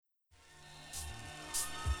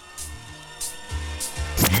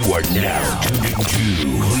You are now tuned into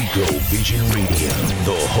Rico Vision Radio,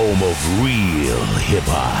 the home of real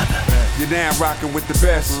hip-hop. You're now rocking with the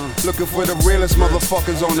best. Looking for the realest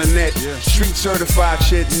motherfuckers on the net. Street certified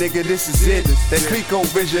shit, nigga, this is it. That Clico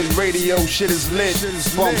Vision Radio shit is lit.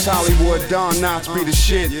 Bumps Hollywood, Don Knotts be the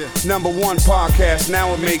shit. #1 podcast,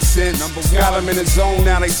 now it makes sense. Got them in the zone,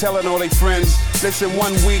 now they telling all they friends. Listen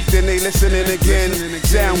 1 week, then they listening again.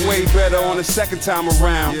 Sound way better on the second time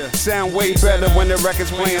around. Sound way better when the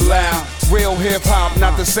record's playing loud. Real hip hop,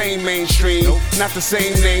 not the same mainstream. Not the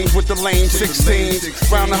same names with the lame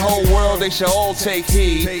 16s. Around the whole world, they should all take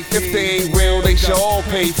heed. If they ain't real, they should all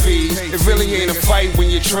pay fees. It really ain't a fight when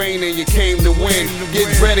you're trained and you came to win.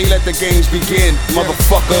 Get ready, let the games begin,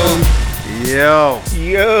 motherfucker. Yo.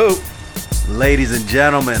 Ladies and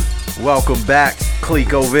gentlemen, welcome back,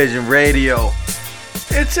 Clico Vision Radio.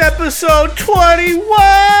 It's episode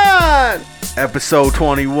 21! Episode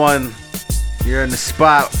 21. You're in the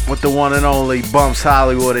spot with the one and only Bumps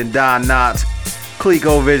Hollywood and Don Knotts.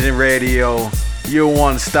 Clico Vision Radio, your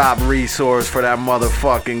one-stop resource for that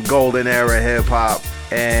motherfucking golden era hip-hop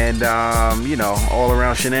and, all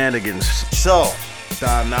around shenanigans. So,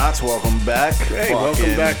 Don Knotts, welcome back. Hey,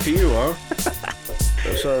 welcome back to you, huh?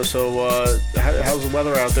 How's the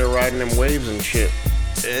weather out there riding them waves and shit?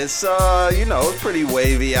 It's, it's pretty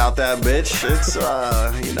wavy out that bitch. It's,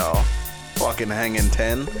 fucking hanging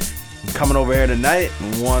 10. Coming over here tonight,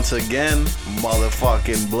 once again,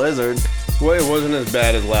 motherfucking blizzard. Well, it wasn't as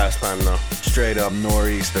bad as last time, though. Straight up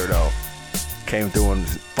nor'easter, though. Came through in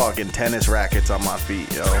fucking tennis rackets on my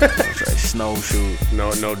feet, yo. It's like snowshoes.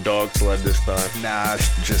 No dog sled this time. Nah,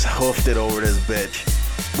 just hoofed it over this bitch.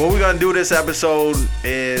 What we're gonna do this episode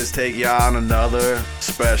is take y'all on another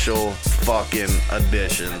special fucking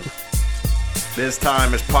edition. This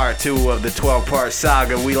time is part 2 of the 12-part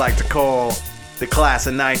saga we like to call the class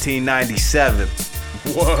of 1997.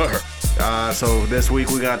 Word. So this week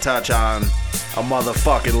we're gonna touch on a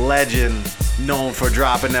motherfucking legend known for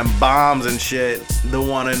dropping them bombs and shit, the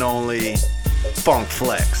one and only Funk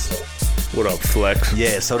Flex. What up, Flex?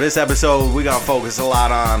 Yeah, so this episode we're gonna focus a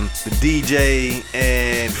lot on the DJ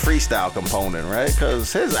and freestyle component, right?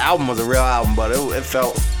 Because his album was a real album, but it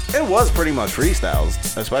was pretty much freestyles,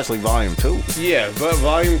 especially Volume 2. Yeah, but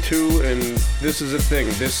Volume 2, and this is the thing.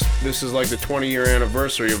 This is like the 20-year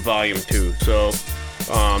anniversary of Volume 2, so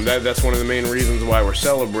that's one of the main reasons why we're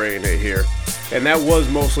celebrating it here. And that was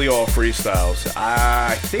mostly all freestyles.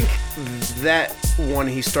 I think that one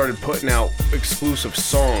he started putting out exclusive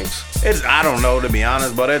songs. I don't know, to be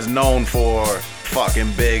honest, but it's known for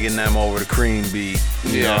fucking Big and them over the Cream beat.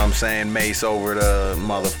 You know what I'm saying? Mace over the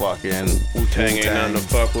motherfucking Wu-Tang ain't nothing to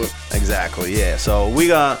fuck with. Exactly, yeah. So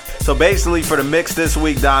basically for the mix this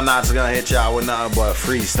week, Don Knotts is gonna hit y'all with nothing but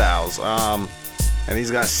freestyles. And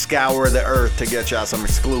he's gonna scour the earth to get y'all some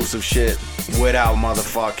exclusive shit without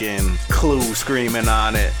motherfucking Clue screaming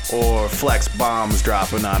on it or Flex bombs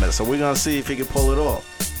dropping on it. So we're gonna see if he can pull it off.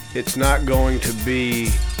 It's not going to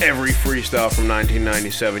be every freestyle from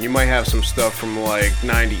 1997. You might have some stuff from like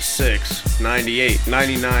 96, 98,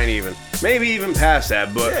 99 even. Maybe even past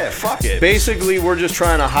that, but yeah, fuck it. Basically, we're just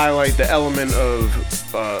trying to highlight the element of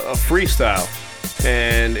freestyle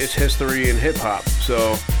and its history in hip-hop.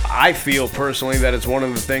 So I feel personally that it's one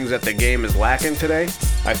of the things that the game is lacking today.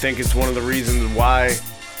 I think it's one of the reasons why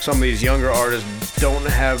some of these younger artists don't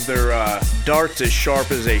have their darts as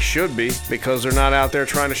sharp as they should be, because they're not out there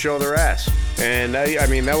trying to show their ass. And I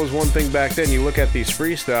mean, that was one thing back then. You look at these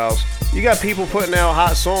freestyles, you got people putting out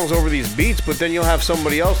hot songs over these beats, but then you'll have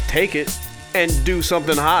somebody else take it and do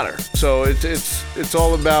something hotter. So it's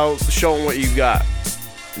all about showing what you got.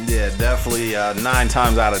 Yeah, definitely 9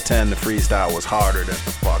 times out of 10 the freestyle was harder than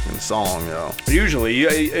the fucking song, yo. Usually,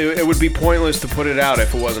 it would be pointless to put it out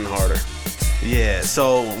if it wasn't harder. Yeah,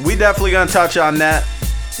 so we definitely gonna touch on that.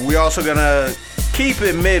 We also gonna keep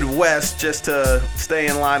it Midwest just to stay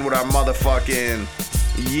in line with our motherfucking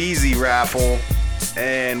Yeezy raffle.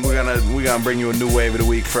 And we're gonna bring you a new wave of the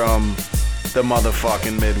week from the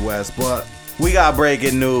motherfucking Midwest. But we got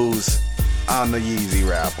breaking news on the Yeezy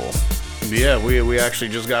raffle. Yeah, we actually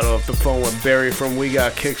just got off the phone with Barry from We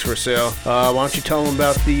Got Kicks for Sale. Why don't you tell him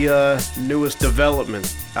about the newest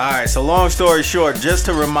development? Alright, so long story short, just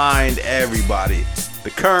to remind everybody,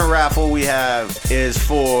 the current raffle we have is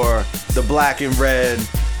for the black and red,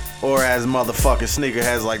 or as motherfucking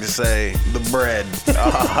sneakerheads like to say, the bread,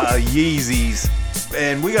 Yeezys.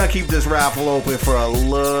 And we're going to keep this raffle open for a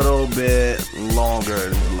little bit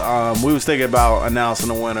longer. We was thinking about announcing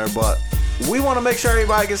the winner, but we want to make sure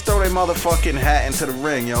everybody can throw their motherfucking hat into the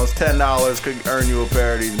ring. Yo, it's $10, could earn you a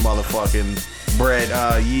pair of these motherfucking bred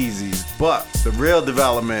Yeezys. But the real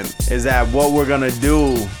development is that what we're gonna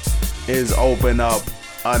do is open up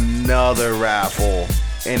another raffle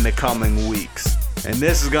in the coming weeks. And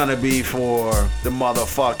this is gonna be for the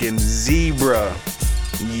motherfucking Zebra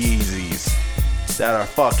Yeezys that are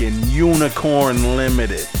fucking unicorn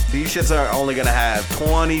limited. These shits are only gonna have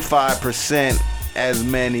 25% as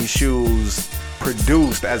many shoes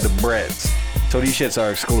produced as the breads. So these shits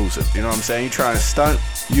are exclusive. You know what I'm saying? You trying to stunt,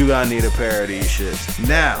 you gonna need a pair of these shits.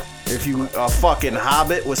 Now, if you a fucking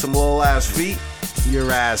hobbit with some little ass feet,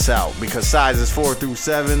 your ass out, because sizes 4 through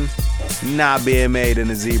 7 not being made in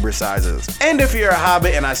the zebra sizes. And if you're a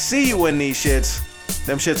hobbit and I see you in these shits,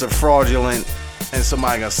 them shits are fraudulent and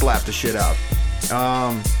somebody gonna slap the shit out.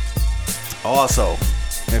 Also,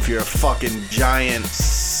 if you're a fucking giant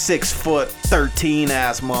 6'13"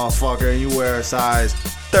 ass motherfucker and you wear a size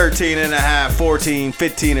 13 and a half, 14,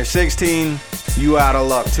 15, or 16, you out of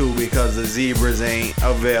luck too, because the zebras ain't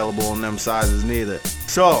available in them sizes neither.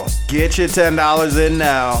 So get your $10 in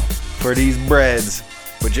now for these breads,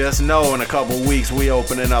 but just know in a couple weeks we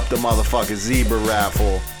opening up the motherfucking zebra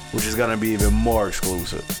raffle, which is gonna be even more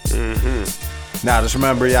exclusive. Now just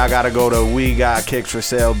remember, y'all gotta go to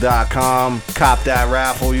WeGotKicksForSale.com, cop that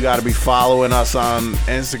raffle. You gotta be following us on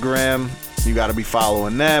Instagram. You gotta be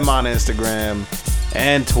following them on Instagram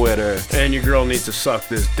and Twitter. And your girl needs to suck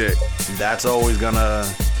this dick. That's always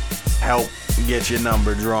gonna help get your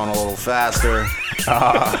number drawn a little faster.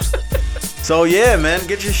 So yeah, man,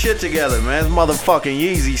 get your shit together, man. It's motherfucking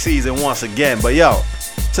Yeezy season once again. But yo,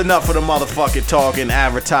 it's enough of the motherfucking talking,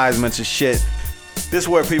 advertisements and shit. This is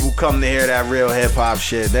where people come to hear that real hip hop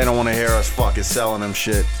shit. They don't want to hear us fucking selling them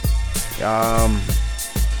shit.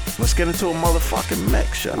 Let's get into a motherfucking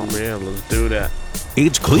mix, yo. Yeah, let's do that.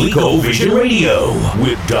 It's ColecoVision Radio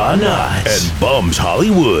with Don Knotts and Bums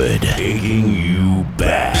Hollywood, taking you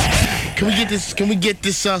back. Can we get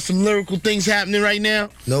this some lyrical things happening right now?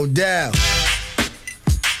 No doubt.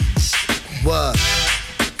 What?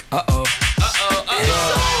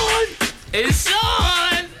 It's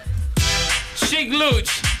on! Sheek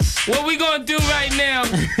Louch, what we gonna do right now?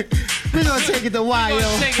 We're gonna take it to Y,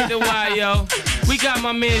 yo. We got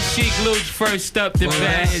my man Sheek Louch first up the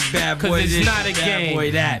bat. It's bad boy. Cause it's not a game.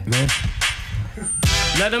 Boy that, man.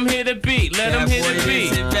 Let him hear the beat. Let him hear the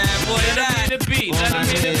beat. Let him hear the beat. Let him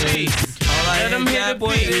hear the beat. Let him hear the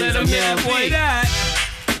beat. Let him hear the beat.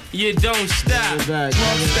 You don't stop.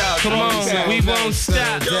 Come on, we won't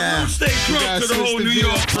stop. Yeah. Stay drunk to the whole New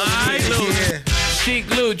York. Alright, Louch. Sheek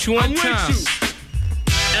Louch, one time.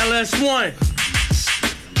 LS1.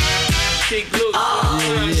 Sheek Louch.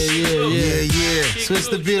 Yeah. Switch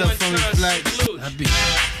the beat up from the flex.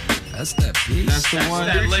 That's that beat. That's the one.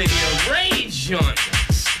 That lady a rage joint.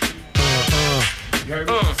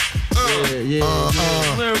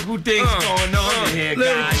 Lyrical things going on in here,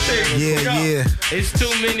 guys. Yeah. It's too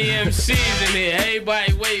many MCs in here.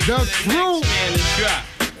 Everybody wait for the next man to drop.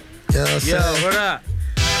 Yo, what up?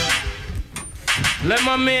 Let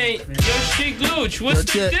my man, Sheek Louch, what's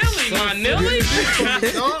the dilly, my nilly?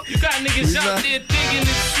 You got niggas out there thinking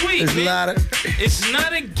it's sweet, It's man. It's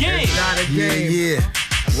not a game. Yeah.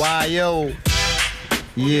 Y-O.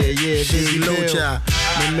 Yeah. Sheek Louch.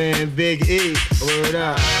 My man Big E. Word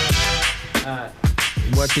up.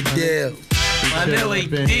 What the deal? My nilly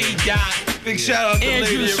D-Dot. Big shout out to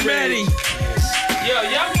Andrew Smetty. Yo,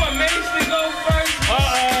 y'all want Mace to go first?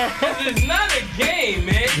 It's not a game,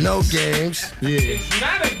 man. No games. Yeah. It's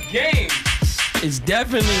not a game. It's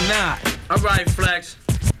definitely not. All right, Flex.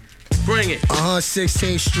 Bring it.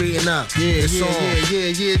 16th Street and up. Yeah, It's on.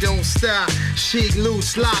 don't stop. Sheek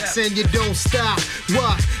Louch locks and you don't stop.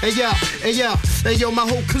 What? Hey yo, my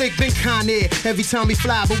whole clique been Con-Air. Every time we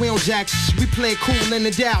fly, but we don't jack. We play cool in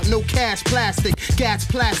the doubt. No cash, plastic. Gas,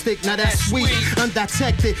 plastic. Now that's sweet.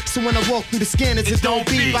 Undetected. So when I walk through the scanners, it don't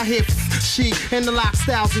beep. I hear Sheek and the Lock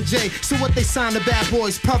Styles and J. So what they sign the bad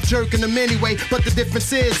boys, puff jerking them anyway. But the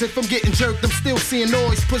difference is, if I'm getting jerked, I'm still seeing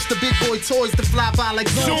noise. Push the big boy toys to fly by like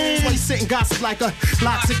zooms. Why you sit and gossip like a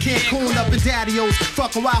lots of Cancun up in daddy-os.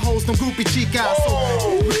 Fucking wild hoes, them groupie chicas. So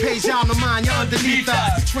we pay y'all no mind, you're underneath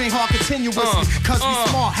us. We train hard continuously, cause we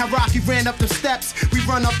smart. How Rocky ran up the steps, we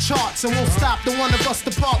run up charts and won't stop the one of us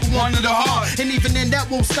to part with one of the heart. And even then that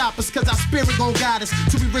won't stop us, cause our spirit gon' guide us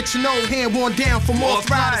to be rich and old, hand worn down from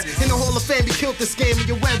arthritis. In the Hall of Fame, we killed this game on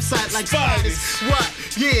your website like spiders. What?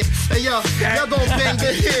 Yeah, hey yo, y'all gon' bang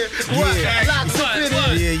the here. What? Lots of it.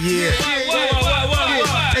 Yeah.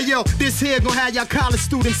 Hey yo, this here gon' have y'all college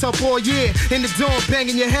students up all year. In the dorm,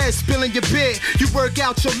 banging your head, spilling your beer. You work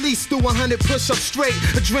out your lease, do 100 push-ups straight.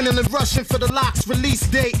 Adrenaline rushing for the Locks release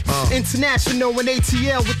date. International and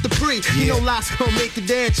ATL with the pre. You know Locks gon' make you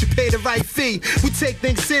dance, you pay the right fee. We take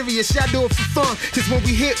things serious, y'all do it for fun. Cause when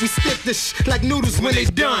we hit, we stick this like noodles when they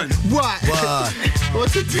done. What?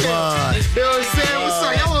 What's it do? You know what I'm saying? What's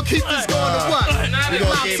up? Y'all wanna keep this going or what? We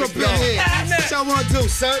Locks up in here. What y'all wanna do,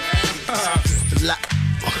 son?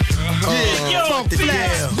 What the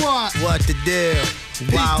deal? What the deal?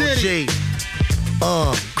 Wild G.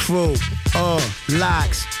 Crew.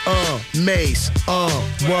 Locks. Mace.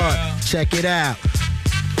 What? Check it out.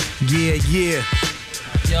 Yeah.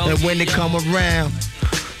 And when they come around,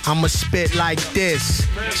 I'ma spit like this.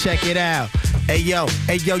 Check it out. Hey yo,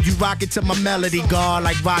 you rockin' to my melody, guard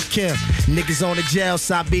like Rakim. Niggas on the jail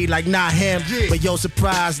side be like, not him. But yo,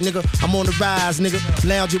 surprise, nigga, I'm on the rise, nigga.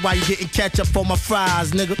 Lounging while you getting ketchup for my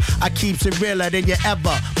fries, nigga. I keeps it realer than you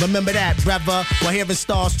ever. Remember that, brother. While hearing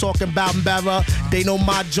stars talking about Mbera, they know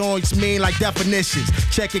my joints mean like definitions.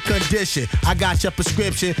 Check your condition, I got your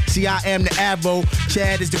prescription. See, I am the arrow,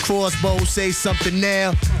 Chad is the crossbow. Say something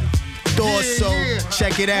now. So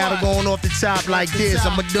check it out. I'm going off the top like this.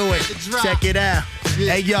 I'ma do it. Check it out.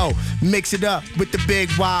 Hey yo, mix it up with the big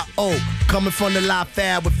Y-O. Coming from the La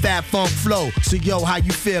Fab with Fat Funk Flow. So yo, how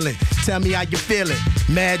you feeling? Tell me how you feeling.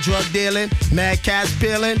 Mad drug dealing, mad cash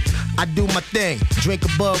peeling. I do my thing, drink a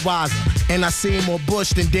Budweiser, and I see more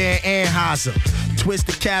Bush than Dan Anheuser. Twist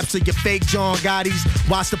the caps of your fake John Gotti's.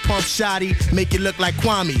 Watch the pump shotty, make it look like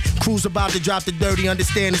Kwame. Crew's about to drop the dirty,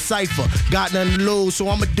 understand the cipher. Got nothing to lose, so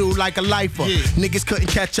I'ma do like a lifer. Niggas couldn't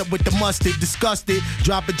catch up with the mustard, disgusted.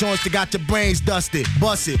 Dropping joints that got your brains dusted.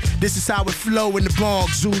 Bust it, this is how it flow in the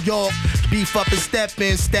Bronx, New York. Beef up and step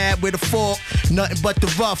in, stab with a fork. Nothing but the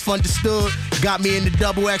rough, understood. Got me in the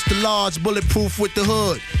double extra large, bulletproof with the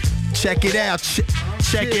hood. Check it out,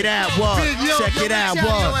 check it out, what? Check it out,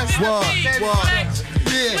 what?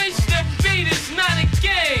 Switch the beat, it's not a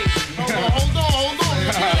game. Hold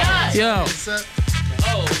on. Yo.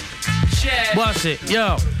 Oh, Chad. Bust it,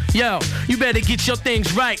 yo, you better get your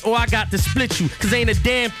things right or I got to split you. Cause ain't a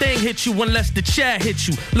damn thing hit you unless the Chad hit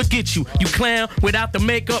you. Look at you, you clown without the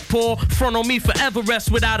makeup pour. Front on me forever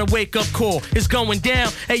rest without a wake up call. It's going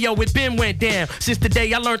down, hey yo, it been went down. Since the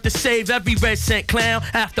day I learned to save every red cent clown.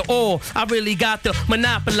 After all, I really got to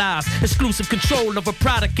monopolize exclusive control of a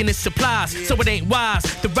product and its supplies. So it ain't wise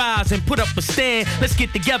to rise and put up a stand. Let's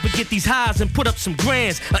get together, get these highs and put up some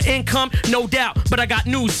grands. An income, no doubt, but I got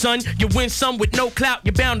news, son. You win some with no clout,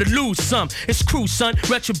 you're bound to lose some. It's crew, son,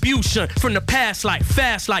 retribution from the past life,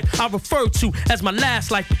 fast life I refer to as my last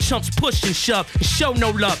life. But chumps push and shove and show no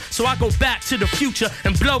love, so I go back to the future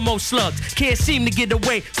and blow more slugs. Can't seem to get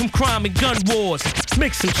away from crime and gun wars.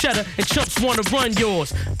 Mix some cheddar and chumps wanna run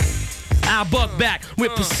yours. I'll buck back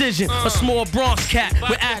with precision. A small Bronx cat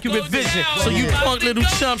with accurate vision. So you punk little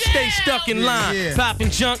chumps stay stuck in line. Popping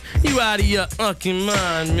junk, you out of your fucking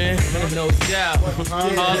mind, man. No doubt.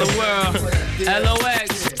 All the world.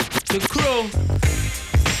 LOX, the crew.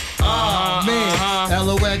 Man,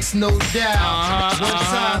 LOX, no doubt. One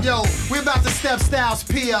time, yo, we about to step Styles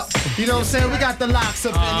P up. You know what I'm saying? We got the Locks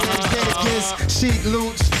up in here. Jadakiss, Sheik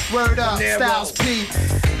Luch, word up, Styles P.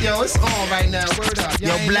 Yo, it's on right now, word up.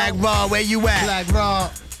 Yo, Black Raw, where you at? Black Raw.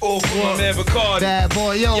 Oh, for my man Bacardi. Bad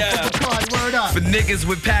boy, yo, Yeah. for Bacardi, word up. For niggas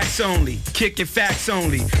with packs only, kicking facts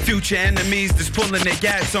only. Future enemies that's pulling their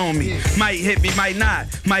gas on me. Might hit me, might not.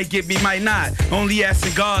 Might get me, might not. Only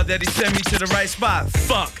asking God that he send me to the right spot.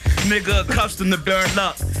 Fuck, nigga accustomed to burn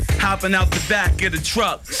luck. Hopping out the back of the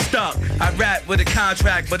truck, stuck. I rap with a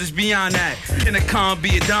contract, but it's beyond that. Can a con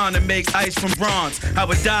be a don and make ice from bronze? I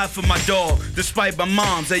would die for my dog, despite my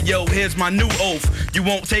mom's. Hey yo, here's my new oath. You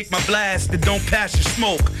won't take my blast, then don't pass your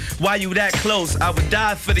smoke. Why you that close? I would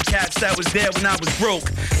die for the cats that was there when I was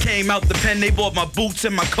broke. Came out the pen, they bought my boots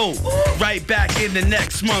and my coat. Right back in the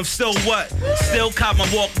next month, still what? Still caught my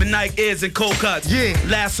Walkman Nike ears and cold cuts.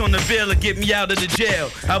 Last on the bill to get me out of the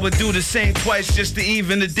jail. I would do the same twice just to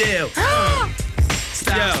even the deal.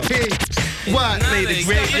 Styles P. What? Play the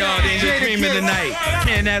graveyard in your dream in the night.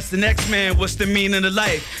 Can't ask the next man what's the meaning of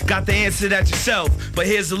life. Got to answer that yourself. But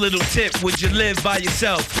here's a little tip: would you live by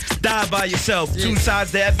yourself? Die by yourself? Two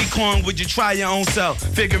sides to every coin. Would you try your own self?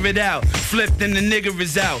 Figure it out. Flip, then the nigga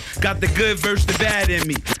is out. Got the good versus the bad in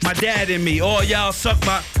me. My dad in me. All y'all suck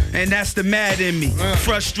my. And that's the mad in me.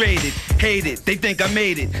 Frustrated, hate it. They think I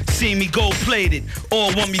made it. See me gold plated.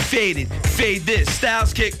 All want me faded. Fade this.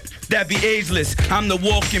 Styles kick. That be ageless. I'm the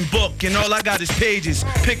walking book, and all I got is pages.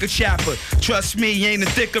 Pick a chapter. Trust me, ain't a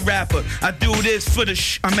thicker rapper. I do this for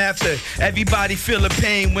the I'm after. Everybody feel the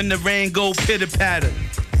pain when the rain go pitter patter.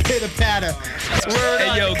 pitter patter.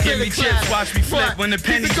 Hey yo, give me chips, watch me flip when the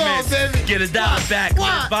pennies miss. Get $1 back,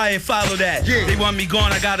 buy and follow that. They want me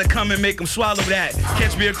gone, I gotta come and make them swallow that.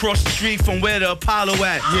 Catch me across the street from where the Apollo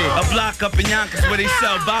at. A block up in Yonkers where they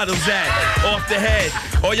sell bottles at. Off the head,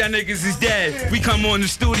 all y'all niggas is dead. We come on the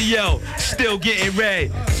studio, still getting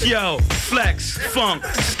red. Yo, flex, funk,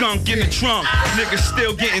 skunk in the trunk. Niggas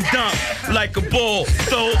still getting dumped like a ball.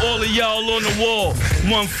 Throw all of y'all on the wall.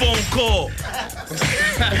 One phone call.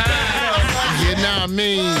 You know what I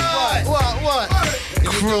mean? What?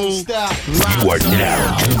 Crew. You are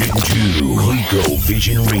now tuned into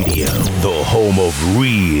ColecoVision Radio, the home of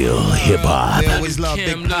real hip hop. We always love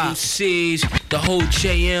Kim, Big Pop. Little C's, the whole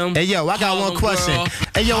JM. Hey yo, I got one question.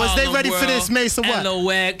 Hey yo, is they ready for this, Mace, or what?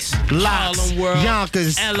 LOX, Locks, Harlem World,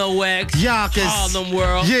 Yonkers, LOX, Yonkers, Harlem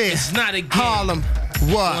World. Yeah, It's not a game. Harlem.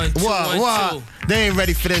 What? They ain't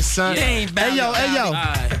ready for this, son. They ain't bout Hey yo,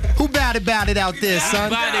 it. who bout it out there, son?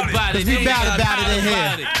 Bout it. 'Cause we bout it in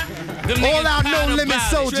here. All our No Limit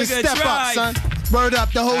soldiers, step up, son. Word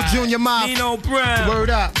up, the whole Junior Mob. Nino Brown. Word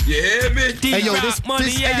up. You hear me? Hey yo, this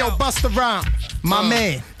hey yo, Busta Rhymes, my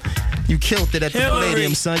man. You killed it at the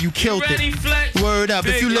Palladium, son. You killed Ready, it. Flex? Word up.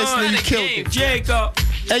 If you listening, you killed it. Jacob.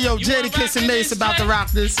 Hey yo, You Jada wanna Kiss and rock Mace this, about to son?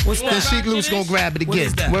 rock this. What's Then that? Sheik Lou's gonna grab it What again.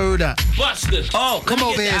 is that? Word up. Buster. Oh, Come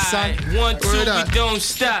over here, son. 1, 2, Word we up. don't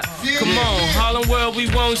stop. Come on, Harlem World, we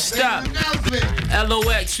won't stop.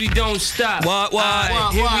 LOX, we don't stop. What?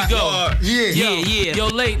 Alright, here we go. Yeah. Yo,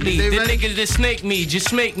 lately, They the ready? niggas that snake me,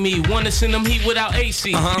 just make me wanna send them heat without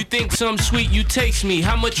AC. You think some sweet, you taste me.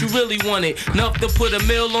 How much you really want it? Enough to put a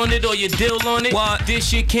meal on it or your deal on it? What? This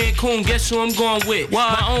shit Cancun, guess who I'm going with?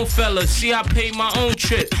 What? My own fella, see I pay my own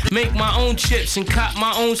trip. Make my own chips and cop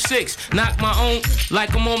my own 6. Knock my own,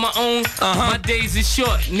 like I'm on my own. My days is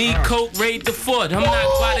short, need coke, raid the fort. I'm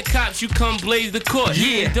knocked by the cops, you come blaze the court.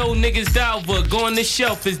 Yeah. And though niggas diver, go on the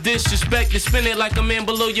shelf. Is disrespect to spin it like a man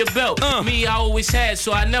below your belt. Me, I always had,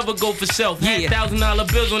 so I never go for self. Had Yeah. $1,000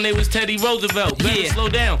 bills when they was Teddy Roosevelt. Better Yeah. slow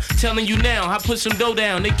down, telling you now. I put some dough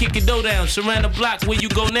down, they kick your dough down. Surround the block where you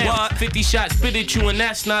go now. What? 50 shots spit at you, and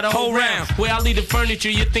that's not a whole round. Where I leave the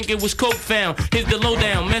furniture, you think it was coke found. Here's the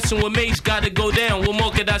lowdown, messing with Mace, gotta go down. What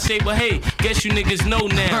more could I say? But hey, guess you niggas know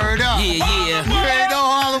now. Word up. Yeah. You ain't know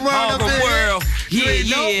Harlem World All up the in here. world. You ain't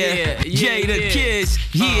know? Yeah. Jada yeah. Kiss.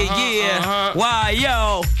 Yeah. Why,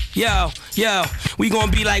 yo. We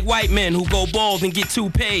gonna be like white men who go bald and get too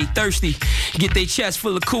paid. Thirsty. Get they chest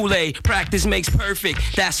full of Kool-Aid. Practice makes perfect.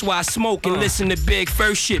 That's why I smoke and listen to big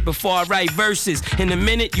first shit before I write verses. In a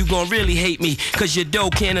minute, you gon' really hate me. Cause your dough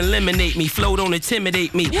can't eliminate me. Flow don't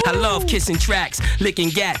intimidate me. I love kissing tracks, licking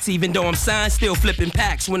gats. Even though I'm signed, still flipping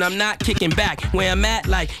packs. When I'm not kicking back, where I'm at,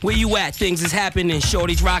 like where you at, things is happening.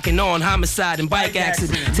 Shorty's rocking on homicide and bike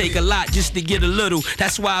accident. Take a lot just to get a little.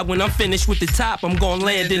 That's why when I'm finished with the top, I'm gonna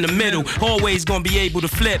land in the middle. Always gonna be able to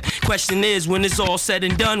flip. Question is, when it's all said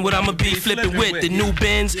and done, what I'ma be flipping with? The new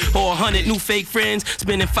Benz or 100 new fake friends?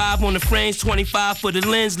 Spending 5 on the frames, 25 for the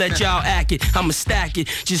lens. Let y'all act it. I'ma stack it.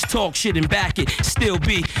 Just talk shit and back it. Still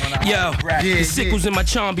be, yo. The sickles in my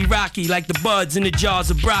charm be rocky, like the buds in the jars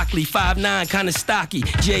of broccoli. 5'9", kinda stocky.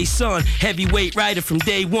 Jay Son, heavyweight writer from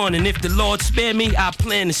day one. And if the Lord spare me, I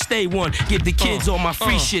plan to stay one. Get the kids on my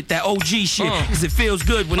free shit, that OG shit. Cause it feels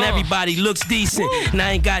good when everybody looks decent. And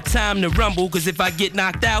I ain't got time to rumble, cause if I get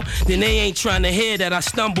knocked out, then they ain't trying to hear that I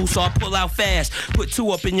stumble. So I pull out fast, put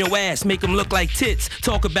 2 up in your ass, make them look like tits.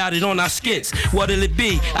 Talk about it on our skits. What'll it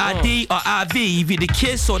be? ID or IV? Either the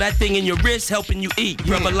kiss or that thing in your wrist helping you eat.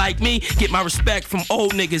 Brother like me, get my respect from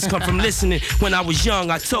old niggas. Come from listening. When I was young,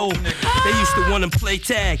 I told they used to wanna play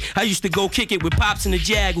tag. I used to go kick it with Pops in the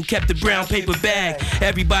Jag, who kept the brown paper bag.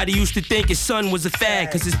 Everybody used to think his son was a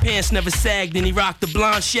fag, cause his pants never sagged and he rocked the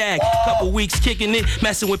blonde shag. Couple weeks kicking it,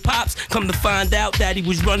 messing with Pops. Come to find out that he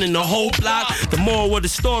was running the whole block. The moral of the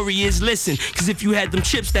story is listen, cause if you had them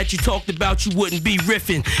chips that you talked about, you wouldn't be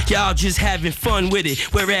riffing. Y'all just having fun with it,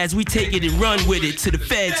 whereas we take it and run with it till the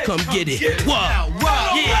feds come get it. Whoa,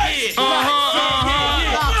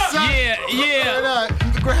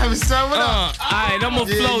 Grab it, son. What up? Alright, I'ma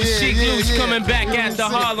flow Sheik Loose coming back at the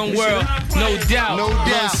Harlem World. No doubt. No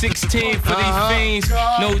doubt. 16 for these fiends.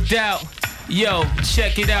 No doubt. Yo,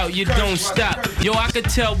 check it out, you don't stop. Yo, I could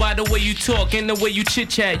tell by the way you talk and the way you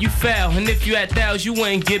chit-chat, you foul. And if you at thousands, you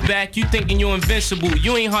ain't get back. You thinking you're invincible,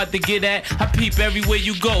 you ain't hard to get at. I peep everywhere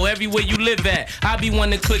you go, everywhere you live at. I be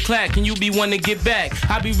one to click-clack and you be one to get back.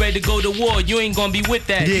 I be ready to go to war, you ain't gonna be with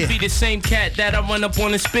that. You be the same cat that I run up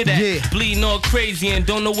on and spit at. Bleeding all crazy and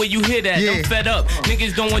don't know where you hit at. I'm fed up,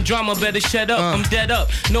 niggas don't want drama, better shut up. I'm dead up,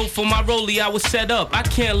 no for my rollie, I was set up. I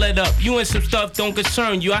can't let up, you and some stuff don't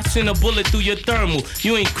concern you. I send a bullet through your thermal,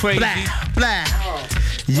 you ain't crazy. Blah.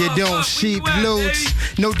 You don't sheep loots,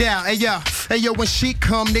 no doubt. Hey yo, when she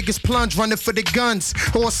come, niggas plunge, running for the guns.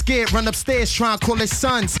 All scared, run upstairs, try and call his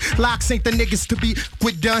sons. Locks ain't the niggas to be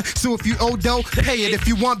quit done. So if you owe dough, pay it. If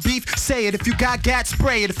you want beef, say it. If you got gat,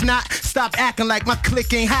 spray it. If not, stop acting like my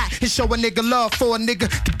clique ain't hot. And show a nigga love for a nigga.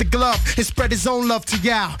 Get the glove and spread his own love to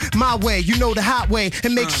y'all. My way, you know the hot way.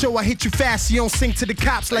 And make sure I hit you fast so you don't sing to the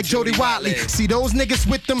cops like Jody Watley. See those niggas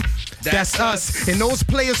with them? That's us. And those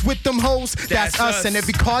players with them hoes? That's us. And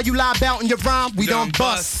every car you lie about in your rhyme, we don't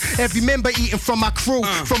bust. Every member eating from my crew.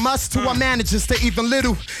 From us to our managers to even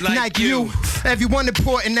little like you. Everyone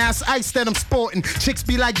important, now it's ice that I'm sporting. Chicks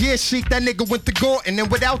be like, yeah, chic, that nigga went to Gorton.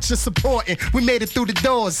 And without your supporting, we made it through the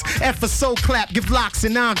doors. F for soul clap, give locks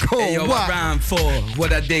an encore. Hey, yo, what? I rhyme for,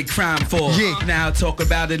 what I did crime for. Yeah. Now I talk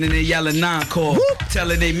about it and they yelling encore.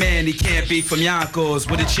 Telling they man he can't be from Yonkers.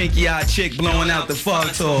 With a chinky eyed chick blowing out the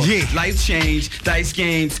fog tour. Yeah. Life change, dice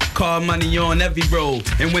games, car money on every road.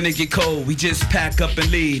 And when it get cold, we just pack up and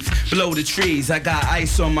leave. Below the trees, I got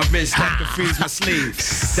ice on my wrist that can freeze my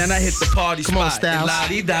sleeves. Then I hit the party spot. And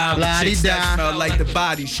la-dee-da, chicks that smell like the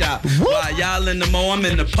body shop. While y'all in the mo, I'm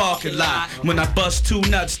in the parking lot. When I bust two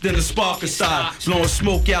nuts, then the spark aside. Blowing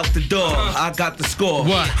smoke out the door, I got the score.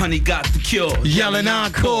 What? Honey got the cure. Yelling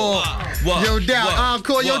encore. Yo, down,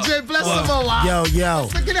 encore. Yo, Jay, bless him all. Yo.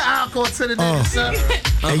 Let's get an encore to the niggas, son.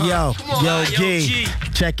 Hey, yo, G.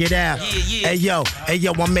 Check it out. Hey, yo,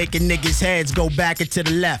 I'm making niggas' heads go back and to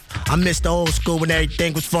the left. I missed the old school when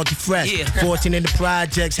everything was funky fresh. 14 in the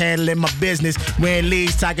projects, handling my business. Wearing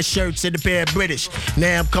Lee's, tiger shirts, and a pair of British.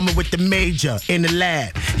 Now I'm coming with the major in the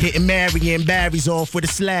lab. Hitting Mary and Barry's off with a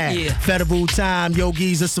slab. Federal time,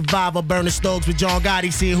 Yogi's a survivor. Burning stoves with John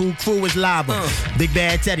Gotti, seeing who crew is lava. Big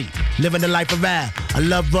Bad Teddy, living the life of rap. I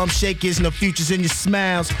love rum shakers, no futures in your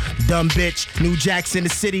smiles. Dumb bitch, New Jacks in the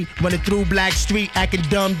city. Running through Black Street, acting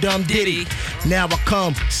dumb diddy. Now I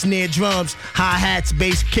come, snare drums, hi-hats,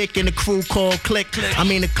 bass kick, and the crew called click. I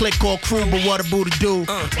mean the click called crew, but what a boo to do.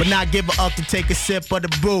 But not give her up to take a sip of the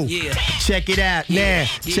brew. Check it out now,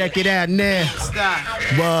 check it out now. Keep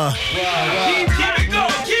it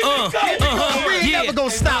going. We ain't never gonna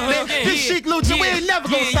stop, man. This Sheek Lucha, we ain't never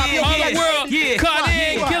gonna stop. Yo, world,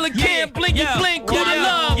 Cardi, Killer Cam, Blinky Blink, cool to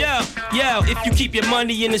love. Yo, if you keep your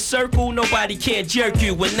money in a circle, nobody can't jerk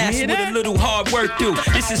you. And that's what a little hard work do.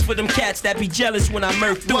 This is for them cats that be jealous when I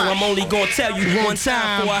murk through. I'm only gonna tell you one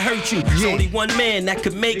time before I hurt you. There's only one man that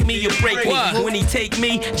could make me or break me. When he take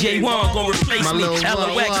me, J1 gon' replace me.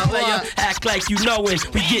 LOX player, act like you knowin'.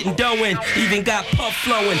 We getting doughin', even got puff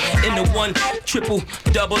flowin'. In the 1 triple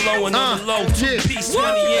double O and on the low 2-piece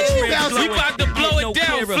 20-inch rim. We about to blow it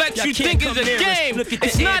down, Flex. You think it's a game?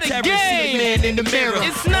 It's not a game. In the mirror.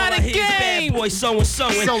 It's not a game. Bad boy, sewing.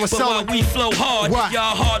 But while we flow hard,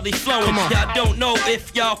 y'all hardly flowing. Y'all don't know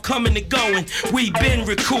if y'all coming and going. We been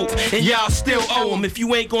recouped, and y'all still owe them. If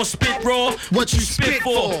you ain't gon' spit raw, what you spit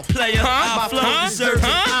for? Player, our flow deserves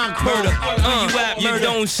murder. You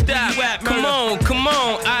don't stop. Come on.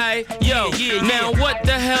 Now what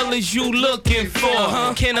the hell is you looking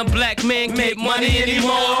for? Can a black man get money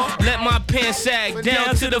anymore? Let my pants sag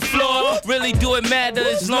down to the floor. Really do it matter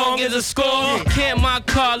as long as a score? Can't my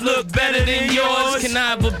car look better than yours? Can I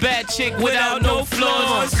have a bad chick without no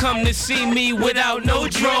flaws? Come to see me without no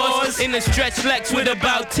drawers. In a stretch Lex with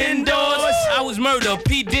about 10 doors. I was murder,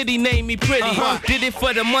 P. Diddy named me pretty. Did it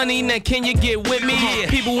for the money, now can you get with me?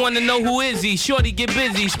 People wanna know who is he? Shorty get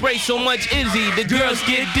busy, spray so much Izzy, the girls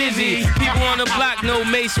get dizzy. People on the block know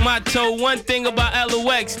Mace my toe. One thing about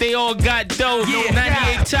LOX, they all got dough.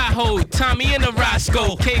 98 Tahoe, Tommy and the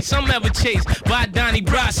Roscoe. Case I'm ever chased by Donnie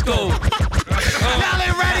Brasco. Now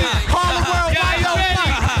they ready. Harlem World,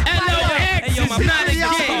 Hey, yo, my not a game.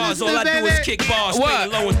 All I do is kick bars, stay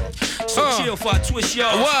low and so chill for I twist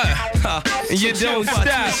y'all. You don't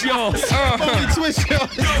stop. Twist y'all.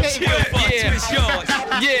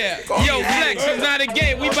 Yo, Flex, it's not a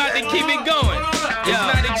game. We about to keep it going. It's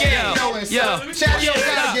not a game.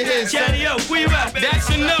 Chatty, where you at, man? That's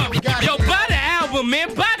enough. Yo, buy the album,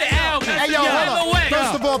 man. Buy the album. Hey, yo, hold on.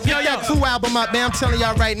 First of all, pick that 2 album up, man. I'm telling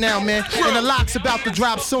y'all right now, man. And the Lock's about to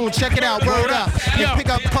drop soon. Check it out. Word up. Pick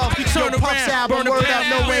up Puff. Puff's album. Word up.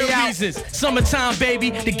 No way out. Summertime,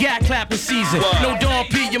 baby. The gat clapping season. No Dawn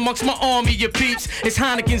P amongst my army, your peeps. It's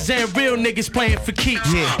Heineken's and real niggas playing for keeps.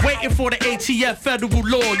 Waiting for the ATF federal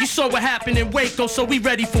law. You saw what happened in Waco, so we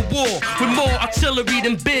ready for war. With more artillery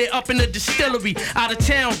than beer up in the distillery. Out of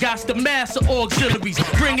town, got the mass of auxiliaries.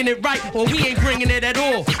 Bringing it right, or we ain't bringing it at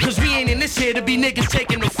all. Cause we ain't in this here to be niggas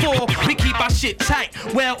taking the fall. We keep our shit tight,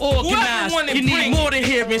 well organized. You need more than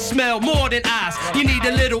hearing, smell, more than eyes. You need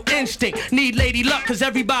a little instinct, need lady luck, cause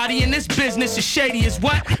everybody in this business is shady as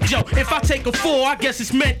what? Yo, if I take a fall, I guess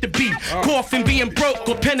it's meant to be. Coffin being broke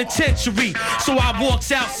or penitentiary. So I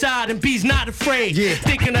walks outside and B's not afraid.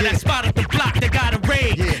 Thinking of that spot at the block that got a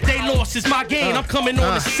raid. They lost is my game, I'm coming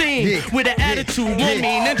on the scene with an attitude, more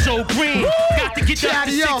mean than Joe Green. Got to get up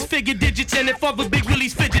to 6-figure digits, and if other big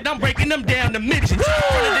willies fidget, I'm breaking them down to midgets.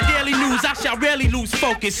 Front of the Daily News, I shall rarely lose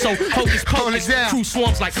focus. So hocus pocus, crew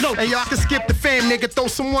swarms like no. Hey, y'all can skip the fame, nigga. Throw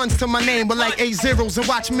some ones to my name, but like 8 zeros, and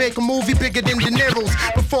watch me make a movie bigger than De Niro's.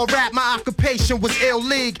 Before rap, my occupation was Ill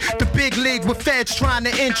League, the big league with feds trying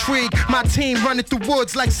to intrigue. My team running through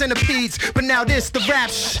woods like centipedes, but now this the rap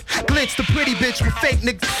glitz, the pretty bitch with fake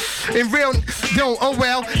niggas. And real don't. Oh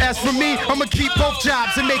well. As for me, I'ma keep both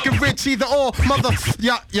jobs and make it rich either or. Mother,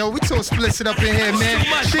 yo, we too explicit up in here, man.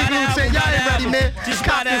 Shit, y'all ain't ready, man. Just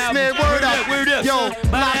cop this, man. Word up. Yo,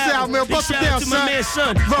 blocks out, man. Bust it down,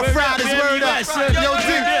 son. Rough Riders, word up. Yo,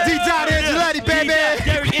 D. Dot Angeletti, baby.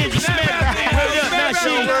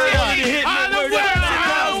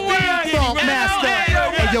 Funk Master.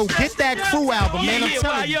 Hey, yo, get that Crew album, man. I'm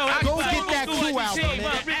telling you. Go get that Crew album,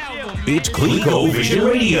 man. It's Clico Vision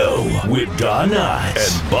Radio with Don Knotts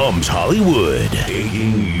and Bums Hollywood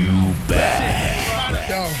taking you back.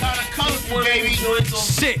 Kinda colorful, baby.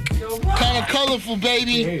 Sick. Kinda colorful,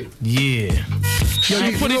 baby. Yeah. Yo,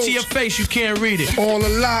 you put it to your face, you can't read it. All the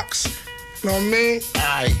locks. Know what I mean?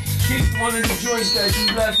 Aight. Keep one of the joints that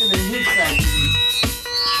you left in the hit factory.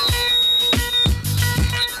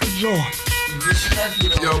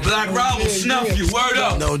 Yo, Black Rob will snuff you, word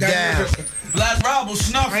up. No doubt. Black Rob will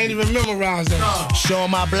snuff you. I ain't even memorize that. Show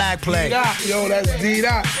my black play. D-Dot. Yo, that's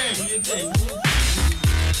D-Dot.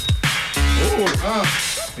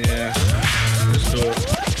 Yeah. Let's do it.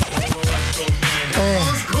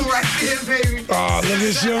 Right there, baby. Oh, look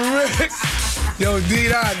at your Rick. Yo,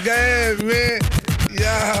 D-Dot, go ahead, man.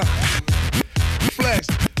 Yeah. Flex.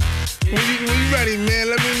 When you ready, man,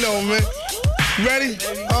 let me know, man. Ready?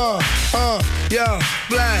 Yo,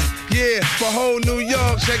 Black, yeah, for whole New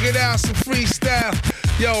York, check it out, some freestyle.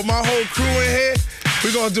 Yo, my whole crew in here,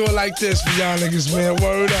 we gonna do it like this for y'all niggas, man.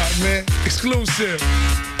 Word up, man. Exclusive.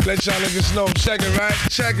 Let y'all niggas know. Check it, right?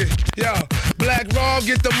 Check it. Yo, Black Rob,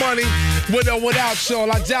 get the money. With or without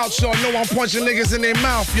y'all. I doubt y'all know I'm punching niggas in their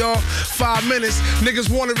mouth, y'all. 5 minutes. Niggas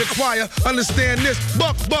wanna require. Understand this.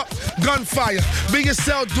 Buck, gunfire. Be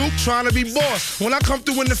yourself, Duke, trying to be boss. When I come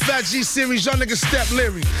through in the Fat G series, y'all niggas step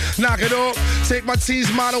leery. Knock it off. Take my T's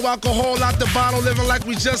motto, alcohol out the bottle, living like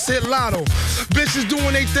we just hit lotto. Bitches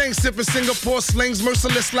doing they thing, sipping Singapore slings,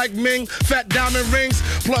 merciless like Ming. Fat diamond rings,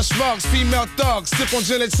 plush rugs, female thugs. Sip on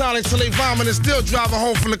gin and tonic till they vomit and still driving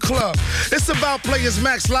home from the club. It's about players,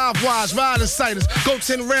 max, live wise, riding sighters. Go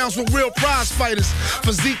 10 rounds with real prize fighters.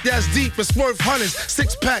 Physique that's deep, it's worth hundreds.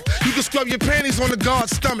 6-pack, you can scrub your panties on the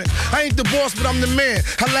guard's stomach. I ain't the boss, but I'm the man.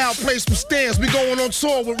 Halal place from stands. We going on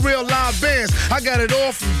tour with real live bands. I got it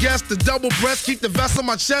all from guests to double breast. Keep the vest on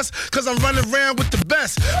my chest, cause I'm running around with the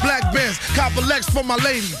best. Black Benz, copper Lex for my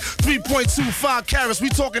lady. 3.25 carats, we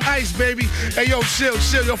talking ice, baby. Hey, yo, chill,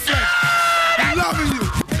 your flex. We loving you.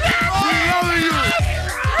 We loving you.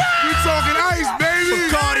 We talking ice,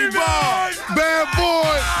 baby. Bacardi Bar. Bad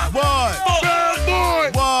boy. What? Bad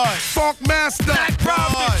boy. What? Funk Master. Black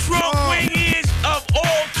Rob, the trunk wing is of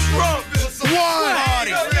all trunks. What?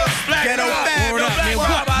 Black Ghetto Rob, bad, Black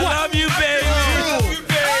Rob, I love you, baby.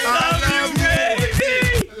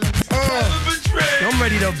 I'm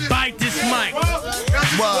ready to bite this mic.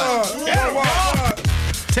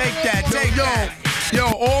 Take that. Yo,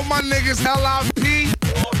 all my niggas, LIP,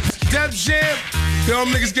 Def Jam. Yo,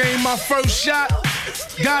 them niggas gave me my first shot.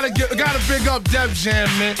 Gotta big up Def Jam,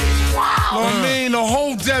 man. Know what I mean? The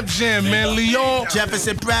whole Def Jam, man. Leo,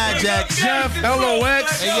 Jefferson Projects. Jeff,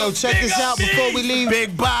 LOX. Hey, yo, check this out before we leave.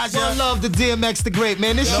 Big Baja. I love the DMX the Great,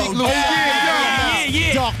 man. This shit loose.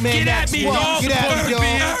 Yeah. Dark man, Get at me, dog. Get at me,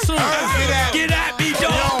 dog. Get at me,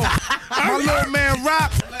 dog. My little man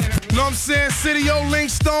Rock. Know what I'm saying? City O Link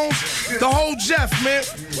Stones. The whole Jeff, man.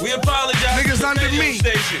 We apologize. Niggas to the under radio me.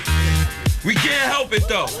 Station. We can't help it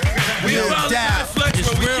though. We apologize, Flex, It's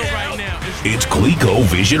but we real can't right help it. now. It's Clico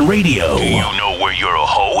Vision Radio. You know where your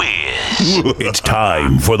hoe is. It's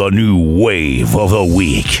time for the new wave of the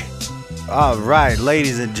week. All right,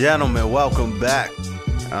 ladies and gentlemen, welcome back.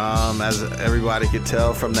 As everybody could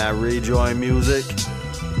tell from that rejoin music,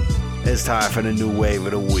 it's time for the new wave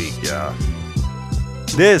of the week, y'all.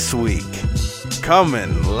 This week,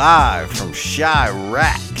 coming live from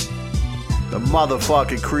Chirac, the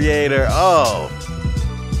motherfucking creator of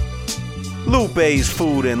Lupe's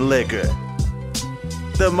Food and Liquor.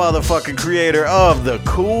 The motherfucking creator of The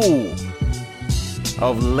Cool.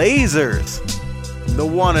 Of Lasers. The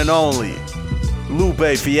one and only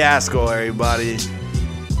Lupe Fiasco, everybody.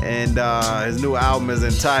 And his new album is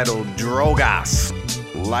entitled Drogas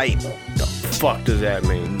Light. The fuck does that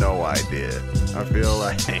mean? No idea. I feel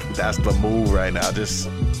like that's the move right now. Just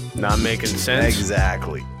not making sense.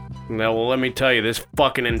 Exactly. No, well, let me tell you, this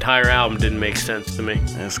fucking entire album didn't make sense to me.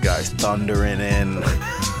 This guy's thundering in.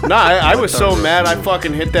 Nah, I was so mad I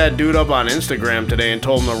fucking hit that dude up on Instagram today and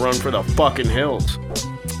told him to run for the fucking hills.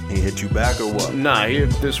 He hit you back or what? Nah,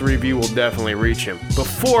 this review will definitely reach him.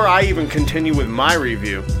 Before I even continue with my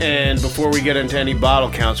review, and before we get into any bottle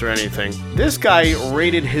counts or anything, this guy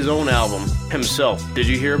rated his own album himself. Did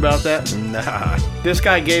you hear about that? Nah. This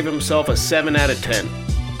guy gave himself a 7 out of 10.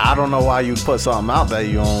 I don't know why you put something out that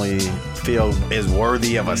you only feel is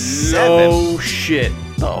worthy of a 7. No shit.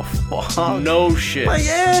 Oh, fuck. No shit. But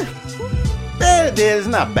yeah, it's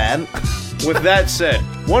not bad. With that said,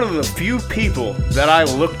 one of the few people that I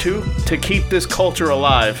look to keep this culture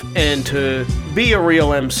alive and to be a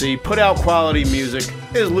real MC, put out quality music,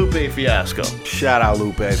 is Lupe Fiasco. Shout out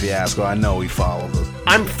Lupe Fiasco. I know he follows us.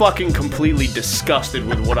 I'm fucking completely disgusted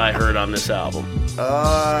with what I heard on this album.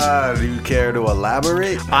 Do you care to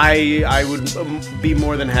elaborate? I would be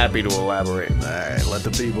more than happy to elaborate. Alright, let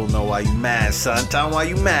the people know why you mad, son. Tell them why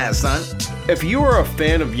you mad, son. If you are a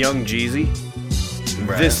fan of Young Jeezy,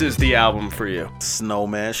 right, this is the album for you.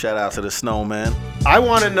 Snowman, shout out to the Snowman. I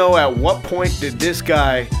want to know at what point did this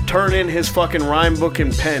guy turn in his fucking rhyme book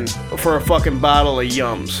and pen for a fucking bottle of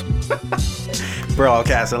Yums?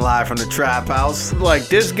 Broadcasting live from the Trap House. Like,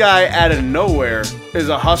 this guy out of nowhere is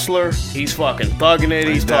a hustler. He's fucking thugging it.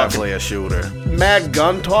 He's definitely a shooter. Mad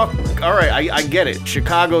gun talk. All right, I get it.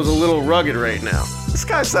 Chicago's a little rugged right now. This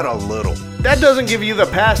guy said a little. That doesn't give you the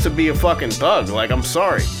pass to be a fucking thug. Like, I'm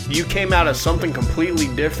sorry. You came out of something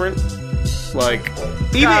completely different. Like,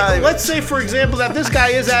 even let's say, for example, that this guy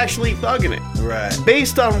is actually thugging it. Right.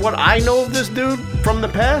 Based on what I know of this dude from the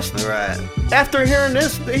past. Right. After hearing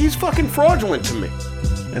this, he's fucking fraudulent to me.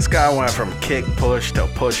 This guy went from kick push to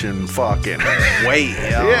pushing fucking weight,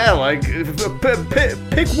 yo. Yeah, like,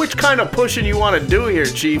 pick which kind of pushing you want to do here,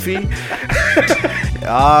 Chiefy.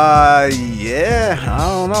 Yeah, I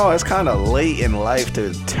don't know. It's kind of late in life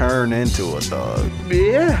to turn into a thug.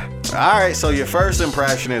 Yeah. Alright, so your first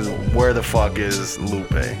impression is, where the fuck is Lupe?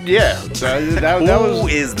 Yeah. Who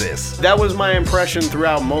is this? That was my impression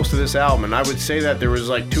throughout most of this album, and I would say that there was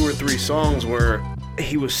like 2 or 3 songs where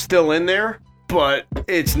he was still in there, but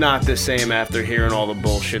it's not the same after hearing all the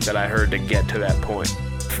bullshit that I heard to get to that point.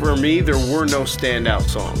 For me, there were no standout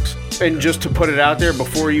songs. And just to put it out there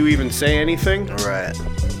before you even say anything. Right.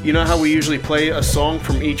 You know how we usually play a song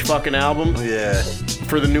from each fucking album? Yeah.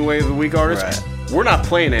 For the New Wave of the Week artist? Right. We're not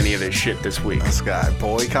playing any of this shit this week. This guy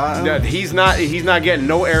boycotting? No, he's not getting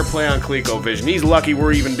no airplay on ColecoVision. He's lucky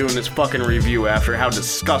we're even doing this fucking review after how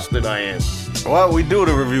disgusted I am. Well, we do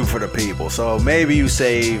the review for the people, so maybe you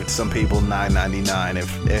saved some people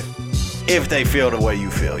 $9.99 if they feel the way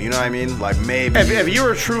you feel. You know what I mean? Like, maybe if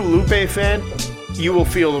you're a true Lupe fan, you will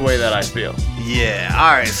feel the way that I feel. Yeah.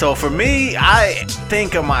 All right. So for me, I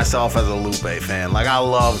think of myself as a Lupe fan. Like, I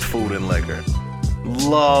loved Food and Liquor,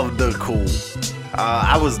 loved The Cool.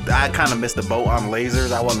 I kind of missed the boat on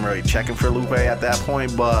Lasers. I wasn't really checking for Lupe at that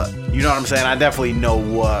point, but you know what I'm saying? I definitely know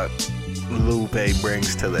what Lupe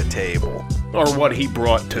brings to the table. Or what he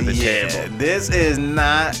brought to the table. This is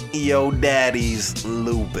not Yo Daddy's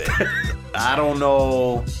Lupe. I don't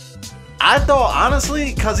know. I thought,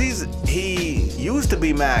 honestly, because he used to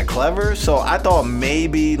be mad clever, so I thought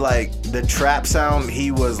maybe, like, the trap sound,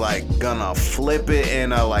 he was, like, gonna flip it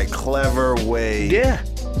in a, like, clever way. Yeah.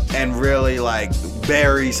 And really, like,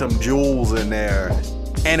 bury some jewels in there.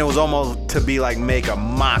 And it was almost to be, like, make a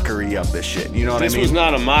mockery of the shit. You know what I mean? This was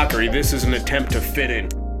not a mockery. This is an attempt to fit in.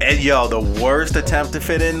 And, yo, the worst attempt to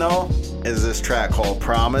fit in, though, is this track called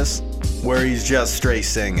Promise, where he's just straight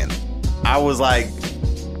singing. I was like,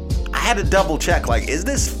 I had to double check, like, is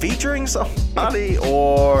this featuring somebody,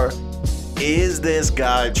 or is this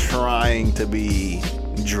guy trying to be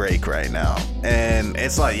Drake right now? And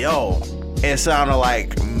it's like, yo, it sounded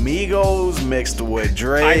like Migos mixed with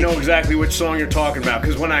Drake. I know exactly which song you're talking about,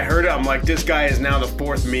 because when I heard it, I'm like, this guy is now the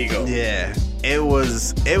 4th Migo. Yeah.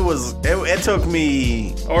 It took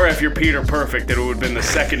me. Or if you're Peter Perfect, it would have been the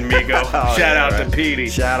 2nd Migo. Shout out to Petey.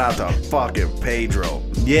 Shout out to fucking Pedro.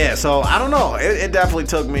 Yeah, so I don't know. It definitely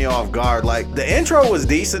took me off guard. Like, the intro was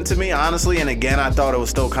decent to me, honestly. And again, I thought it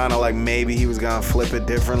was still kind of like maybe he was gonna flip it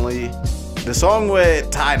differently. The song with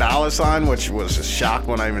Ty Dolla $ign, which was a shock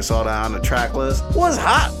when I even saw that on the track list, was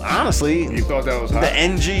hot, honestly. You thought that was hot? The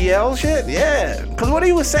NGL shit? Yeah. Because what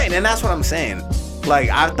he was saying, and that's what I'm saying. Like,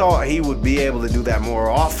 I thought he would be able to do that more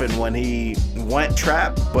often when he went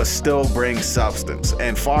trap, but still bring substance.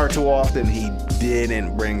 And far too often, he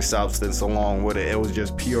didn't bring substance along with it. It was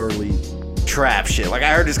just purely trap shit. Like,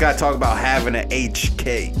 I heard this guy talk about having an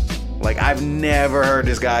HK. Like, I've never heard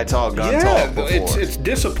this guy talk gun talk before. It's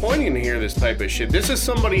disappointing to hear this type of shit. This is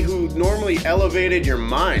somebody who normally elevated your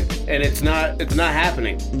mind, and it's not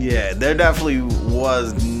happening. Yeah, there definitely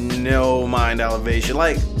was no mind elevation.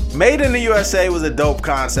 Like, Made in the USA was a dope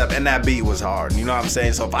concept, and that beat was hard. You know what I'm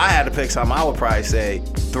saying? So if I had to pick something, I would probably say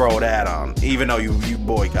throw that on, even though you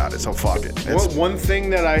boycotted. So fuck it. One thing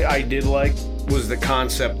that I did like was the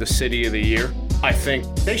concept, the City of the Year. I think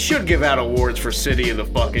they should give out awards for City of the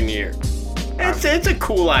fucking Year. It's a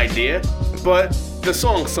cool idea, but the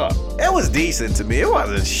song sucked. It was decent to me. It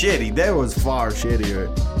wasn't shitty. That was far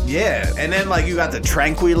shittier. Yeah, and then like you got the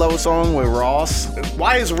Tranquilo song with Ross.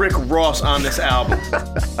 Why is Rick Ross on this album?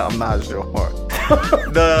 I'm not sure.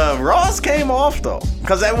 The Ross came off though,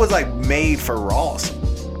 because that was like made for Ross.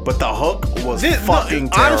 But the hook was fucking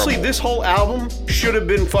terrible. Honestly, this whole album should have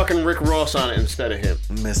been fucking Rick Ross on it instead of him.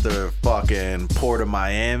 Mr. fucking Port of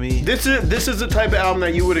Miami. This is the type of album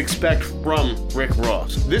that you would expect from Rick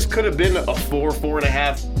Ross. This could have been a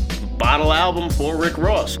 4.5 bottle album for Rick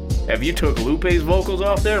Ross. If you took Lupe's vocals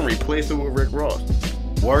off there and replaced it with Rick Ross.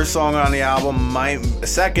 Worst song on the album,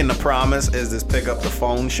 second to Promise, is this Pick Up the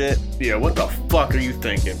Phone shit. Yeah, what the fuck are you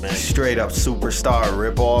thinking, man? Straight up Superstar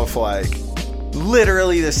ripoff, like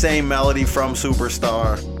literally the same melody from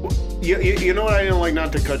Superstar. You know what, I didn't like,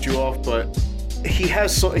 not to cut you off, but he had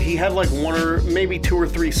like one or maybe 2 or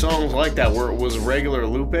 3 songs like that where it was regular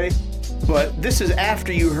Lupe, but this is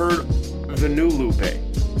after you heard the new Lupe.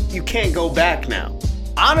 You can't go back now.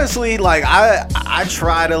 Honestly, like I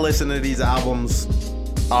try to listen to these albums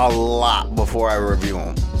a lot before I review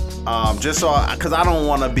them, just so because I don't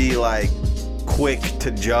want to be like quick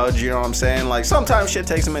to judge. You know what I'm saying? Like sometimes shit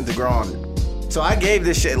takes a minute to grow on. So I gave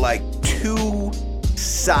this shit like 2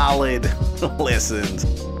 solid listens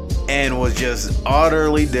and was just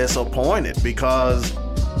utterly disappointed because,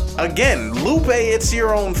 again, Lupe, it's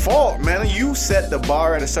your own fault, man. You set the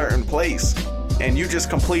bar at a certain place and you just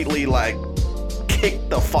completely like kicked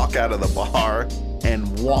the fuck out of the bar and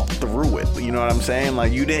walked through it. You know what I'm saying?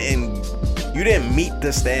 Like you didn't meet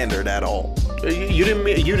the standard at all. You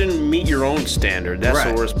didn't meet your own standard. That's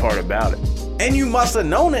right. The worst part about it. And you must have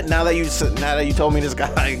known it now that you told me this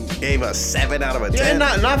guy gave a 7 out of a 10.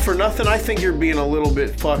 Yeah, not for nothing. I think you're being a little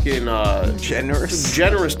bit fucking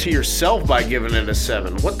generous to yourself by giving it a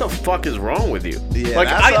 7. What the fuck is wrong with you? Yeah, like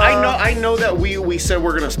I know that we said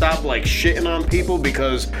we're gonna stop like shitting on people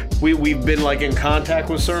because we've been like in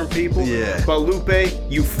contact with certain people. Yeah. But Lupe,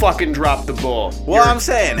 you fucking dropped the ball. Well, I'm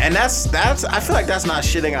saying, and that's I feel like that's not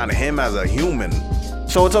shitting on him as a human.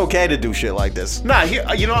 So it's okay to do shit like this. Nah,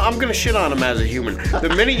 you know, I'm gonna shit on him as a human.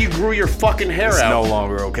 The minute you grew your fucking hair it's out... It's no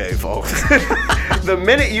longer okay, folks. The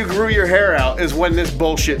minute you grew your hair out is when this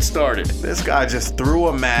bullshit started. This guy just threw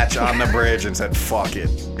a match on the bridge and said, fuck it.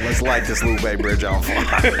 Let's light this Lupe bridge on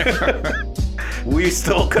fire. We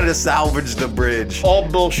still could have salvaged the bridge. All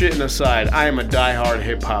bullshitting aside, I am a diehard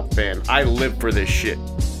hip-hop fan. I live for this shit.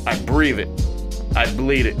 I breathe it. I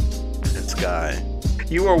bleed it. This guy...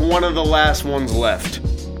 You are one of the last ones left,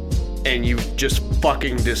 and you've just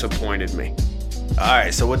fucking disappointed me.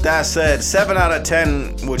 Alright, so with that said, 7 out of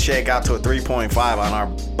 10 would shake out to a 3.5 on our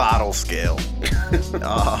bottle scale.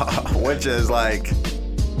 Which is like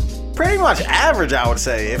pretty much average, I would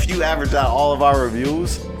say, if you average out all of our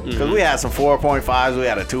reviews. Because we had some 4.5s, we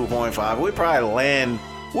had a 2.5.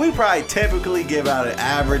 We probably typically give out an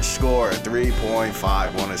average score of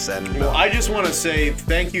 3.5 when it's said and done. Well, I just want to say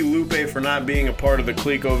thank you, Lupe, for not being a part of the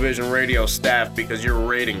ColecoVision Radio staff because your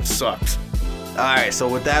rating sucks. Alright, so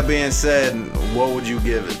with that being said, what would you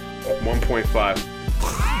give it? 1.5.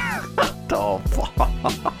 What the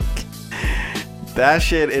fuck? That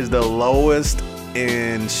shit is the lowest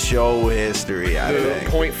in show history, I think.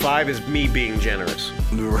 0.5 is me being generous.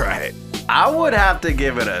 Right. I would have to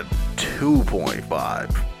give it a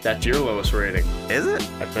 2.5. That's your lowest rating. Is it?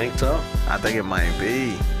 I think so. I think it might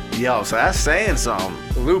be. Yo, so that's saying something.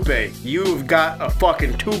 Lupe, you've got a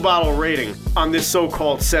fucking 2-bottle rating on this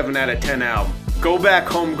so-called 7 out of 10 album. Go back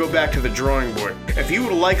home, go back to the drawing board. If you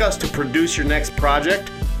would like us to produce your next project,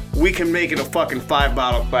 we can make it a fucking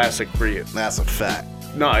 5-bottle classic for you. That's a fact.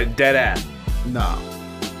 No, dead ass. No.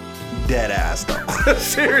 Dead ass, though.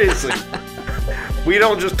 Seriously. We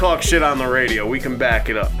don't just talk shit on the radio. We can back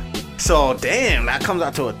it up. So, damn, that comes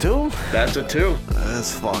out to a 2? That's a 2.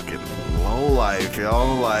 That's fucking low life,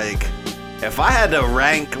 yo. Like, if I had to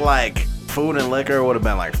rank, like, food and liquor, it would have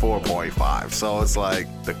been like 4.5. So it's like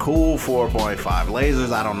the cool 4.5.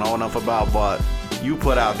 Lasers, I don't know enough about, but you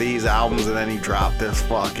put out these albums and then you drop this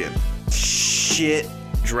fucking shit.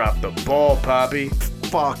 Drop the ball, Poppy.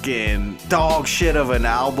 Fucking dog shit of an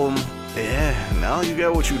album. Yeah, now you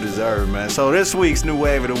get what you deserve, man. So this week's New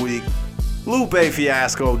Wave of the Week, Lupe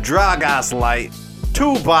Fiasco, Dragas Light,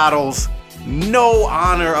 2 bottles, no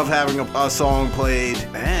honor of having a song played.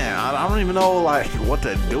 Man, I don't even know like what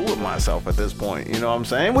to do with myself at this point. You know what I'm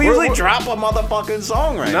saying? We usually drop a motherfucking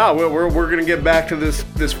song right now. No, we're gonna get back to this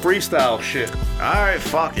freestyle shit. Alright,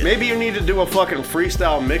 fuck it. Maybe you need to do a fucking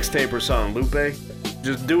freestyle mixtape or something, Lupe.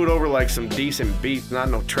 Just do it over like some decent beats, not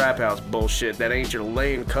no trap house bullshit. That ain't your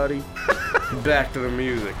lane, Cuddy. Back to the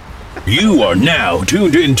music. You are now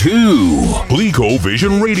tuned into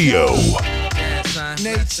ColecoVision Radio.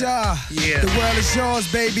 Nature, Yeah. the world is yours,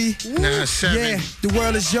 baby. Nah, 7. Yeah, the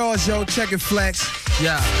world is yours, yo. Check it, flex.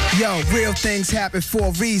 Yeah. Yo, real things happen for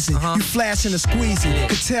a reason. You flashing and squeezing.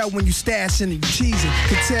 Could tell when you stashing and you cheesing.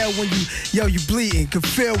 Could tell when you bleeding. Could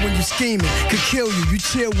feel when you scheming. Could kill you. You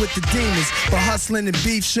chill with the demons. But hustling and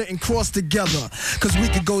beef shouldn't cross together. Cause we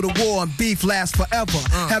could go to war and beef lasts forever.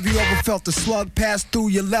 Have you ever felt a slug pass through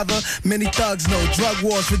your leather? Many thugs know drug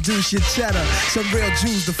wars reduce your cheddar. Some real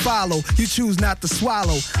Jews to follow. You choose not to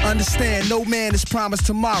swallow. Understand, no man is promised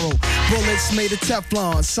tomorrow. Bullets made of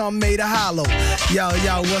Teflon, some made of hollow.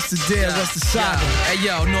 Yo, what's the deal? What's the saga? Hey,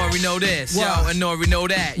 yo, Nori know this. What? Yo, and Nori know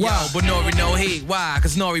that. What? Yo, but Nori know he. Why?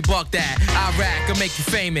 Cause Nori buck that. Iraq can make you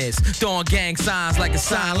famous. Throwing gang signs like a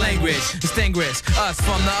sign language. Distinguish us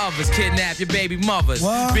from the others. Kidnap your baby mothers.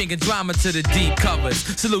 What? Bringing drama to the deep covers.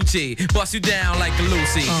 Salucci, bust you down like a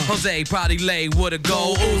Lucy. Jose probably lay with a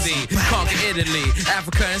gold Uzi. Conquer Italy,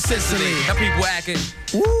 Africa and Sicily. Now people acting,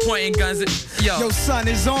 pointing guns at Yo, son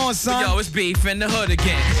is on, son. Yo, it's beef in the hood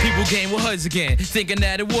again. People game with hoods again, thinking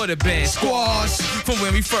that it would have been Squash. from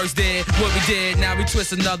when we first did what we did. Now we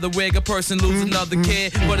twist another wig, a person lose another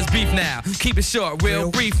kid, but it's beef now. Keep it short,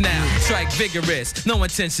 real brief now. Strike vigorous, no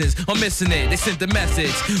intentions on missing it. They sent the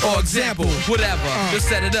message or example, whatever. Just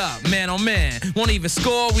set it up, man on man. Won't even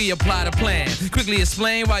score, we apply the plan. Quickly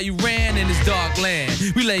explain why you ran in this dark land.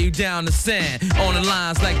 We lay you down to sand on the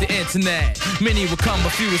lines like the internet. Many will come,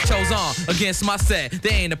 but few is chose on against my set. They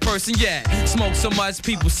ain't a person yet. Smoke so much,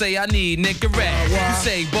 people say I need Nicorette. You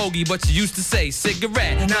say bogey, but you used to say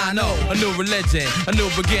cigarette. Now I know a new religion, a new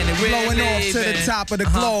beginning. We're Blowing off to the top of the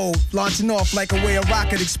globe, launching off like a way a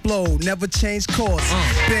rocket explode. Never change course.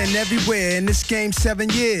 Been everywhere in this game 7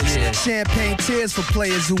 years. Champagne tears for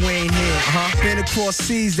players who ain't here. Been across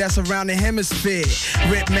seas that's around the hemisphere.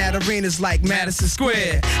 Rip mad arenas like Madison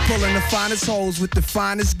Square. Pulling the finest holes with the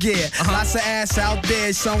finest gear. Lots of ass out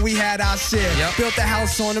there, son, we had our share. Built a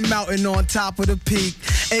house on the mountain on top of the peak.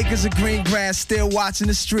 Acres of green grass, still watching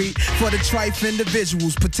the street. For the trife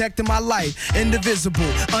individuals, protecting my life. Indivisible,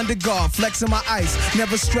 under guard, flexing my ice.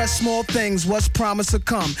 Never stress small things, what's promised to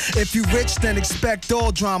come. If you rich, then expect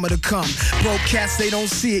all drama to come. Broke cats, they don't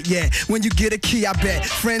see it yet. When you get a key, I bet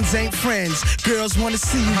friends ain't friends. Girls wanna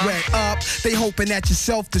see you wet up. They hoping that you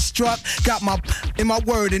self-destruct. Got my in my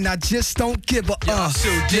word and I just don't give a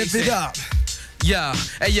live it up. Yeah,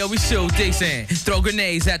 hey yo, we shoot decent. Throw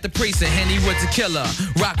grenades at the precinct, Henny with the killer.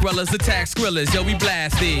 Rockwellers attack skrillers, yo, we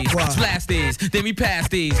blast these. Splash these, then we pass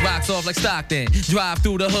these. Rocks off like Stockton. Drive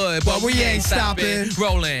through the hood, but we ain't stopping.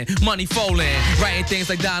 Rolling, money folding, writing things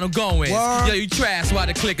like Donald Goins. Yo, you trash while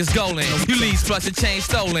the click is going. You lease plus the chain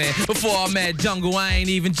stolen. Before I met Jungle, I ain't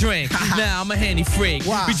even drink. Now I'm a Henny freak.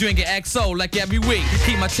 We drinking XO like every week.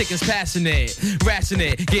 Keep my chickens passionate, ration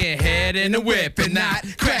it, getting head in the whip and not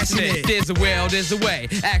crashing it. There's a will, there's a way.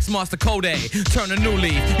 Axe Monster Kodak, turn a new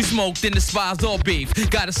leaf. You smoked in the spies all beef.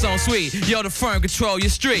 Got it so sweet. Yo, the firm control your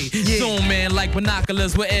street. Zoom in like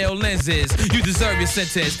binoculars with L lenses. You deserve your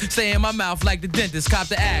sentence. Stay in my mouth like the dentist. Cop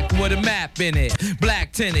the act with a map in it.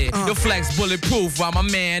 Black tinted. Your flex bulletproof while my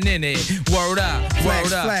man in it. Word up,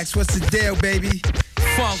 word up. Flex, what's the deal, baby?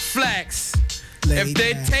 Funk Flex. If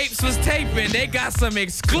their tapes was taping, they got some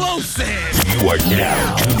exclusives. You are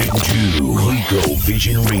now tuned into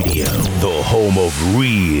ColecoVision Radio, the home of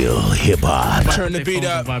real hip hop. Turn the beat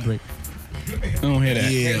up. I don't hear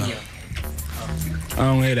that. Yeah. I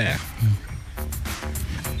don't hear that.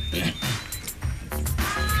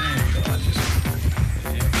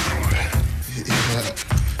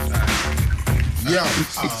 Yo,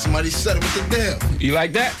 somebody said it with the deal. You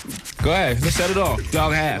like that? Go ahead. Let's set it off.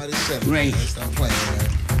 Dog half. Somebody said it. Ring. Man. Stop playing,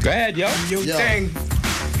 man. Go ahead, yo. Yo, Thing.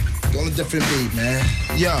 on a different beat, man.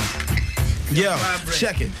 Yo, Yo,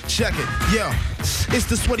 check it, yo. It's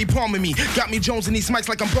the sweaty palm of me. Got me Jones in these mics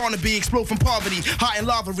like I'm Barnaby. Explode from poverty, hot and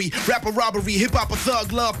lavery. Rapper robbery, hip-hop a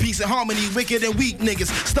thug, love, peace and harmony. Wicked and weak niggas,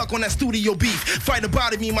 stuck on that studio beef. Fight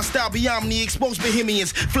about me, my style beyond me. Expose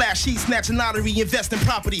bohemians, flash heat, snatch an artery. Invest in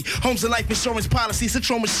property, homes and life insurance policies.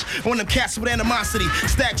 Citromas on them cats with animosity.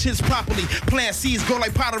 Stack chits properly, plant seeds, go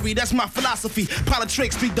like pottery. That's my philosophy.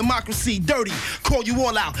 Politics, street democracy, dirty. Call you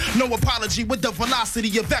all out, no apology. With the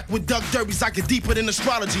velocity of Eck with Doug Derbies, I get deeper than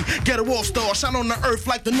astrology. Get a wall star, shine on the earth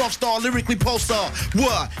like the North Star, lyrically pulsar.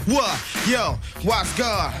 What? Yo, watch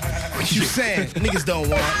God. What you saying? Niggas don't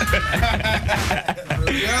want.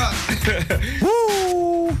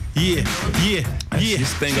 Woo! Yeah.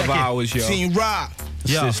 This thing of ours, yo. Team Rock.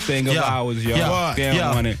 This thing of ours, yo.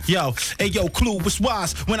 Hey, yo, Clue was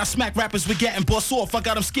wise. When I smack rappers, we're getting boss off. I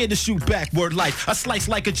got them scared to shoot back. Word life, I slice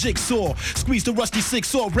like a jigsaw. Squeeze the rusty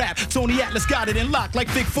six-saw rap. Tony Atlas got it in lock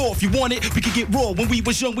like Big Four. If you want it, we could get raw. When we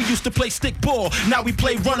was young, we used to play stick ball. Now we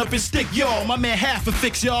play run up and stick, y'all. My man half a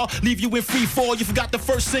fix, y'all. Leave you in free fall. You forgot the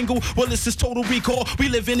first single. Well, this is Total Recall. We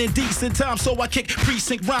living in decent times, so I kick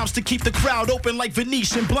precinct rhymes to keep the crowd open like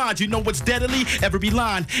Venetian blind. You know what's deadly? Every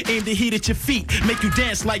line aim the heat at your feet. Make you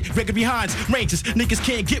dance like Gregory Hines. Rangers, niggas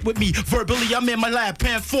can't get with me. Verbally, I'm in my lab,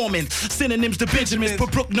 pan forming. Synonyms to Benjamins, per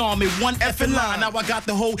Brook Norman. One effing line. Now I got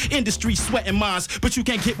the whole industry sweating minds. But you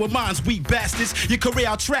can't get with mine's, weak bastards. Your career,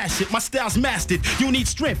 I'll trash it. My style's mastered. You need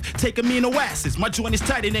strength, take amino acids. My joint is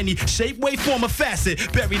tight in any shape, way, form, or facet.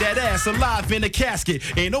 Bury that ass alive in a casket.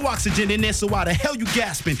 Ain't no oxygen in there, so why the hell you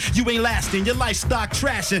gasping? You ain't lasting, your livestock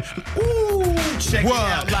trashing. Ooh, check it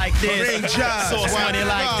out like this. Sauce money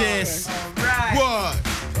like this. What?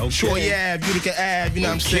 Okay. Troy Ave, Utica Ave, you know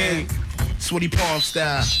what I'm saying? Sweaty palm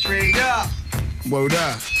style. Straight up. Word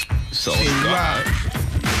up. So God.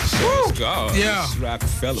 So God. Yeah.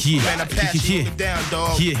 Rockefeller. Yeah. Man, I pass you down,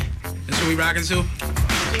 dog. Yeah. That's what we rocking to?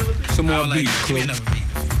 Some more beat, Clue.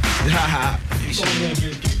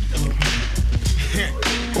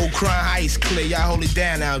 Old Crown Heights click, y'all hold it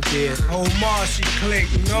down out there. Old Marcy click,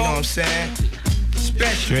 you know what I'm saying?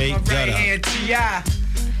 Special my right hand T.I.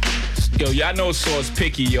 Yo, y'all know Sauce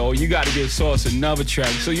picky, yo. You gotta give Sauce another track.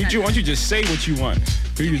 So why don't you just say what you want?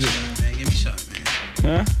 Who you just? Man, give me something,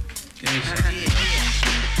 man. Huh? Give me something.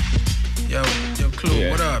 Yo, Clue,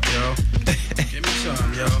 what up, yo? Give me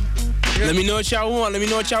something, yo. Let me know what y'all want.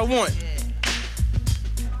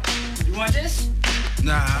 You want this?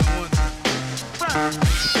 Nah, I want that.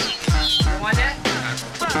 You want that?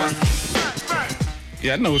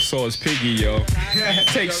 Yeah, I know Sauce piggy, yo.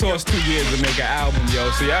 Take Sauce 2 years to make an album, yo.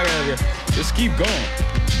 So y'all gotta just keep going.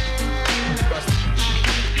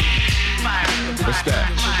 What's that?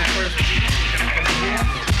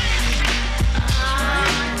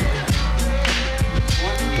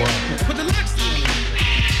 What? Put the next one.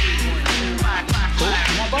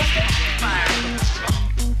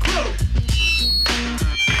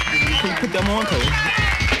 Can you put them on, Cole?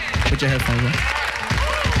 Put your headphones on.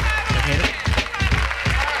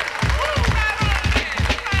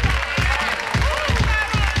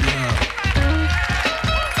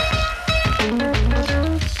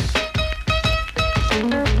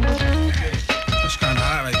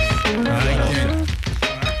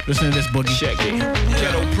 Listen to this boogie. Check it.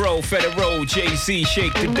 Ghetto Pro, Federal, Jay-Z,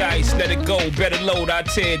 shake the dice, let it go. Better load, I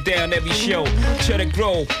tear down every show. Let it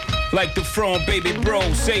grow. Like the throne, baby bro,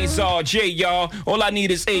 Cesar, J, y'all. All I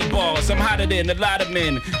need is 8 bars. I'm hotter than a lot of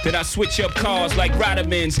men. Then I switch up cars like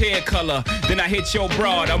Rodman's hair color. Then I hit your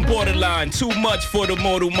broad. I'm borderline, too much for the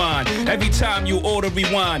mortal mind. Every time you order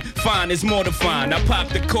rewind, fine is more than fine. I pop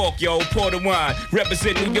the cork, yo, pour the wine.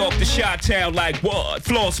 Represent New York to Chi-Town like what?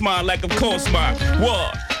 Floss mine like of course mine.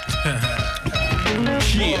 What?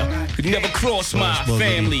 Yeah, could never cross my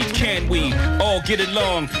family. Can we all get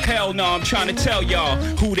along? Hell no, I'm trying to tell y'all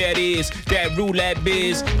who that is. That roulette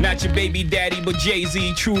biz, not your baby daddy, but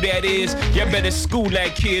Jay-Z, true that is. Y'all better school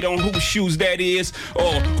that kid on whose shoes that is,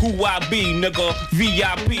 or who I be, nigga.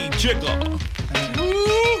 VIP jigger.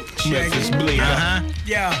 Memphis Bleed.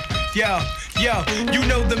 Yo, you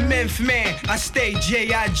know the Memphis man, I stay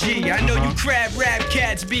J.I.G. I know you crab rap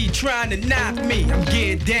cats be trying to knock me. I'm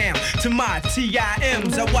geared down to my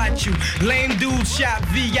T.I.M's. I watch you lame dudes shop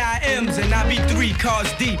V.I.M's, and I be 3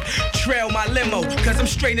 cars deep. Trail my limo, cause I'm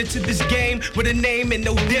straight into this game with a name and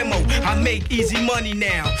no demo. I make easy money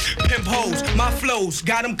now. Pimp hoes, my flows,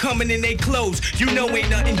 got them coming in they clothes. You know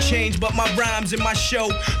ain't nothing changed but my rhymes and my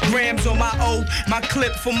show. Grams on my O, my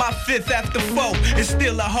clip for my 5th after 4. It's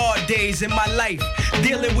still a hard days in my life.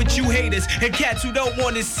 Dealing with you haters and cats who don't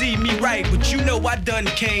wanna see me right. But you know I done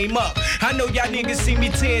came up. I know y'all niggas see me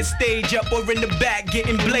tearing stage up or in the back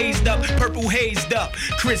getting blazed up, purple hazed up,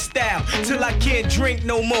 crystal till I can't drink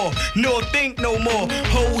no more, nor think no more.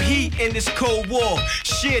 Whole heat in this cold war.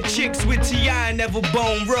 Share chicks with T.I. never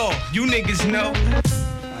bone raw. You niggas know.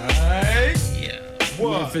 Alright.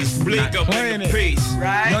 What? If it's bleak up in the piece,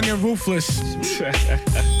 right? Young and ruthless.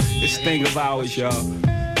 This thing of ours, y'all.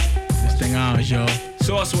 This thing ours, y'all.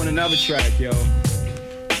 Sauce on another track, yo.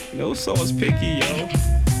 No Sauce picky, yo.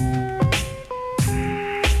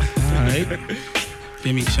 Alright.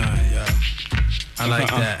 Give me shine, yo. I like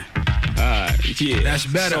that. Alright, yeah. That's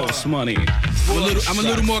better. Sauce money. I'm a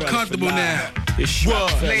little more comfortable now. It's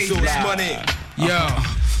money. Yo.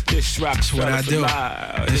 This is what I do.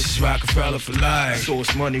 This is Rockefeller for life.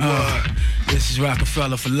 Source money. This is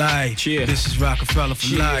Rockefeller for life. Yeah. This is Rockefeller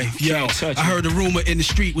for life. Yo, I heard a rumor in the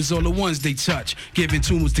street was all the ones they touch. Giving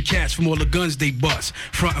tumors to cats from all the guns they bust.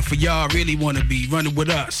 Frontin' for y'all really wanna be running with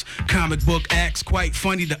us. Comic book acts quite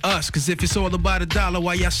funny to us. Cause if it's all about $1,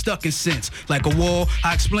 why y'all stuck in cents? Like a wall,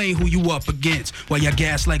 I explain who you up against. While y'all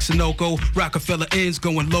gas like Sunoco, Rockefeller ends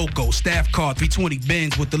going loco. Staff car 320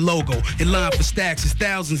 Benz with the logo. In line for stacks is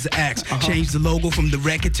thousands of acts. Change the logo from the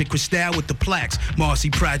record to Cristal with the plaques. Marcy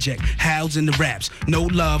Project, Howls in the raps. No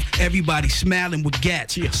love, everybody smiling with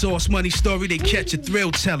gats. Sauce money story, they catch a thrill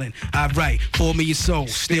telling. I write, 4 million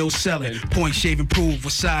souls, still selling. Point shave and prove,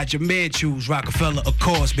 what side your man choose. Rockefeller, of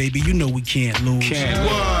course, baby, you know we can't lose. Can't lose.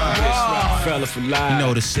 Rockefeller for life. You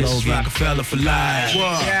know the slogan. Rockefeller for life.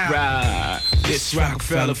 Right. This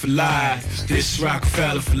Rockefeller for life. This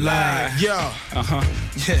Rockefeller for life. Yo.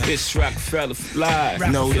 This Rockefeller for life.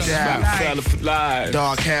 No doubt. Rockefeller for life.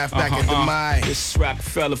 Dog half back at the mind. This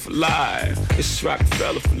Rockefeller for life. This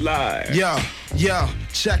Rockefeller for life. Yo,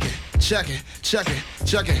 check it.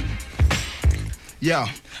 Yo,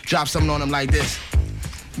 drop something on them like this.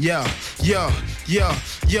 Yo,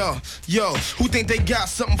 who think they got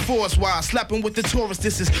something for us while slapping with the tourists?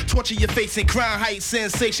 This is torture your face and crime height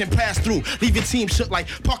sensation pass through. Leave your team shook like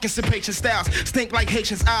Parkinson patient styles. Stink like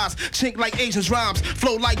Haitians' eyes, chink like Asians' rhymes.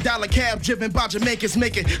 Flow like dollar cab driven by Jamaicans,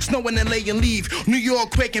 making snow in LA and leave. New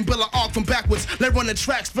York quaking, build an arc from backwards. Let run the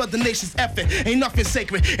tracks for the nation's effort. Ain't nothing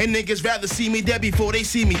sacred, and niggas rather see me dead before they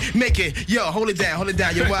see me make it. Yo, hold it down,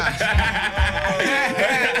 your wife.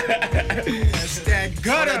 That's that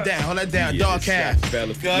good. Hold it down, dog half.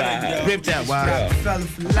 Rip that, wow. Rockefeller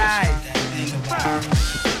for life.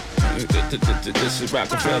 This is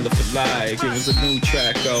Rockefeller for life. Give us a new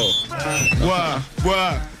track, though.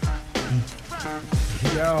 What?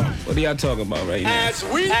 Yo. What are y'all talking about right now? As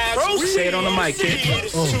we say it on the mic, kid.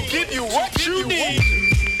 To give you what you need.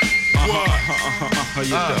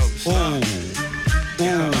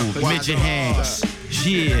 With your hands.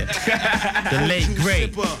 Yeah. The late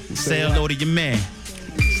great. Say hello to your man.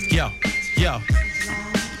 Yo.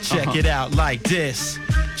 Check it out like this.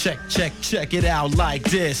 Check it out like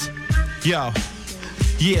this. Yo.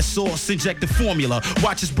 Yeah, Sauce, inject the formula.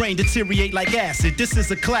 Watch his brain deteriorate like acid. This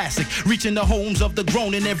is a classic, reaching the homes of the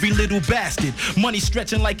grown and every little bastard. Money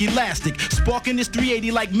stretching like elastic, sparking this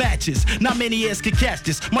 380 like matches. Not many airs can catch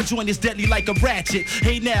this. My joint is deadly like a ratchet.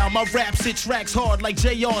 Hey now, my raps hit tracks hard like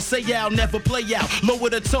JR. Say I'll never play out.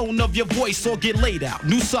 Lower the tone of your voice or get laid out.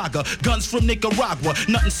 New saga, guns from Nicaragua.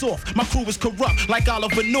 Nothing soft, my crew is corrupt like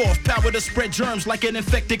Oliver North. Power to spread germs like an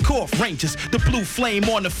infected cough. Rangers, the blue flame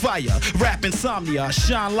on the fire. Rap insomnia,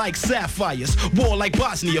 shine like sapphires. War like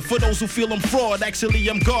Bosnia. For those who feel I'm fraud, actually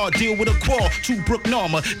I'm God. Deal with a quarrel. True Brook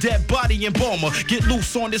Norma. Dead body embalmer. Get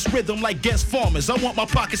loose on this rhythm like guest farmers. I want my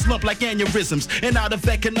pockets lump like aneurysms. And out of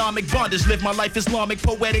economic bondage, live my life Islamic,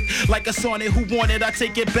 poetic. Like a sonnet who wanted. I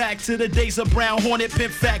take it back to the days of brown hornet,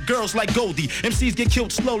 pimp fat girls like Goldie. MCs get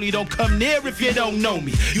killed slowly. Don't come near if you don't know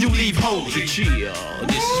me. You leave holy. Chill.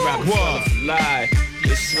 This is Rockefeller for life.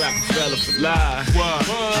 This is Rockefeller for life.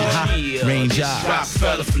 Range This is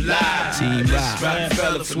Rockefeller for life. Team This Rock. is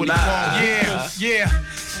Rockefeller for life. Yeah.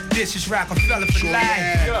 This is Rockefeller for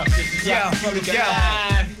life.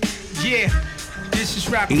 Yeah. This is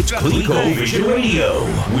Rockefeller. It's Clico Vision Radio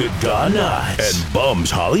with Don Knotts and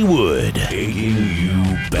Bums Hollywood, taking you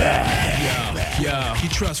back. Yeah. He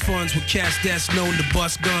trusts funds with cash that's known to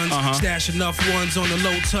bust guns. Stash enough ones on the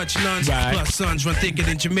low touch nuns. Right. Plus sons run thicker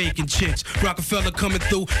than Jamaican chicks. Rockefeller coming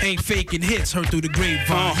through, ain't faking hits. Heard through the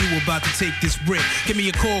grapevine, you about to take this brick. Give me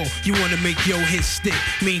a call, you wanna make your hit stick.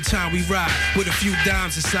 Meantime we ride with a few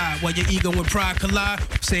dimes inside while your ego and pride collide.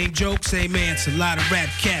 Same joke, same answer. Lot of rap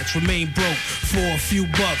cats remain broke. 4 a few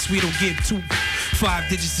bucks. We don't give 5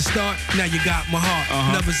 digits to start, now you got my heart.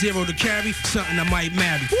 Another 0 to carry, something I might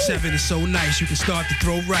marry. 7 is so nice, you can start to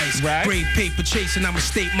throw rice. Grade paper chasing, I'ma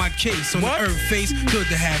state my case. On the earth face, good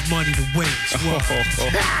to have money to waste.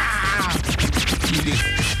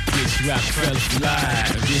 This Rockefeller for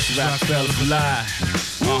life. This Rockefeller for life.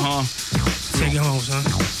 Take it home, son.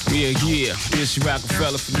 Yeah. This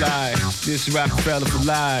Rockefeller for life. This Rockefeller for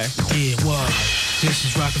life. Yeah, what? This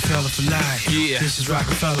is Rockefeller for life. Yeah. This is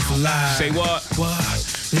Rockefeller for life. Say what? What?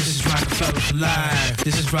 This is Rockefeller for life.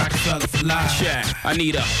 This is Rockefeller for life. Check. I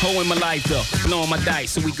need a hoe in my life though. Blowing my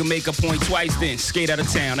dice so we can make a point twice. Then skate out of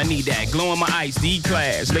town. I need that. Glowing my ice.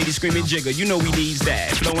 D-class. Lady screaming jigger. You know we needs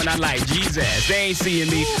that. Flowing our life. Jesus. They ain't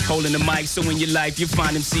seeing me. Holding the mic. So in your life you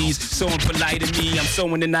find them C's. So impolite to me. I'm so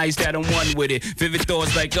in the nice that I'm one with it. Vivid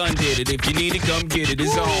thoughts like undid it. If you need it, come get it.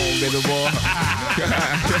 It's on, baby boy.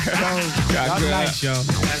 That's nice, yo.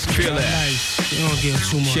 Feel it. Nice. You don't give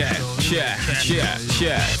too much. Check.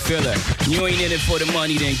 Feel it. You ain't in it for the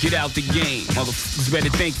money, then get out the game. Motherfuckers better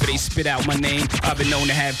think before they spit out my name. I've been known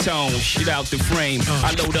to have tone, shit out the frame.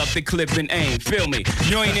 I load up the clip and aim. Feel me?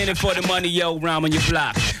 You ain't in it for the money, yo. Rhyme on your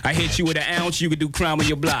block. I hit you with an ounce, you could do crime on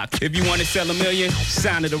your block. If you wanna sell $1 million,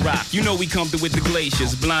 sign to the rock. You know we come through with the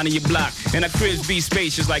glaciers, blind in your block. And our cribs be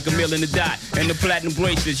spacious like a mill in the dot. And the platinum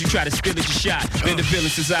bracelets, you try to steal it, you shot. Been the villain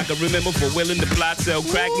since I can remember, for willing to plot, sell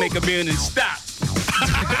crack, make a billion and stop.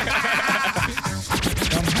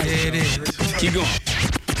 There it is. Keep going.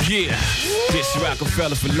 Yeah. This is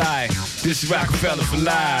Rockefeller for life. This is Rockefeller for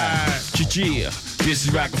life. Yeah. This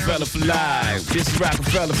is Rockefeller for life. This is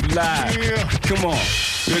Rockefeller for life. Come on.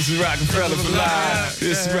 This is Rockefeller for life.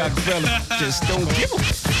 This is Rockefeller. Just don't give a.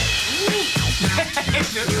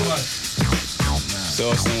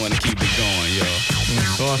 Sauce don't want to keep it going, yo.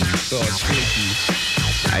 Sauce flicky.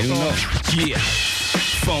 I don't know. Yeah.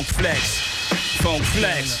 Funk flex.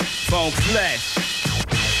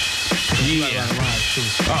 Yeah.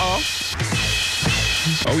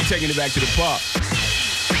 Oh, we taking it back to the park.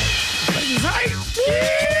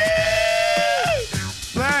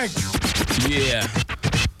 Yeah.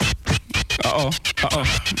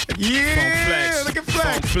 Yeah. Look at Flex.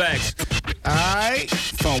 Funk flex. Alright.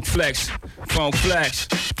 Funk flex.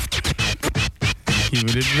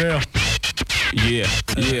 Keeping it real. Yeah.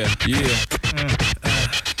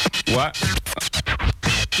 What?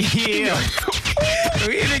 Yeah.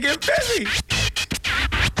 We need to get busy.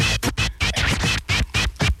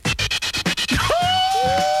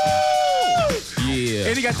 Yeah.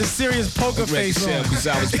 And he got the serious poker face on. Because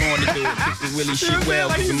I was born to do it. This really shit well,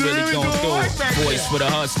 because I'm really gon' do it. Voice for the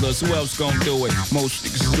hustlers, who else gon' do it? Most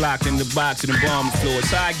niggas is locked in the box and the bomb floor.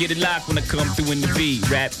 So I get it locked when I come through in the beat.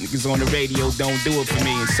 Rap niggas on the radio don't do it for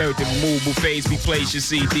me. Insert the removable phase, replace your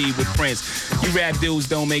CD with Prince. You rap dudes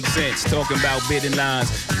don't make sense. Talking about bidding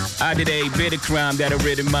lines. I did a bit of crime that I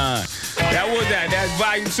read in mine. That was that. That's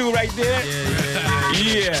volume 2 right there?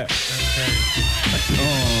 Yeah.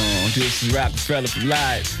 This is Rockefeller for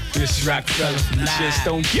life. This is Rockefeller for life. Just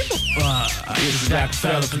don't give a fuck. This is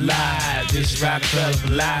Rockefeller for life. This is Rockefeller for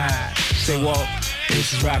life. Say what?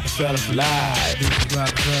 This is Rockefeller for life. This is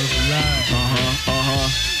Rockefeller for life.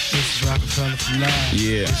 This is Rockefeller for life.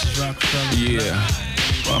 Yeah. This is Rockefeller for life. Yeah.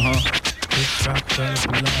 This is Rockefeller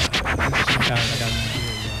for life.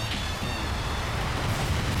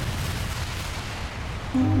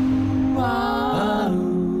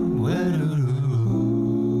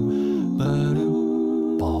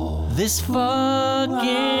 This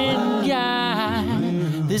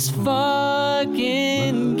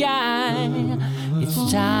fucking guy,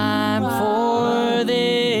 it's time for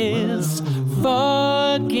this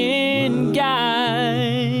fucking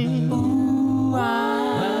guy.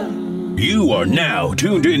 You are now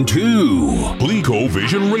tuned into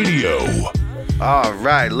ColecoVision Radio. All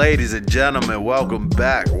right, ladies and gentlemen, welcome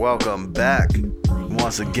back. Once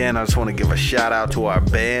again, I just want to give a shout out to our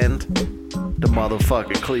band, the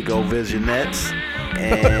motherfucking ColecoVisionettes.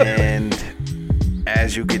 And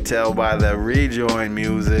as you can tell by the rejoin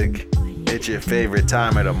music, it's your favorite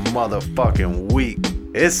time of the motherfucking week.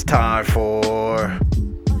 It's time for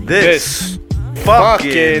this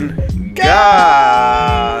fucking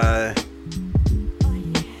guy.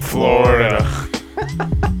 Florida.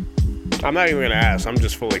 I'm not even gonna ask. I'm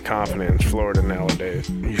just fully confident it's Florida nowadays.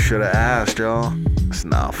 You should have asked, y'all. It's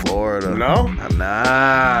not Florida. No?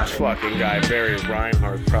 Nah. This fucking guy, Barry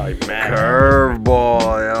Reinhardt, probably mad.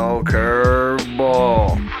 Curveball,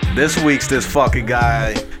 curveball. This fucking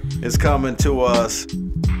guy is coming to us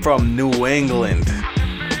from New England.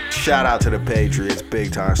 Shout out to the Patriots.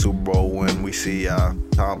 Big time Super Bowl win. We see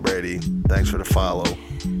Tom Brady. Thanks for the follow.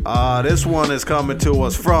 This one is coming to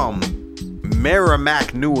us from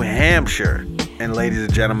Merrimack, New Hampshire. And ladies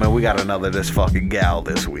and gentlemen, we got another this fucking gal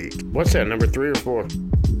this week. What's that, number 3 or 4? I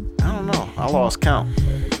don't know. I lost count.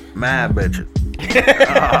 Mad bitches.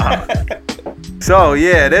 So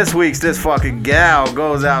yeah, this week's this fucking gal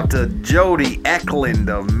goes out to Jody Eklund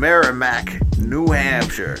of Merrimack, New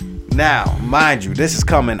Hampshire. Now, mind you, this is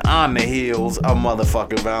coming on the heels of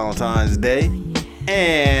motherfucking Valentine's Day.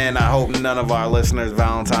 And I hope none of our listeners'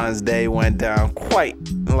 Valentine's Day went down quite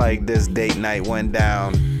like this date night went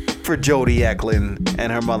down for Jody Eklund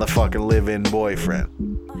and her motherfucking live-in boyfriend.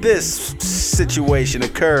 This situation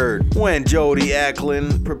occurred when Jody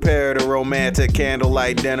Eklund prepared a romantic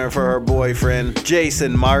candlelight dinner for her boyfriend,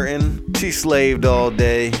 Jason Martin. She slaved all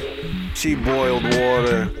day. She boiled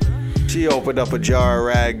water. She opened up a jar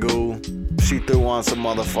of ragu. She threw on some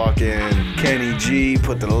motherfucking Kenny G,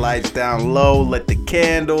 put the lights down low, lit the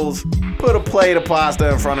candles, put a plate of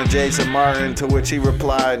pasta in front of Jason Martin, to which he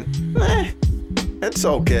replied, it's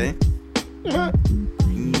okay.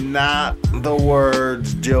 Not the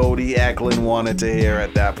words Jody Eklund wanted to hear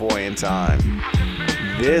at that point in time.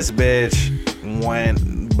 This bitch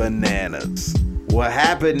went bananas. What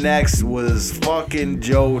happened next was fucking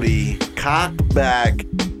Jody cocked back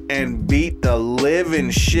and beat the living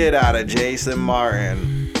shit out of Jason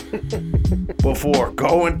Martin before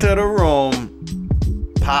going to the room,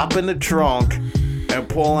 popping the trunk, and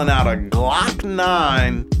pulling out a Glock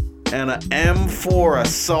 9 and an M4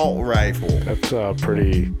 assault rifle. That's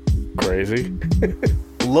pretty crazy.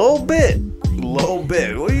 Little bit. What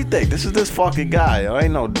do you think? This is this fucking guy. There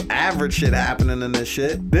ain't no average shit happening in this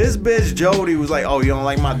shit. This bitch Jody was like, oh, you don't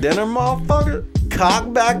like my dinner, motherfucker?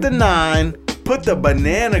 Cock back the 9, put the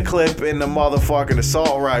banana clip in the motherfucking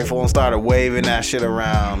assault rifle and started waving that shit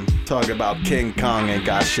around, talking about King Kong ain't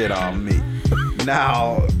got shit on me.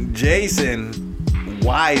 Now, Jason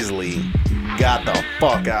wisely got the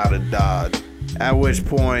fuck out of Dodge. At which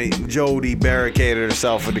point, Jody barricaded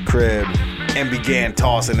herself in the crib and began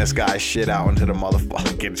tossing this guy's shit out into the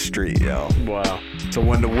motherfucking street, yo. Wow. So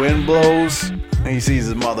when the wind blows, he sees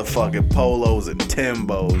his motherfucking polos and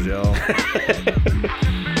Timbos, yo.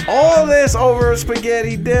 All this over a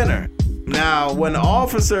spaghetti dinner. Now, when the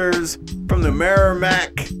officers from the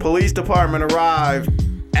Merrimack Police Department arrived,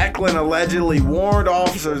 Eklund allegedly warned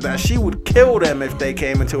officers that she would kill them if they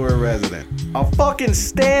came into her residence. A fucking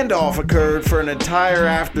standoff occurred for an entire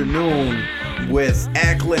afternoon with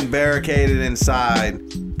Eklund barricaded inside,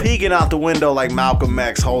 peeking out the window like Malcolm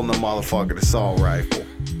X holding a motherfucking assault rifle.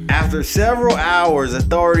 After several hours,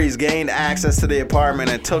 authorities gained access to the apartment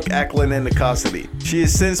and took Eklund into custody. She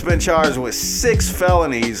has since been charged with 6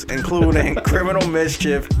 felonies, including criminal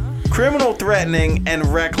mischief, criminal threatening, and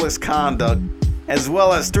reckless conduct, as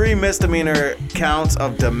well as 3 misdemeanor counts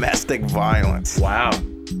of domestic violence. Wow.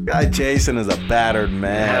 Guy Jason is a battered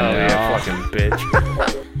man. Hell yeah, fucking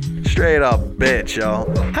bitch. Straight up bitch,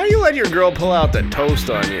 yo. How you let your girl pull out the toast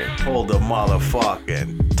on you? Pulled the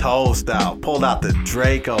motherfucking toast out. Pulled out the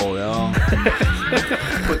Draco, yo.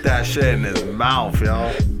 Put that shit in his mouth,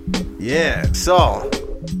 yo. Yeah, so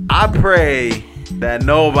I pray that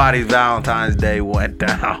nobody's Valentine's Day went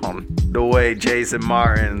down the way Jason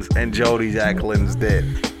Martin's and Jody Eklund's did.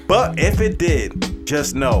 But if it did,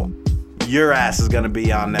 just know your ass is gonna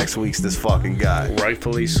be on next week's This Fucking Guy.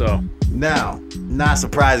 Rightfully so. Now, not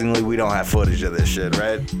surprisingly, we don't have footage of this shit,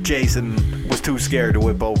 right? Jason was too scared to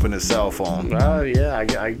whip open his cell phone. Yeah, I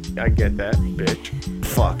get that, bitch.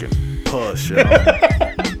 Fucking push, yo.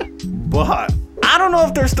 But I don't know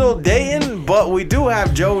if they're still dating, but we do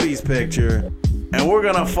have Jody's picture. And we're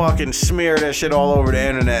gonna fucking smear that shit all over the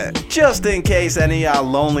internet, just in case any of y'all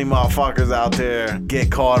lonely motherfuckers out there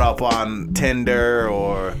get caught up on Tinder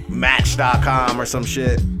or Match.com or some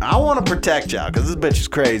shit. I wanna protect y'all, cause this bitch is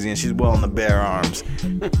crazy and she's willing to bear arms.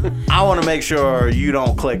 I wanna make sure you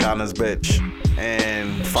don't click on this bitch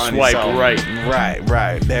and find Swipe yourself. right.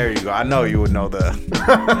 Right. There you go. I know you would know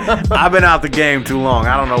that. I've been out the game too long.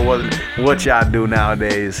 I don't know what y'all do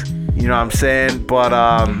nowadays. You know what I'm saying? But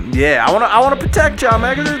yeah, I wanna protect y'all,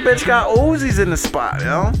 man, cause this bitch got Uzis in the spot,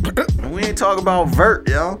 yo. We ain't talking about vert,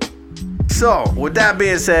 yo. So, with that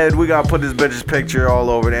being said, we gotta put this bitch's picture all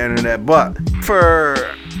over the internet. But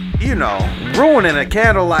for, you know, ruining a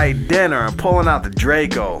candlelight dinner and pulling out the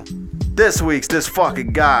Draco, this week's This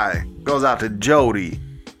Fucking Guy goes out to Jody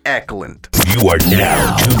Eklund. You are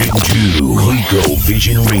now tuned into Clico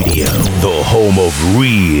Vision Radio, the home of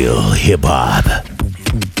real hip hop.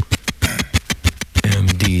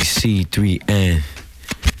 MDC3N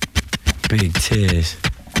Big Tears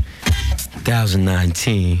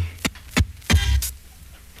 2019.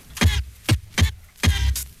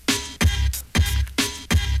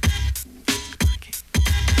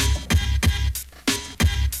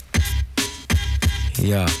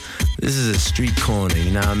 Yo, this is a street corner,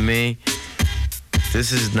 you know what I mean?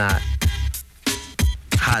 This is not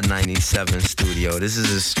Hot 97 studio. This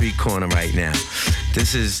is a street corner right now.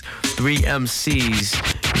 This is 3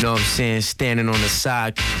 MCs, you know what I'm saying, standing on the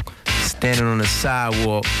sidewalk,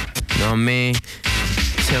 you know what I mean?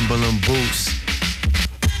 Timberland boots,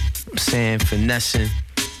 I'm saying, finessing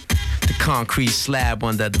the concrete slab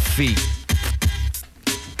under the feet.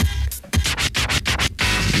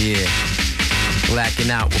 Yeah, blacking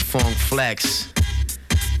out with Funk Flex,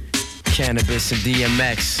 Cannabis and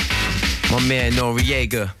DMX, my man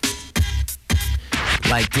Noriega,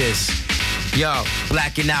 like this. Yo,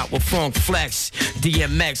 blacking out with Funk Flex,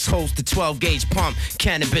 DMX holds the 12-gauge pump,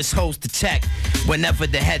 Cannabis holds the tech. Whenever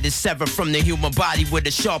the head is severed from the human body with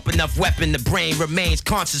a sharp enough weapon, the brain remains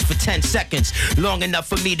conscious for 10 seconds. Long enough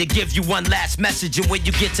for me to give you one last message. And when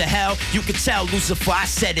you get to hell, you can tell Lucifer I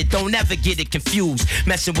said it. Don't ever get it confused.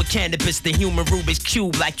 Messing with Cannabis, the human Rubik's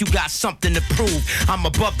Cube, like you got something to prove. I'm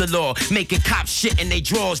above the law, making cops shit in they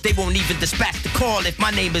drawers. They won't even dispatch the call if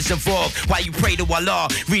my name is involved. While you pray to Allah,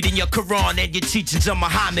 reading your Quran and your teachings of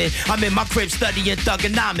Muhammad. I'm in my crib studying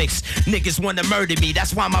thugonomics. Niggas wanna murder me,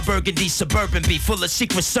 that's why my burgundy Suburban be full of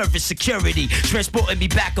Secret Service security, transporting me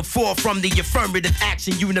back and forth from the affirmative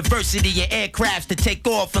action university and aircrafts to take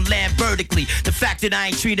off and land vertically. The fact that I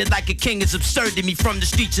ain't treated like a king is absurd to me. From the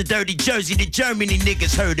streets of dirty Jersey to Germany,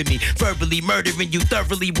 niggas heard of me, verbally murdering you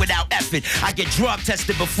thoroughly without effort. I get drug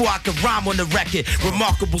tested before I can rhyme on the record.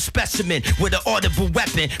 Remarkable specimen with an audible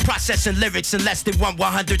weapon, processing lyrics in less than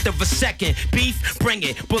 1/100th of a second. Beef, bring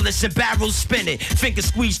it, bullets and barrels spin it, finger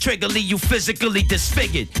squeeze trigger, leave you physically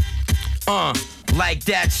disfigured. Like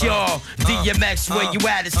that, y'all. DMX, where you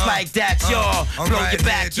at? It's like that, y'all. Blow your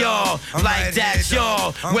back, y'all. Like that,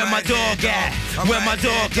 y'all. Where my dog at? Where my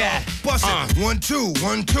dog at? Bust it. 1, 2,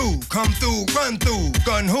 1, 2. Come through, run through.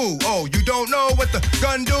 Gun who? Oh, you don't know what the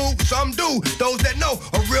gun do? Some do. Those that know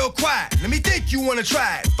are real quiet. Let me think you wanna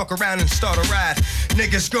try it. Fuck around and start a ride.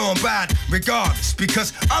 Niggas gon' buy it regardless,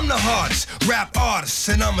 because I'm the hardest rap artist,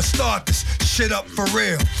 and I'ma start this shit up for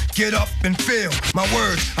real. Get up and feel my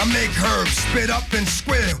words. I make herbs spit up and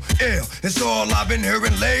squeal, ill. It's all I've been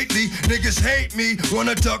hearing lately. Niggas hate me,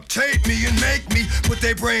 wanna duct tape me and make me put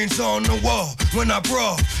their brains on the wall when I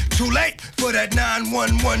brawl. Too late for that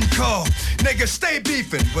 911 call. Niggas stay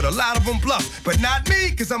beefing, but a lot of them bluff. But not me,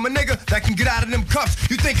 cause I'm a nigga that can get out of them cuffs.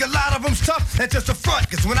 You think a lot of them's tough? That's just a front.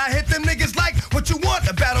 Cause when I hit them niggas like what you want,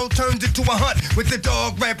 a battle turns into a hunt. With the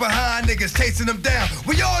dog right behind, niggas chasing them down.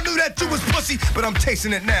 We all knew that you was pussy, but I'm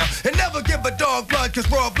tasting it now. And never give a dog blood, cause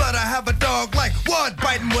raw blood I have a dog like what?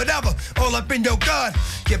 Biting whatever, all up in your gut.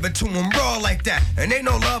 Give it to them raw like that. And ain't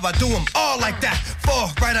no love, I do them all like that.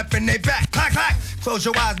 Fall right up in their back, clack, clack. Close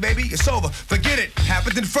your eyes, baby, it's over. Forget it.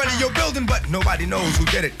 Happened in front of your building, but nobody knows who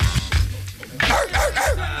did it.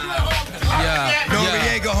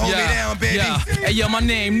 Noriega, hold me down, baby. Hey, yo, my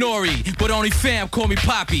name Nori, but only fam call me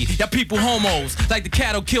Poppy. Y'all people homos, like the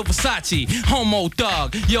cattle kill Versace. Homo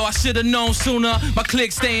thug, yo, I should've known sooner. My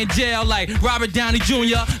clique stay in jail like Robert Downey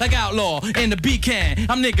Jr., like Outlaw in the B-Can.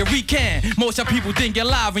 I'm nigga Recan. Most y'all people think you're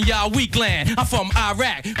live and y'all weakland. I'm from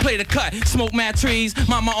Iraq, play the cut, smoke mad trees,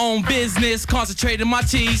 mind my own business, concentrate in my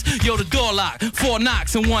cheese. Yo, the door lock, 4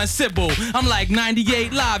 knocks and 1 sybil. I'm like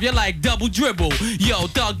 98 live, you're like double dribble. Yo,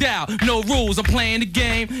 thugged out, no rules, I'm playing the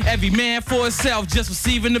game. Every man for himself, just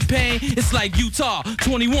receiving the pain. It's like Utah,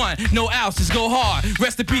 21, no outs, just go hard.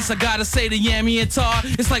 Rest in peace, I gotta say to Yammy and Tar.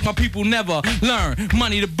 It's like my people never learn,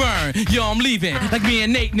 money to burn. Yo, I'm leaving, like me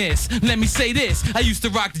and Nateness. Let me say this, I used to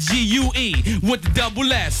rock the GUE with the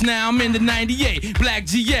double S. Now I'm in the 98, Black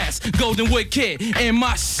GS, Golden Wood Kid, and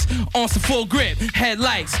my on some full grip.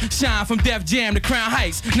 Headlights, shine from Def Jam to Crown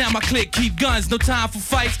Heights. Now my clique keep guns, no time for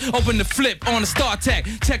fights. Open the flip on the StarTech,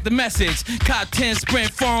 check the message. Cop 10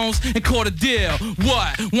 Sprint phones and caught a deal.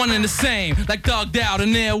 What? One and the same, like Thugged Out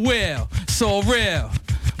and Air Will. So real.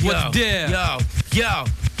 What's the deal?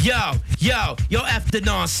 Yo, F the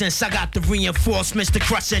nonsense. I got the reinforcements to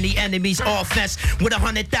crush any enemy's offense. With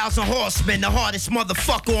 100,000 horsemen, the hardest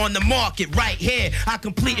motherfucker on the market right here. I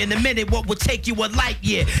complete in a minute what would take you a light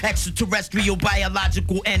year. Extraterrestrial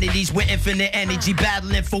biological entities with infinite energy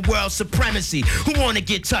battling for world supremacy. Who wanna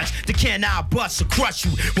get touched? The can I bust or crush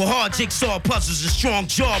you? With hard jigsaw puzzles and strong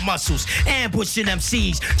jaw muscles. Ambushing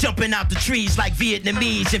MCs, jumping out the trees like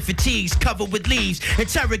Vietnamese in fatigues covered with leaves.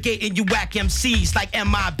 Interrogating you whack MCs like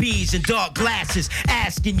MI IBs and dark glasses,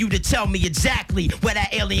 asking you to tell me exactly where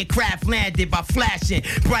that alien craft landed by flashing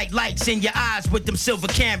bright lights in your eyes with them silver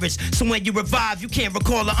cameras. So when you revive, you can't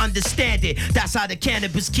recall or understand it. That's how the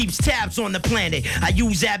cannabis keeps tabs on the planet. I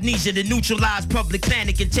use amnesia to neutralize public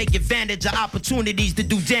panic and take advantage of opportunities to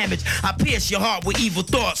do damage. I pierce your heart with evil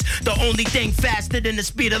thoughts. The only thing faster than the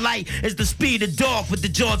speed of light is the speed of dog with the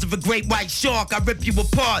jaws of a great white shark. I rip you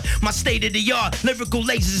apart. My state of the art, lyrical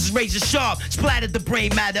lasers is razor sharp. Splattered the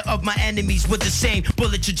brain matter of my enemies with the same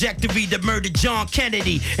bullet trajectory that murdered John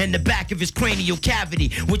Kennedy in the back of his cranial cavity,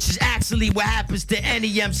 which is actually what happens to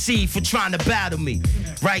any MC for trying to battle me.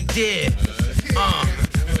 Right there.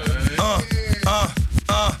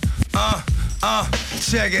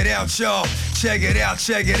 Check it out, y'all. Check it out,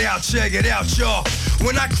 check it out, check it out, y'all.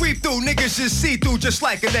 When I creep through, niggas just see through just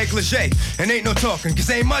like a negligee. And ain't no talking, cause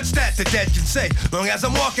ain't much that the dead can say. Long as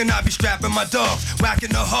I'm walking, I be strapping my dogs, whacking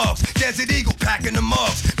the hogs, Desert Eagle packing the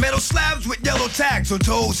mugs. Metal slabs with yellow tags on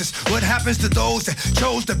toes is what happens to those that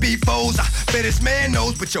chose to be foes. I bet this man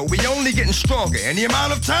knows, but yo, we only getting stronger. And the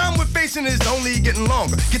amount of time we're facing is only getting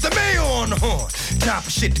longer. Get the mayor on the horn, time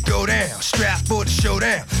for shit to go down. Strap for the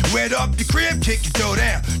showdown, wet up your crib, kick your toe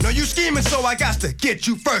down. No, you scheming, so I got to get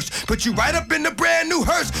you first. Put you right up in the brand new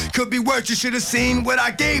hearse. Could be worse, you should have seen what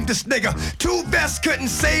I gave this nigga. 2 vests couldn't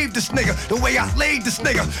save this nigga. The way I laid this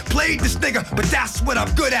nigga, played this nigga, but that's what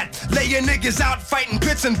I'm good at. Laying niggas out, fighting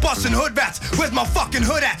pits and busting hood rats. Where's my fucking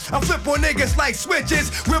hood at? I flip on niggas like switches,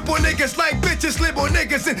 whip on niggas like bitches, slip on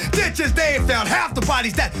niggas in ditches. They ain't found half the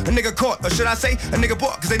bodies that a nigga caught, or should I say a nigga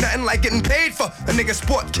bought, cause ain't nothing like getting paid for a nigga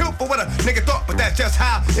sport. Killed for what a nigga thought, but that's just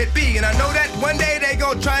how it be. And I know that one day they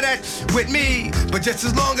gon' try that with me, but just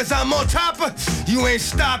as long as I'm on top of, you ain't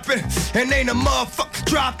stopping, and ain't a motherfucker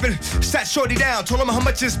dropping. Sat shorty down, told him how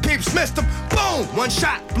much his peeps missed him. Boom, one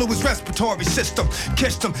shot, blew his respiratory system.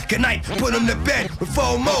 Kissed him, goodnight, put him to bed with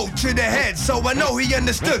FOMO to the head. So I know he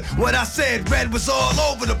understood what I said. Red was all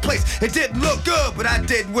over the place. It didn't look good, but I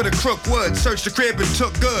did what a crook would. Searched the crib and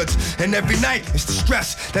took goods. And every night it's the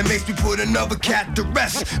stress that makes me put another cat to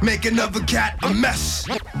rest, make another cat a mess.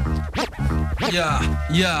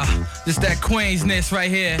 Yeah, this that Queensness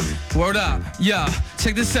right here. Word up, yo,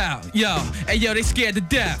 check this out, yo. Hey yo, they scared to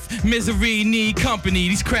death. Misery need company,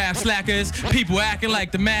 these crab slackers. People acting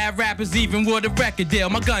like the mad rappers even with a record deal.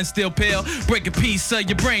 My gun's still pale, break a piece of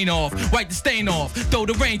your brain off. Wipe the stain off, throw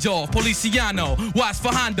the range off. Policiano, watch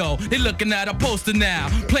for Hondo. They looking at our poster now,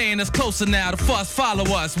 playing us closer now. The fuss follow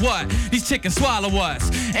us, what? These chickens swallow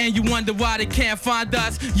us. And you wonder why they can't find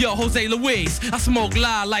us? Yo, Jose Luis, I smoke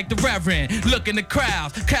loud like the Reverend. Look in the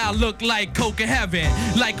crowd, Kyle look like coke in heaven.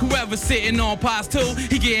 Like whoever sitting on pause too,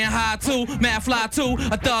 he getting high too, mad fly too,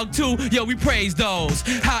 a thug too. Yo, we praise those.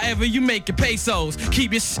 However you make your pesos,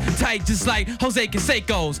 keep your tight just like Jose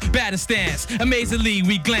Canseco's. Batter stance, amazingly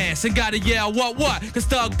we glance and gotta yell what? Cause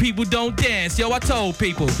thug people don't dance. Yo, I told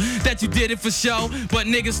people that you did it for show, but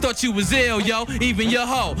niggas thought you was ill, yo. Even your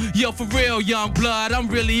hoe, yo, for real, young blood, I'm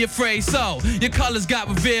really afraid so. Your colors got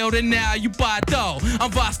revealed and now you buy dough.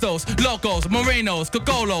 I'm Vastos, Locos, Morenos,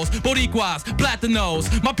 Cocolos, Boricuas,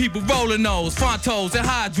 Platinos. My people rolling those, Fontos and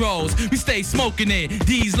Hydros. We stay smoking it,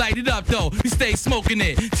 D's light it up though. We stay smoking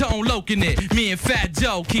it, Tone loking it. Me and Fat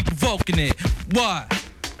Joe keep provoking it. What?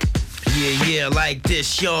 Yeah, like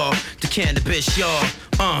this, y'all. The cannabis, y'all.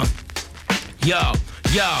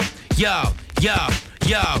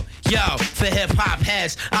 Yo, for hip-hop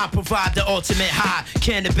heads, I provide the ultimate high.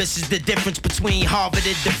 Cannabis is the difference between Harvard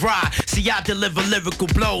and DeVry. See, I deliver lyrical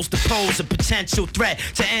blows to pose a potential threat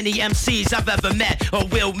to any MCs I've ever met or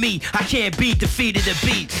will meet. I can't be defeated or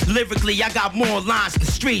beat. Lyrically, I got more lines than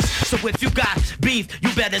streets. So if you got beef, you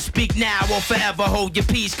better speak now or forever hold your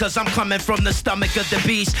peace. Cause I'm coming from the stomach of the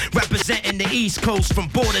beast, representing the East Coast from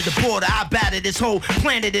border to border. I batter this whole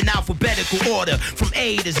planet in alphabetical order, from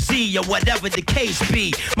A to Z or whatever the case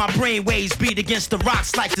be. My brain waves beat against the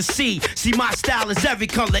rocks like the sea. See, my style is every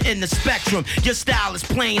color in the spectrum. Your style is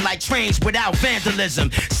plain like trains without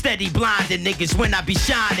vandalism. Steady blinding niggas when I be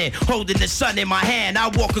shining. Holding the sun in my hand, I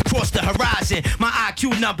walk across the horizon. My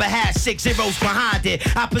IQ number has 6 zeros behind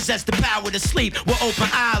it. I possess the power to sleep with open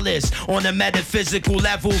eyelids. On a metaphysical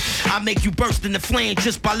level, I make you burst into flame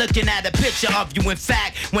just by looking at a picture of you. In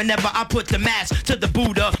fact, whenever I put the mask to the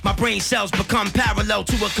Buddha, my brain cells become parallel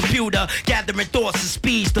to a computer, gathering thoughts and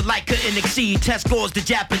speeds the light couldn't exceed. Test scores the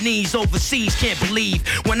Japanese overseas can't believe.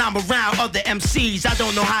 When I'm around other MCs, I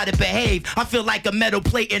don't know how to behave. behave. I feel like a metal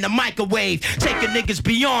plate in a microwave, taking niggas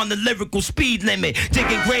beyond the lyrical speed limit,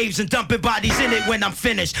 digging graves and dumping bodies in it when I'm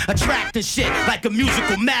finished, attracting shit like a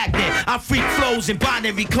musical magnet. I freak flows and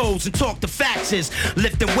binary codes and talk to faxes,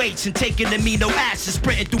 lifting weights and taking amino acids,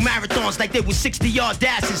 sprinting through marathons like they were 60-yard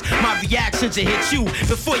dashes. My reactions will hit you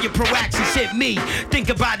before your proactions hit me. Think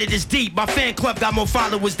about it as deep. My fan club got more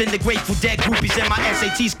followers than the Grateful Dead groupies, and my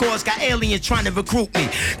SAT scores got aliens trying to recruit me.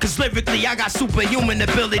 Cause lyrically I got superhuman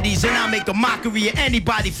abilities, and I make a mockery of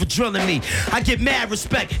anybody for drilling me. I get mad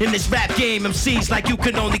respect in this rap game. MCs like you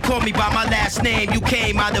can only call me by my last name. You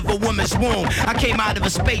came out of a woman's womb, I came out of a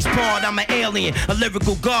space pod. I'm an alien, a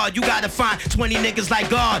lyrical god. You gotta find 20 niggas like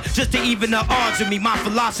God just to even the odds with me. My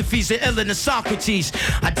philosophies are iller than Socrates.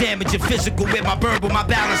 I damage your physical with my verbal. My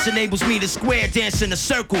balance enables me to square dance in a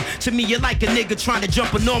circle. To me, you're like a nigga trying to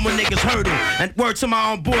jump a normal nigga's hurdle. And word to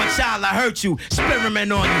my own boy child, I hurt you.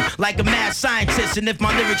 Experiment on you like a mad scientist. And if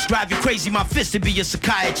my lyrics drive you crazy, my fist to be a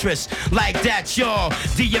psychiatrist. Like that, y'all.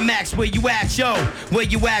 DMX, where you at, yo? Where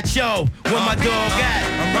you at, yo? Where my dog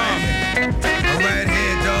at? I'm right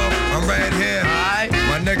here, dog. I'm right here. Alright.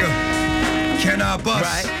 My nigga, can I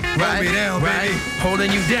bust? Hold me down, baby.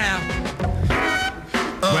 Holding you down.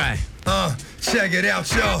 Check it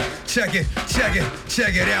out, y'all. Check it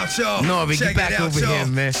out, y'all. Nori, get back over here,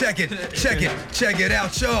 man. Check it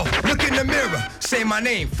out, y'all. Look in the mirror, say my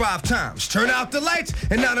name 5 times. Turn out the lights,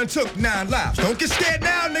 and I done took 9 lives. Don't get scared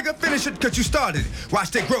now, nigga, finish it, cause you started it.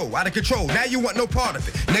 Watch it grow, out of control, now you want no part of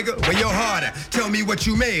it. Nigga, where your heart at? Tell me what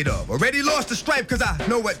you made of. Already lost the stripe, cause I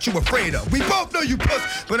know what you afraid of. We both know you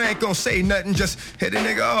puss, but I ain't gonna say nothing, just hit a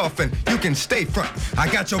nigga off, and you can stay front. I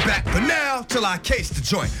got your back for now, till I case the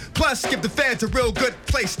joint. Plus, give the feds a real good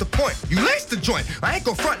place to point. You laced the joint, I ain't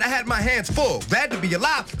gon' front, I had my hands full. Glad to be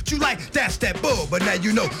alive, but you like, that's that bull. But now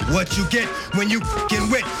you know what you get when you get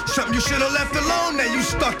wet. Something you should've left alone, now you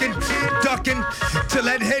stuck in, ducking, till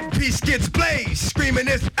that headpiece gets blazed. Screaming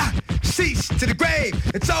this, cease to the grave.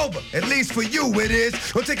 It's over, at least for you it is.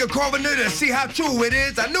 Don't take a coroner to see how true it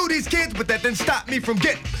is. I knew these kids, but that didn't stop me from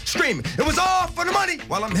getting screaming. It was all for the money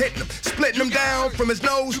while I'm hitting him, splitting him down from his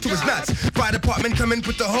nose to his nuts. Fire department come in,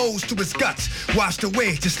 put the hose to his guts. Washed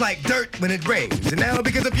away just like dirt when it rains. And now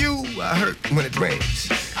because of you, I hurt when it rains.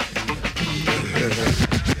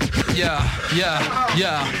 Yo,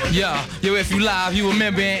 if you live, you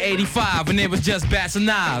remember in 85 when it was just bats and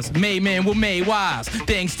knives. Made men were made wise.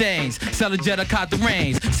 Things stains. Sell a jet, I caught the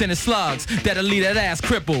reins. Sending slugs that'll leave that ass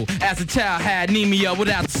crippled. As a child, had anemia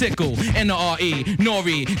without the sickle. N-R-E,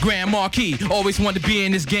 Nori, Grand Marquis. Always wanted to be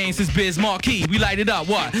in this game since Biz Marquis. We light it up,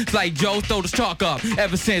 what? It's like Joe, throw the chalk up.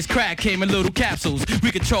 Ever since crack came in little capsules.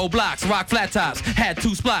 We control blocks, rock flat tops. Had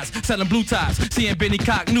 2 spots, selling blue tops. Seeing Benny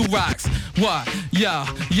cock new rocks. What? Yo.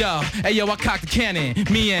 Hey yo, I cocked the cannon.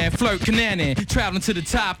 Me and Flirt Cananin. Traveling to the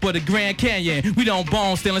top of the Grand Canyon. We don't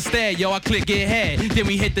bone still instead, yo, I click get head. Then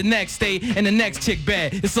we hit the next state and the next chick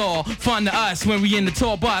bed. It's all fun to us when we in the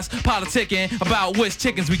tour bus. Politicking about which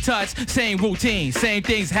chickens we touch. Same routine, same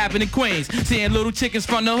things happen in Queens. Seeing little chickens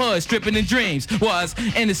from the hood, stripping in dreams. Was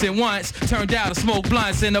innocent once, turned out to smoke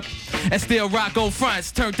blunts and still rock old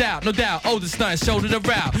fronts. Turned out, no doubt, older stunts, shoulder the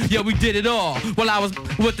route. Yo, we did it all. While I was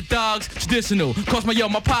with the thugs, traditional. Cost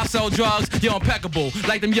my pop sold drugs, yo, impeccable.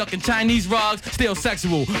 Like them yucking Chinese rugs, still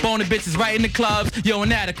sexual. Boning bitches right in the clubs, yo,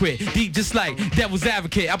 inadequate. Deep just like Devil's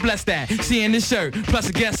Advocate, I bless that. Seeing this shirt, plus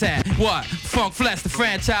a guest hat. What? Funk Flex, the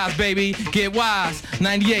franchise, baby. Get wise,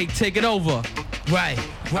 98, take it over. Right.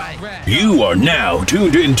 You are now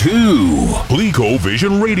tuned into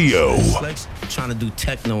ColecoVision Radio. Trying to do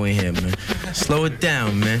techno in here, man. Slow it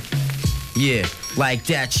down, man. Yeah, like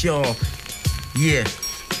that, y'all. Yeah,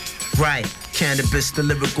 right. Cannabis, the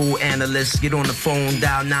lyrical analyst. Get on the phone,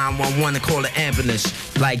 dial 911 and call an ambulance.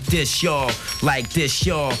 Like this, y'all.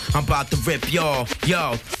 I'm about to rip y'all.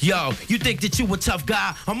 Yo. You think that you a tough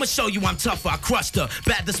guy? I'ma show you I'm tougher. I crushed her.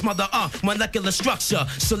 Bad this mother molecular structure.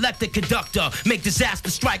 Select the conductor. Make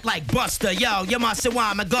disaster strike like Buster. Yo, might say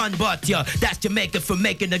why I'm a gun butt ya. That's Jamaica for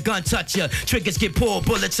making the gun touch ya. Triggers get pulled,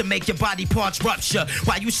 bullets to make your body parts rupture.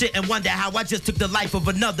 While you sit and wonder how I just took the life of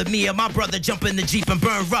another. Me and my brother jump in the Jeep and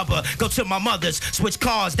burn rubber. Go to my mother's, switch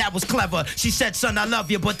cars, that was clever. She said, son, I love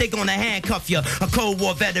you, but they gonna handcuff you. A Cold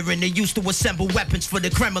War veteran that used to assemble weapons for the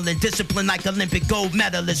Kremlin. Discipline like Olympic gold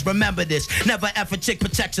medalists. Remember this, never ever chick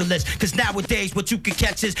protectionless. Cause nowadays what you can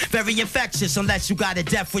catch is very infectious. Unless you got a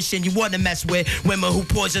death wish and you wanna mess with women who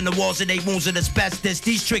poison the walls of their wounds with asbestos.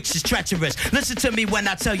 These tricks is treacherous. Listen to me when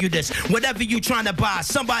I tell you this. Whatever you trying to buy,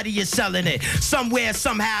 somebody is selling it. Somewhere,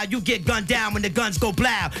 somehow, you get gunned down when the guns go blow.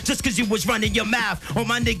 Just cause you was running your mouth. All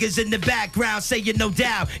my niggas in the background saying no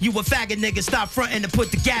doubt. You a faggot nigga, stop fronting and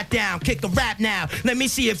put the gat down. Kick a rap now. Let me me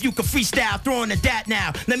see if you can freestyle, throwing a dat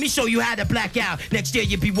now. Let me show you how to black out. Next year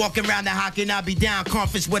you be walking around the hockey and I'll be down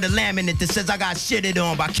conference with a laminate that says I got shitted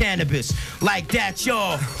on by cannabis. Like that,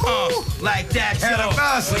 y'all. Like that, y'all.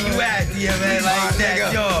 Where you at, yeah, man? Like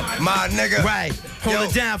that, y'all. My nigga. Right. Hold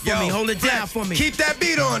it down for me. Hold it down for me. Keep that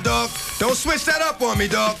beat on, dog. Don't switch that up on me,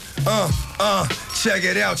 dog. Check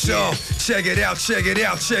it out, y'all. Check it out, check it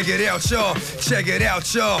out, check it out, y'all. Check it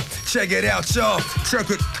out, y'all. Check it out, y'all.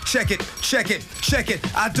 Check it, check it, check it, check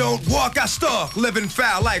it. I don't walk, I stalk. Living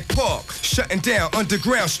foul like pork. Shutting down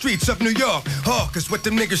underground streets of New York. Cause what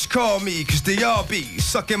them niggas call me, cause they all be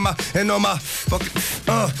sucking my and on my fucking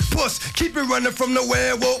puss. Keep it running from the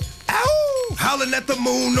werewolf. Ow! Howling at the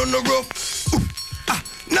moon on the roof.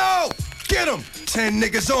 No! Get him! 10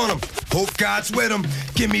 niggas on him. Hope God's with him.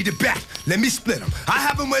 Give me the bat. Let me split him. I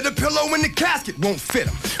have him with a pillow in the casket. Won't fit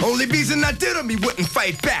him. Only reason I did him, he wouldn't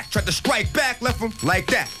fight back. Tried to strike back, left him like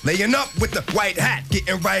that. Laying up with the white hat.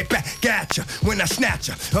 Getting right back. Gotcha. When I snatch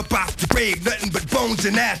her. Up off the grave. Nothing but bones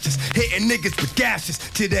and ashes. Hitting niggas with gashes.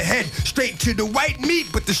 To the head. Straight to the white meat.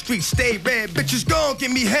 But the streets stay red. Bitches gon'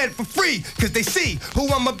 give me head for free. Cause they see who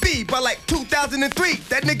I'ma be. By like 2003.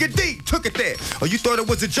 That nigga D took it there. Oh, you thought it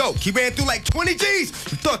was a joke. He ran through like 20 G's.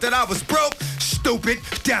 You thought that I was broke? Stupid.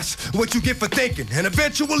 That's what you get for thinking. And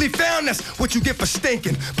eventually found that's what you get for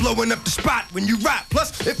stinking. Blowing up the spot when you rock.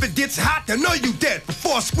 Plus, if it gets hot, they know you dead for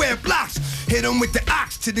 4 square blocks. Hit them with the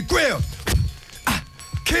ox to the grill.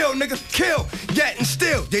 Kill, nigga, kill. Yet and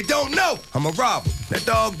still, they don't know I'm a robber. That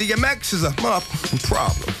dog DMX is a motherfucking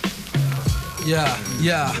problem. Yeah.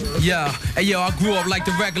 Hey, yo, I grew up like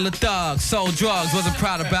the regular thug. Sold drugs, wasn't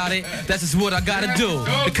proud about it. That's just what I gotta do.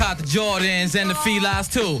 To caught the Jordans and the felines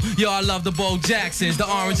too. Yo, I love the Bo Jacksons, the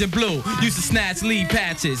orange and blue. Used to snatch lead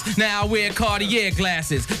patches. Now I wear Cartier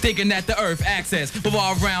glasses. Thinking that the earth access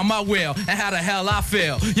revolve around my will. And how the hell I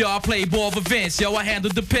feel. Yo, I played ball for Vince. Yo, I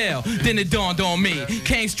handled the pill. Then it dawned on me.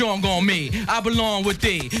 Came strong on me. I belong with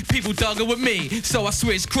thee. People thugging with me. So I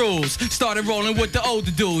switched crews. Started rolling with the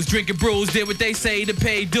older dudes. Drinking brews. Did what they say to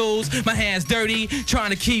pay dues. My hands dirty, trying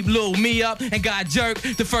to keep little me up, and got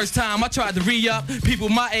jerked the first time I tried to re-up. People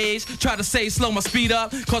my age try to say slow my speed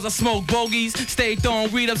up, cause I smoke bogeys, stayed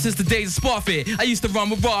throwing weed up since the days of Sparfit. I used to run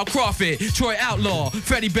with Rob Crawford, Troy Outlaw,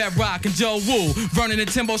 Freddie Bedrock, and Joe Wu, Vernon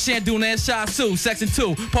and Timbo Shanduna and Sha Su, Section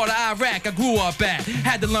 2, part of Iraq I grew up at.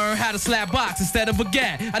 Had to learn how to slap box instead of a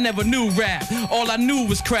gat. I never knew rap, all I knew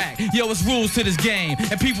was crack. Yo, it's rules to this game,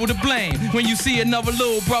 and people to blame when you see another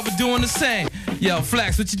little brother doing the same. Yo,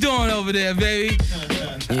 Flex, what you doing over there, baby?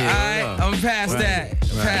 Alright, I'm past that.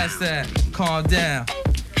 Past that. Calm down.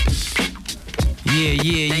 Yeah,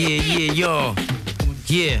 yo.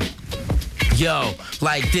 Yeah. Yo,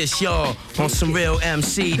 like this, yo, on some real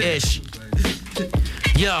MC-ish.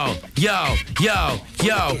 Yo,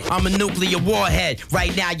 I'm a nuclear warhead.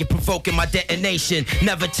 Right now you're provoking my detonation.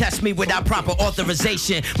 Never test me without proper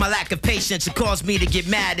authorization. My lack of patience will cause me to get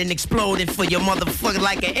mad and exploding for your motherfucker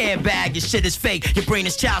like an airbag. Your shit is fake, your brain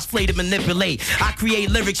is child's play to manipulate. I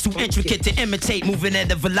create lyrics too intricate to imitate, moving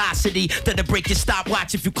at a velocity that'll break your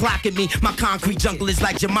stopwatch if you clocking me. My concrete jungle is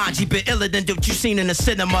like Jumanji, but iller than what you seen in the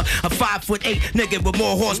cinema. A 5'8" nigga with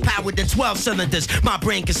more horsepower than 12 cylinders. My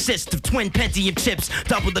brain consists of twin Pentium chips,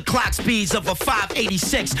 double the clock speeds of a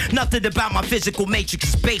 586. Nothing about my physical matrix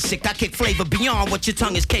is basic. I kick flavor beyond what your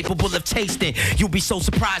tongue is capable of tasting. You'll be so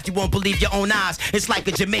surprised you won't believe your own eyes. It's like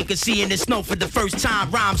a Jamaican seeing the snow for the first time.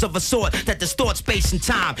 Rhymes of a sort that distort space and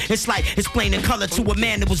time. It's like explaining color to a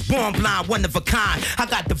man that was born blind, one of a kind. I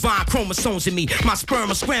got divine chromosomes in me. My sperm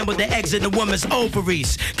will scramble the eggs in the woman's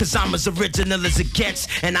ovaries. Cause I'm as original as it gets.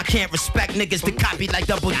 And I can't respect niggas that copy like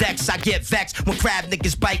double decks. I get vexed when crab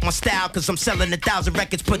niggas bite my style. Cause I'm selling 1,000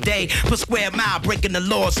 records per day, per square mile, breaking the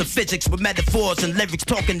laws of physics with metaphors and lyrics,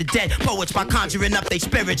 talking to dead poets by conjuring up their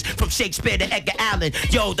spirits, from Shakespeare to Edgar Allan.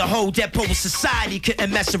 Yo, the whole Dead Poet Society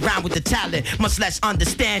couldn't mess around with the talent, much less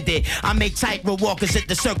understand it. I make tightrope walkers at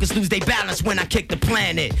the circus lose their balance when I kick the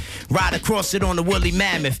planet. Ride across it on the woolly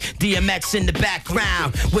mammoth, DMX in the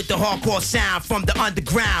background with the hardcore sound from the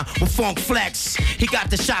underground with Funk Flex. He got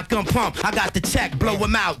the shotgun pump, I got the tech, blow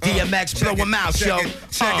him out. DMX, blow him out, yo.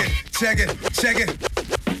 Check it.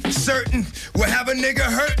 Certain will have a nigga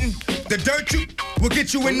hurting. The dirt you will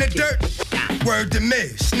get you in the dirt. Word to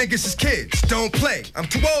Miz, niggas is kids, don't play. I'm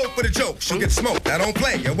too old for the jokes, you'll get smoked. I don't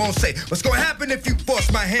play, I won't say what's gonna happen if you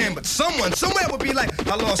force my hand. But someone, somewhere will be like,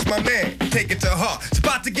 I lost my man, take it to heart. It's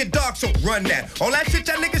about to get dark, so run that. All that shit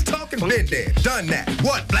y'all niggas talking, been there, done that.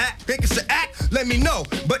 What, black? Think it's an act? Let me know.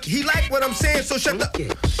 But he like what I'm saying, so shut up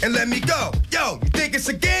and let me go. Yo, you think it's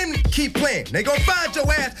a game? Keep playing. They gon' find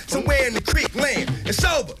your ass somewhere in the creek land. It's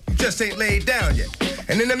over, you just ain't laid down yet.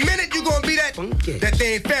 And in a minute, you gonna be that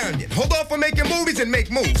they ain't found yet. Hold off on making movies and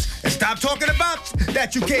make moves. And stop talking about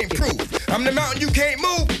that you can't prove. I'm the mountain you can't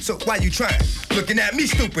move, so why you trying? Looking at me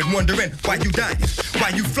stupid, wondering why you dying. Why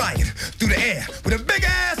you flying through the air with a big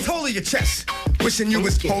ass hole in your chest. Wishing you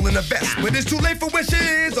was holding a vest. But it's too late for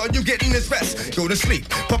wishes, all you getting is rest. Go to sleep,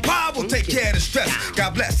 Papa will take care of the stress.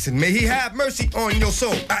 God bless, and may he have mercy on your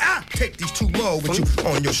soul. I take these 2 more with you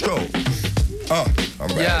on your stroll. I'm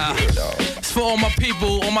right here, dog. It's for all my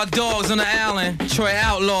people, all my dogs on the island. Troy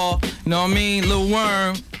Outlaw, you know what I mean? Lil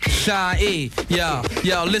Worm, Shy E.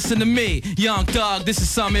 Yo, listen to me, young thug, this is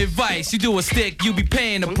some advice. You do a stick, you be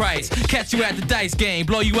paying the price. Catch you at the dice game,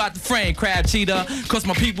 blow you out the frame, crab cheater. Cause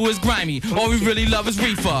my people is grimy, all we really love is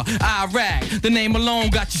reefer. Iraq, the name alone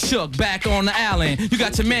got you shook. Back on the island, you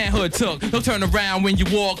got your manhood took. Don't turn around when you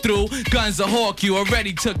walk through. Guns will hawk you,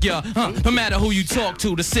 already took ya. No matter who you talk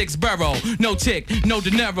to, the 6th borough. No chick, no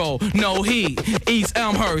dinero, no heat. East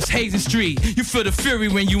Elmhurst, Hazen Street. You feel the fury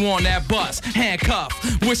when you on that bus.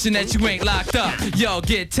 Handcuffed, wishing that you ain't locked up. Yo,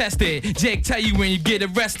 get tested. Jake tell you when you get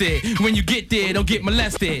arrested. When you get there, don't get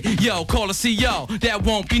molested. Yo, call a CO, that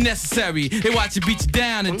won't be necessary. They watch you beat you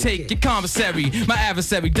down and take your commissary. My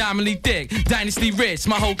adversary, diamondly thick, dynasty rich.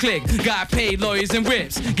 My whole clique got paid lawyers and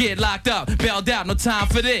rips. Get locked up, bailed out, no time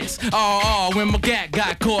for this. When my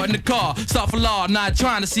got caught in the car. Start for law, not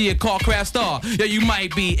trying to see a car crash star. Yo, you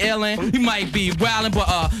might be illin', you might be wildin',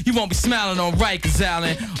 but you won't be smiling on Rikers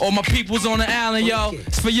Island. All my peoples on the island, yo,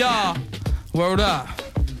 it's for y'all. Word up.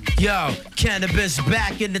 Yo, cannabis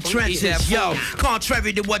back in the trenches. Yo,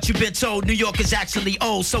 contrary to what you've been told, New York is actually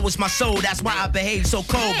old, so is my soul. That's why I behave so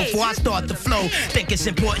cold before I start the flow. Think it's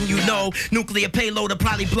important you know. Nuclear payload will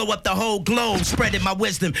probably blow up the whole globe. Spreading my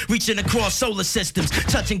wisdom, reaching across solar systems,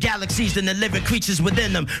 touching galaxies and the living creatures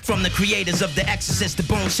within them. From the creators of The Exorcist, the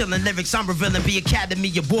bone-chilling lyrics I'm revealing be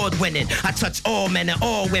Academy Award winning. I touch all men and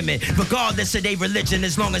all women, regardless of their religion,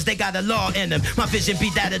 as long as they got a law in them. My vision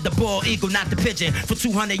be that of the bald eagle, not the pigeon. For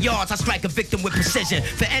 200 yards, I strike a victim with precision.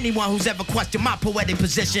 For anyone who's ever questioned my poetic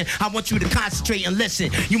position, I want you to concentrate and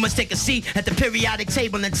listen. You must take a seat at the periodic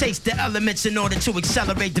table and taste the elements in order to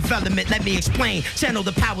accelerate development. Let me explain. Channel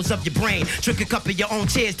the powers of your brain. Drink a cup of your own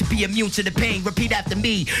tears to be immune to the pain. Repeat after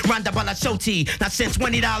me. Randa Bala Shoti. Now send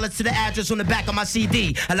 $20 to the address on the back of my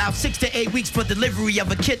CD. Allow 6 to 8 weeks for delivery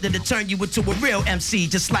of a kit that'll turn you into a real MC,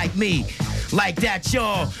 just like me. Like that,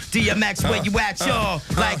 y'all. DMX, where you at, y'all?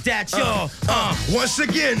 Like that, y'all. Once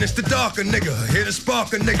again, it's the darker nigga. Here to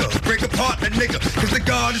spark a nigga. Break apart a nigga. Cause the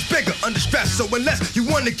guard is bigger, under stress. So unless you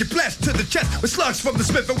wanna get blessed to the chest with slugs from the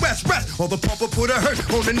Smith and West rest, or the pumper put a hurt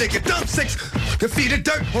on the nigga. Dump 6, the feet of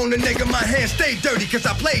dirt on the nigga. My hands stay dirty cause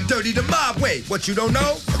I play dirty the mob way. What you don't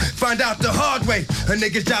know? Find out the hard way. A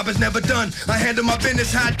nigga's job is never done. I handle my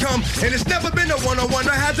business how it come. And it's never been a one-on-one.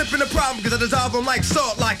 There hasn't been a problem cause I dissolve them like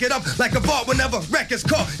salt. Lock it up like a vault whenever record's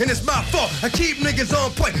caught. And it's my fault. I keep niggas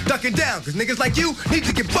on point, ducking down. Cause niggas like you need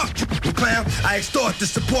to get bucked, you clown. I extort to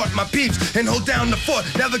support my peeps and hold down the fort.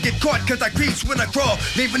 Never get caught cause I creeps when I crawl.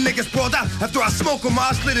 Leaving niggas sprawled out after I smoke them.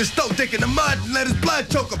 I slit his throat, dick in the mud and let his blood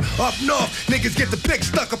choke him. Up north, niggas get the pick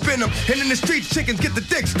stuck up in them. And in the streets, chickens get the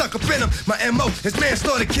dick stuck up in them. My MO is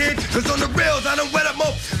manslaughter, kid. Cause on the rails, I done wet up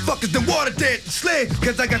more fuckers than water dead and slid.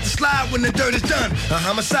 Cause I got to slide when the dirt is done. A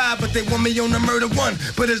homicide, but they want me on the murder one.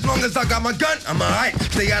 But as long as I got my gun, I'm alright.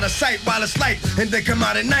 Stay out of sight while it's light. And they come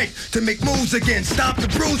out at night to make moves again. Stop the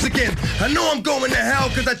bruise again. I know I'm going to hell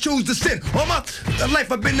cause I choose to sin. All my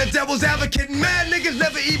life I've been the devil's advocate. Mad niggas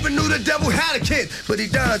never even knew the devil had a kid. But he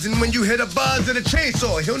does, and when you hit a buzz and a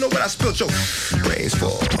chainsaw, he'll know what I spilled your brains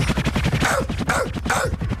for.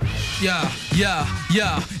 Yeah,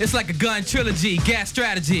 it's like a gun trilogy, gas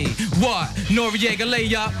strategy. What? Noriega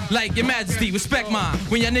lay up like your majesty, respect mine.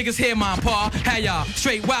 When y'all niggas hear my paw, how y'all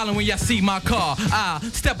straight wildin' when y'all see my car. I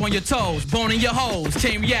step on your toes, boning your hoes,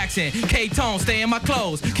 chain reaction, K-tone, stay in my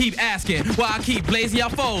clothes. Keep asking why I keep blazing y'all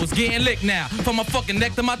foes. Getting licked now, from my fucking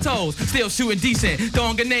neck to my toes. Still shooting decent,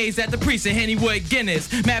 throwing grenades at the precinct, Hennywood Guinness.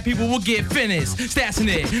 Mad people will get finished, stashing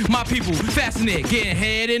it. My people fasten it, getting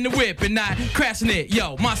head in the whip and not crashing it.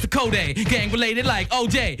 Yo, Monster Kodak, gang related like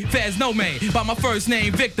OJ, Fez No Man. By my first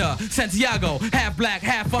name, Victor Santiago, half black,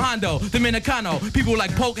 half Fajardo, Dominicano. People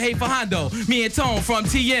like Poke hate Fajardo. Me and Tone from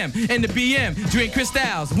TM and the BM, drink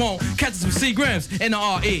Cristals, won't catch us with Seagrams and the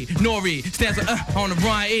RE. Nori stands on the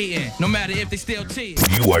Brian Eaton, no matter if they still cheat.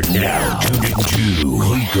 You are now tuned into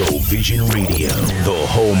Clico Vision Radio, the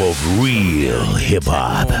home of real hip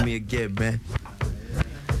hop. Me again, man.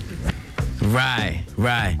 Right.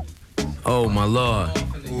 Oh my Lord.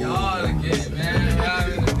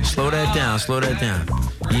 Slow that down.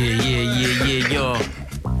 Yeah, y'all.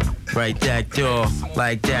 Right that, y'all.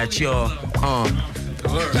 Like that, y'all.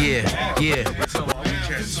 Yeah, yeah.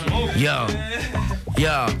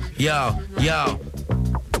 Yo.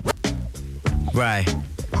 Right.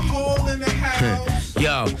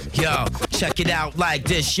 Yo, check it out like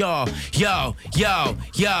this, y'all. Yo,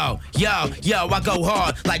 I go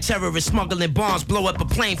hard like terrorists smuggling bombs, blow up a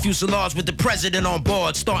plane fuselage with the president on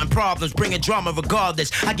board, starting problems, bringing drama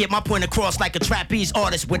regardless. I get my point across like a trapeze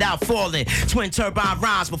artist without falling. Twin turbine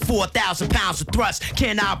rhymes with 4,000 pounds of thrust.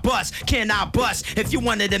 Can I bust? If you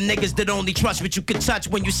one of them niggas that only trust what you can touch,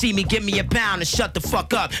 when you see me, give me a pound and shut the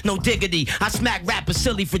fuck up. No diggity. I smack rappers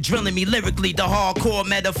silly for drilling me lyrically. The hardcore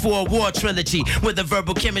metaphor war trilogy with a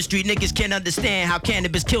verbal chemistry. Niggas can't understand how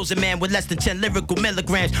cannabis kills a man with less than 10 lyrical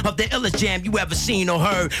milligrams of the illest jam you ever seen or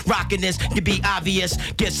heard. Rocking this to be obvious.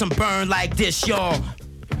 Get some burn like this, y'all.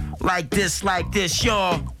 Like this,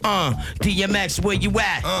 y'all. DMX, where you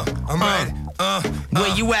at? I'm ready.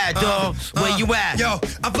 Where you at, dog? Where you at? Yo,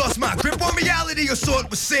 I've lost my grip on reality, or so it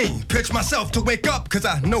was seen. Pitch myself to wake up, cause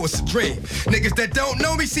I know it's a dream. Niggas that don't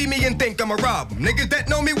know me see me and think I'm a robber. Niggas that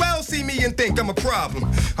know me well see me and think I'm a problem.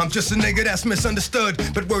 I'm just a nigga that's misunderstood,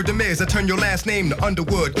 but word to me is I turn your last name to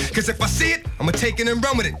Underwood. Cause if I see it, I'ma take it and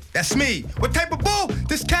run with it. That's me. What type of bull?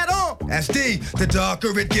 This cat on? That's D. The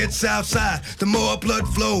darker it gets outside, the more blood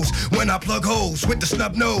flows. When I plug holes with the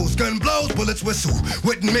snub nose, gun blows, bullets whistle,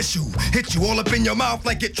 wouldn't miss you. Hit you all up in your mouth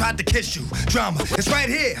like it tried to kiss you. Drama, it's right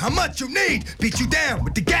here, how much you need. Beat you down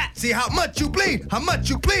with the gat, see how much you bleed. How much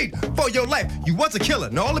you plead for your life. You was a killer,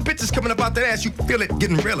 now all the bitches coming about that ass, you feel it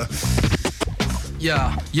getting realer. Yo,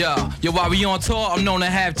 while we on tour, I'm known to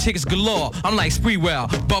have chicks galore. I'm like Spreewell,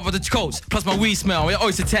 Bubba the coach, plus my weed smell. We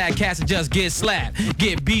oyster tag cats and just get slapped,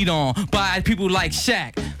 get beat on by people like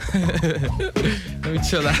Shaq. Let me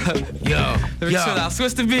chill out. Let me chill out.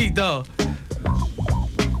 Switch the beat though.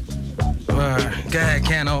 Go ahead,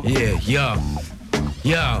 Cano. Yeah,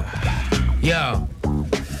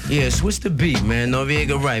 switch the beat, man.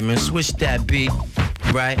 Noriega right, man. Switch that beat.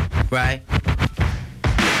 Right.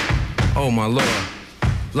 Oh my lord.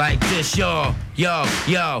 Like this, y'all. Yeah.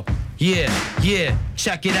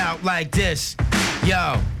 Check it out like this.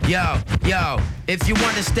 Yo. If you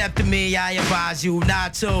wanna step to me, I advise you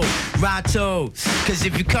not to. Right to. Cause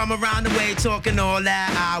if you come around the way talking all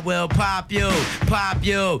that, I will pop you.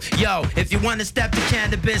 Yo, if you wanna step to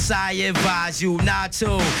cannabis, I advise you not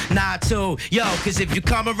to. Yo, cause if you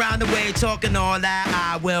come around the way talking all that,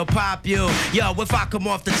 I will pop you. Yo, if I come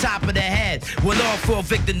off the top of the head, we'll all fall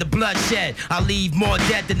victim to bloodshed. I'll leave more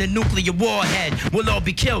dead than a nuclear warhead. We'll all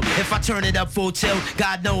be killed if I turn it up full tilt.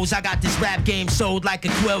 God knows I got this rap game sold like a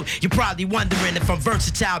quilt. You're probably wondering if I'm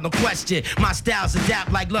versatile, no question. My styles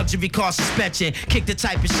adapt like luxury car suspension. Kick the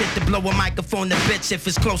type of shit to blow a microphone to bitch. If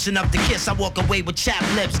it's close enough to kiss, I walk away with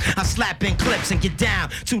chapped lips. I slap in clips and get down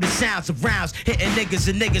to the sounds of rounds hitting niggas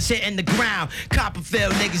and niggas hitting the ground.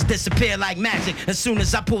 Copperfield niggas disappear like magic as soon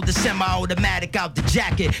as I pull the semi-automatic out the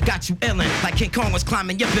jacket. Got you illin' like King Kong was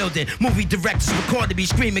climbing your building. Movie directors recorded me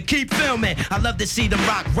screaming, keep filming. I love to see them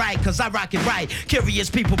rock right, cause I rock it right. Curious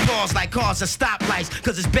people pause like cars at stoplights,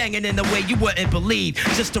 cause it's banging in the way you wouldn't believe.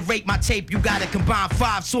 Just to rate my tape, you gotta combine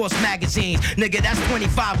 5 source magazines. Nigga, that's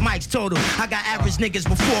 25 mics total. I got average niggas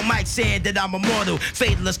before mics saying that I'm immortal.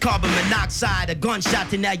 Fatalist carbon monoxide, a gunshot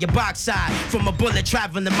to now your box side. From a bullet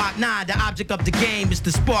traveling to Mach 9, the object of the game is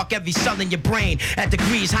to spark every cell in your brain. At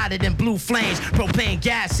degrees hotter than blue flames, propane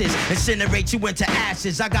gases incinerate you into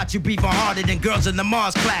ashes. I got you breathing harder than girls in the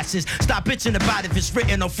Mars classes. Stop bitching about if it's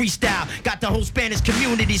written or freestyle. Got the whole Spanish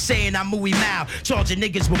community saying I'm muy mal. Charging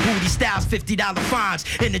niggas with booty styles, $50 fines.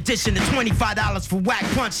 In addition to $25 for whack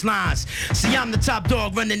punchlines. See, I'm the top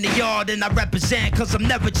dog running the yard and I represent, cause I'm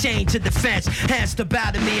never chained to the fence. Hands to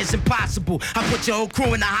bow to me is impossible. I put your whole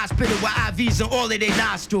crew in the hospital with IVs in all of their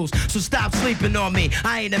nostrils. So stop sleeping on me.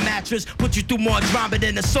 I ain't a mattress. Put you through more drama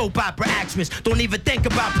than a soap opera actress. Don't even think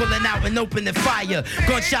about pulling out and opening fire.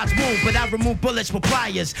 Gunshots wound, but I remove bullets with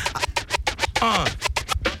pliers.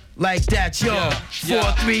 Like that, yo.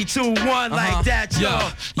 4, 3, 2, 1, like that,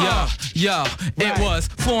 yo. It was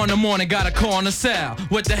 4 in the morning, got a call on the cell.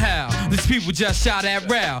 What the hell? These people just shot at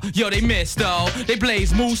Rail. Yo, they missed, though. They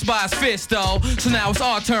blazed moose by his fist, though. So now it's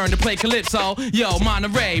our turn to play Calypso. Yo,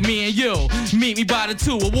 Monterey, me and you. Meet me by the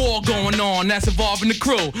 2, a war going on that's involving the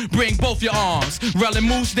crew. Bring both your arms. Relling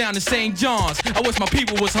moose down to St. John's. I wish my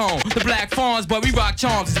people was home. The Black Fawns, but we rock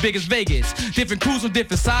charms as big as Vegas. Different crews with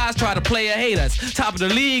different sides, try to play or hate us. Top of the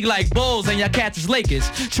league, like Bulls and y'all cats is Lakers.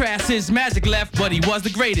 Trash his magic left, but he was the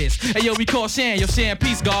greatest. Hey yo, we call Shan, yo Shan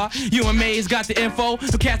Peace Guard. You and Maze got the info.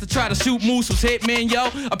 The cats that try to shoot Moose was hitmen, yo.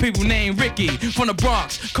 A people named Ricky from the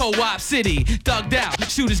Bronx, Co-op City. Thugged out,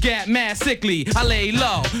 shooters got mad sickly. I lay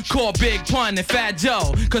low, call Big Pun and Fat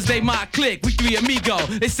Joe. Cause they my clique, we three amigo.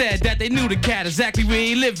 They said that they knew the cat exactly where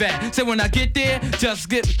he live at. So when I get there, just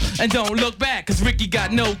get and don't look back. Cause Ricky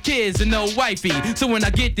got no kids and no wifey. So when I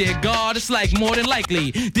get there, God, it's like more than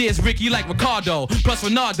likely. There's Ricky like Ricardo, plus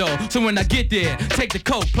Ronaldo. So when I get there, take the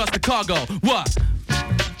coke plus the cargo. What?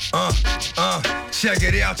 Check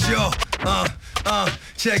it out, y'all.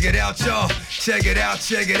 Check it out, y'all. Check it out,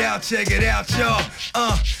 check it out, check it out, y'all.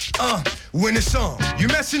 When it's on, you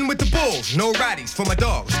messing with the bulls. No righties for my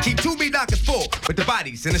dogs. Keep 2B dockets full with the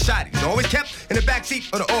bodies and the shotties. Always kept in the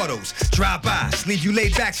backseat of the autos. Drive-bys, leave you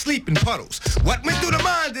laid back, sleep in puddles. What went through the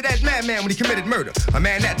mind of that madman when he committed murder? A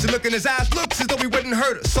man that to look in his eyes looks as though he wouldn't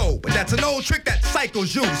hurt a soul. But that's an old trick that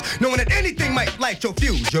psychos use, knowing that anything might light your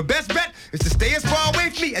fuse. Your best bet is to stay as far away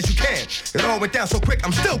from me as you can. It all went down so quick,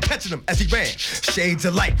 I'm still catching him as he ran. Shades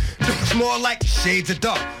of light, it's more like shades of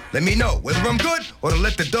dark. Let me know whether I'm good or to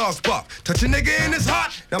let the dogs bark. Touch a nigga in his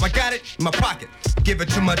heart, now I got it in my pocket. Give it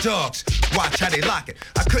to my dogs, watch how they lock it.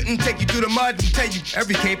 I couldn't take you through the mud and tell you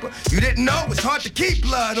every caper. You didn't know it's hard to keep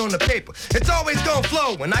blood on the paper. It's always gonna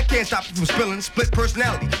flow and I can't stop it from spilling. Split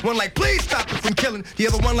personality, one like please stop it from killing. The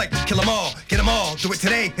other one like kill them all, get them all, do it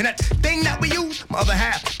today. And that thing that we use, my other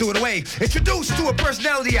half, threw it away. Introduced to a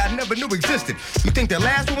personality I never knew existed. You think that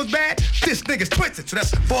last one was bad? This nigga's twisted, so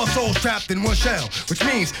that's 4 souls trapped in one shell. Which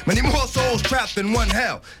means many more souls trapped in one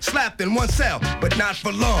hell. Slapped in one cell, but not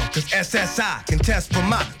for long. Cause SSI can test for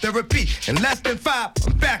my therapy. In less than 5,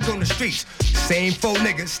 I'm back on the streets. Same 4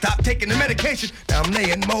 niggas, stop taking the medication. Now I'm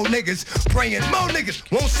laying more niggas, praying more niggas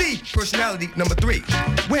won't see personality number 3.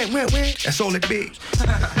 When, that's all it be.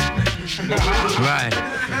 Right.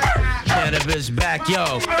 Cannabis back,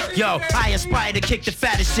 yo. I aspire to kick the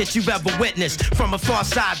fattest shit you've ever witnessed. From a far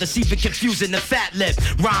side that's even confusing the fat lip.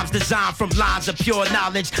 Rhymes designed from lines of pure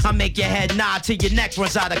knowledge. I make your head nod till your neck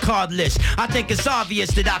runs out of cartilage. I think it's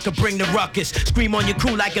obvious that I could bring the ruckus. Scream on your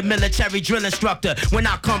crew like a military drill instructor. When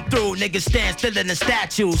I come through, niggas stand still in the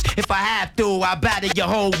statues. If I have to, I batter your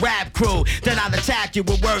whole rap crew. Then I'll attack you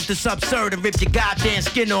with words that's absurd and rip your goddamn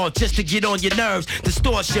skin off just to get on your nerves.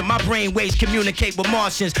 Distortion, my brain waves communicate with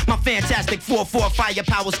Martians. My fantastic 4-4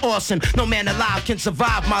 firepower's awesome. No man alive can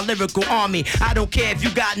survive my lyrical army. I don't care if you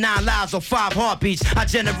got 9 lives or 5 heartbeats. I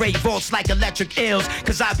generate volts like electric eels.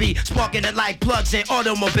 Cause I be sparking it like plugs in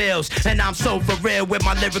automobiles. And I'm so for real with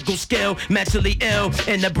my lyrical skill. Mentally ill,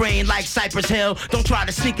 in the brain like Cypress Hill. Don't try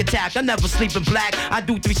to sneak attack, I never sleep in black. I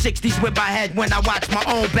do 360s with my head when I watch my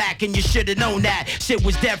own back. And you should've known that shit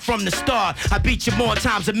was dead from the start. I beat you more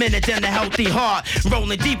times a minute than a healthy heart.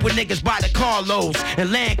 Rolling deep with niggas by the carloads.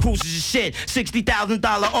 And Land Cruisers and shit,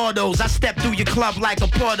 $60,000 autos. I step through your club like a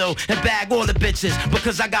Porto and bag all the bitches.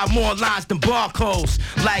 Because I got more lines than barcodes.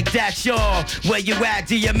 Like that, y'all. Where you at,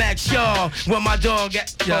 DMX, y'all? Where my dog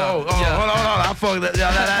at? Hold on. I fucked that.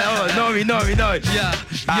 No. Yeah.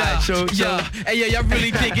 Hey, yo, y'all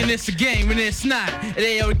really thinking it's a game and it's not.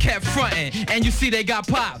 They all kept fronting, and you see they got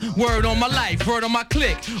pop. Word on my life, word on my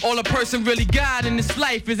click. All a person really got in this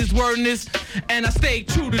life is his word and this, and I stay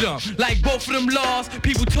true to them. Like both of them laws,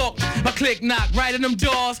 people talk, my click knock right in them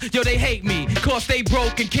doors. Yo, they hate me, cause they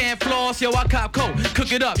broke and can't floss. Yo, I cop coke,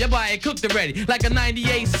 cook it up, your body cooked already. Like a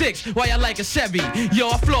 98.6, why y'all like a Chevy? Yo,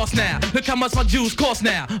 I floss now, look how much my juice cost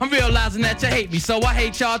now. I'm realizing that you hate me, so I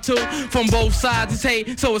hate y'all too. From both sides it's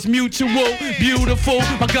hate, so it's mutual. Beautiful,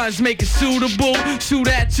 my guns make it suitable. Shoot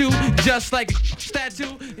at you, just like a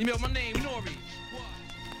statue. You know my name, Nori.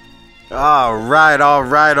 All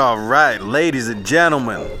right. Ladies and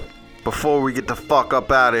gentlemen, before we get the fuck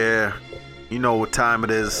up out of here, you know what time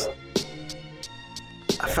it is.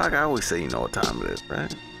 I feel like I always say you know what time it is,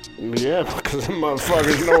 right? Yeah, because the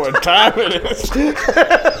motherfuckers know what time it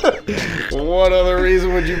is. What other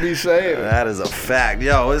reason would you be saying? That is a fact.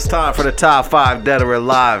 Yo, it's time for the top 5 Dead or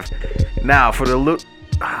Alive. Now, for the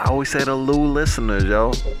I always say the Lou listeners,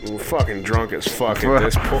 yo. We're fucking drunk as fuck at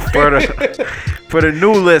this point. For the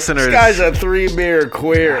new listeners. This guy's a 3-beer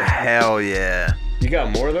queer. Hell yeah. You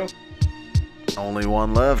got more, though? Only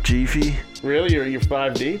one left, Chiefy. Really? You're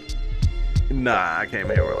 5 deep? Nah, I came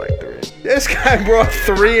here with like 3. This guy brought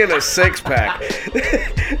 3 in a 6-pack.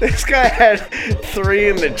 This guy had 3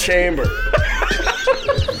 in the chamber.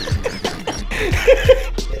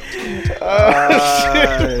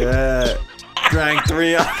 Shit. Yeah. Drank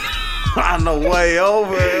 3 on the way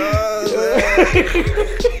over.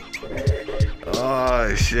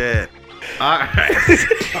 Oh, shit. All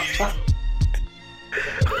right.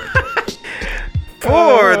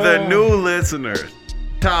 For the new listeners,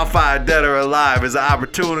 Top 5 Dead or Alive is an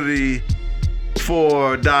opportunity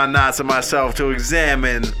for Don Knotts and myself to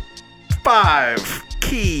examine 5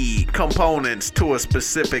 key components to a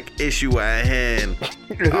specific issue at hand.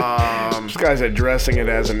 This guy's addressing it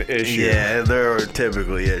as an issue. Yeah, there are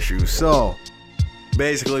typically issues. So,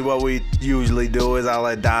 basically what we usually do is I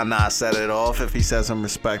let Don Knotts set it off. If he says some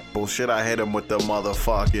respectable shit, I hit him with the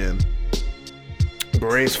motherfucking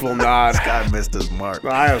graceful nod. This guy missed his mark.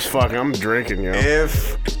 I'm drinking, yo.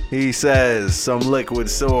 If he says some liquid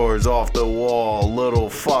swords off the wall, little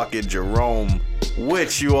fucking Jerome,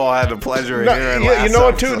 which you all had the pleasure of hearing last you know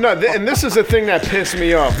what, too? episode. No, and this is the thing that pissed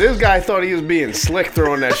me off. This guy thought he was being slick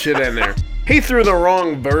throwing that shit in there. He threw the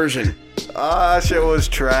wrong version. That shit was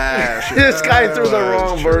trash. This guy threw the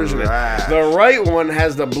wrong version. The right one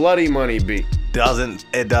has the Bloody Money beat.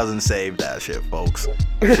 It doesn't save that shit, folks.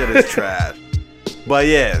 Shit is trash. But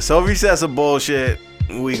yeah, so if he says some bullshit,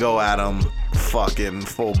 we go at him fucking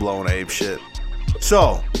full-blown ape shit.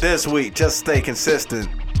 So, this week, just stay consistent,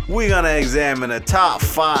 we're gonna examine the top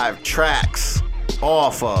 5 tracks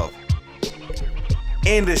off of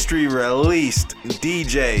industry-released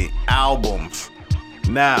DJ albums.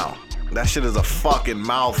 Now, that shit is a fucking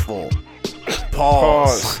mouthful.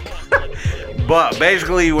 Pause. But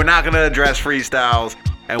basically, we're not gonna address freestyles,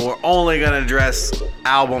 and we're only gonna address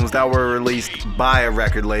albums that were released by a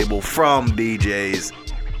record label from DJs,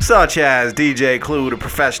 such as DJ Clue, The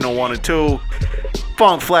Professional 1 and 2,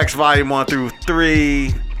 Funk Flex Volume 1 through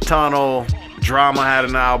 3, Tunnel, Drama had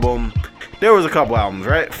an album. There was a couple albums,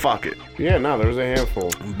 right? Fuck it. Yeah, no, there was a handful.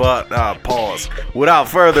 But, pause. Without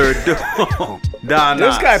further ado, Don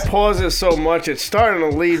This Knotts. guy pauses so much, it's starting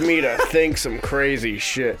to lead me to think some crazy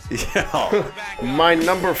shit. Yo. My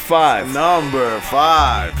number 5.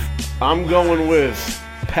 I'm going with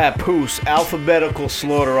Papoose, Alphabetical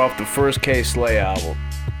Slaughter off the first K Slay album.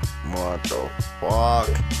 What the fuck?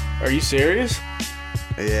 Are you serious?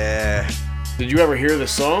 Yeah. Did you ever hear the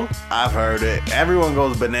song? I've heard it. Everyone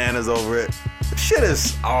goes bananas over it. Shit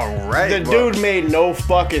is alright. The dude made no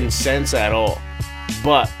fucking sense at all.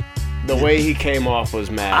 But the way he came off was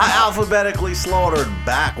mad. I alphabetically slaughtered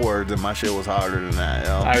backwards and my shit was harder than that,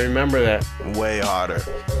 yo. I remember that. Way harder.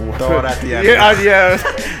 Throw it at the end. Yeah.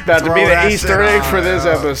 About to be the Easter egg for this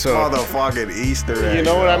episode. Motherfucking Easter egg. You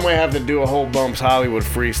know what? I might have to do a whole Bumps Hollywood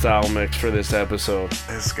freestyle mix for this episode.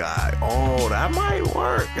 This guy. Oh, that might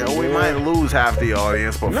work. Yo, we might lose half the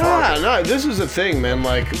audience, but Nah, this is the thing, man.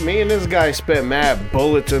 Like, me and this guy spent mad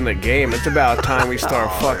bullets in the game. It's about time we start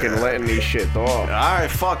letting these shit off. Alright,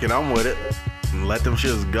 fuck it. I'm with it. Let them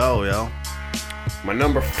shits go, yo. My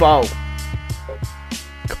number 4.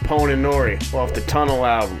 Capone and Nori off the Tunnel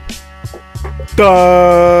album.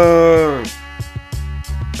 Dun!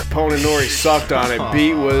 Capone and Nori sucked on it.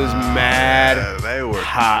 Beat was mad. They were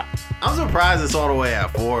hot. I'm surprised it's all the way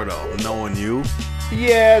at 4 though, knowing you.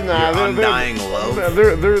 Yeah, nah. Your undying love.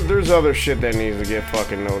 There's other shit that needs to get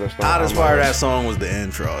fucking noticed. Hottest part of that song was the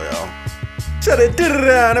intro, yo. Shut it,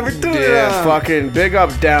 never do it. Yeah, fucking big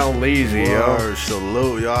up Down Leezy, yo.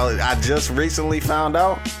 Salute, y'all. I just recently found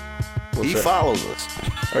out he follows us.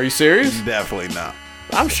 Are you serious? Definitely not.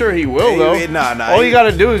 I'm sure he will, though. Nah. All you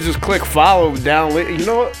gotta do is just click follow Down Leezy. You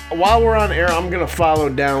know what? While we're on air, I'm gonna follow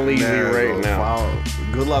Down Leezy right now.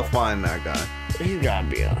 Good luck finding that guy. He's gotta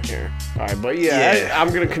be out here. All right, but yeah.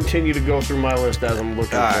 I'm gonna continue to go through my list as I'm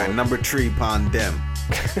looking. All right, number 3, Pandem.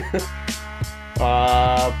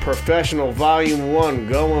 Professional Volume 1,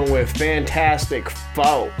 going with Fantastic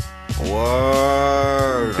Foe.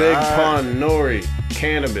 Word. Big Pun, Nori,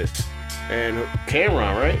 Cannabis, and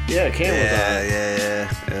Cameron, right? Yeah, Cameron's on it.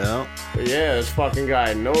 Yeah. Yeah, this fucking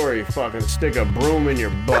guy, Nori, fucking stick a broom in your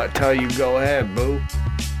butt, tell you go ahead, boo.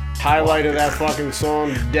 Highlight of that fucking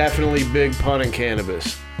song, definitely Big Pun and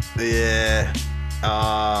Cannabis. Yeah.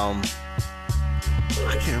 I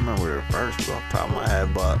can't remember the verse was off the top of my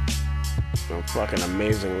head, but I'm fucking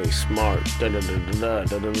amazingly smart.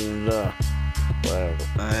 Whatever.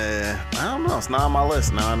 I don't know. It's not on my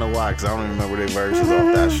list. Now I know why, because I don't even remember the verses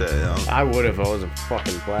off that shit, yo. I would if I wasn't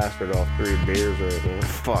fucking plastered off 3 beers right now.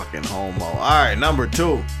 Fucking homo. Alright, number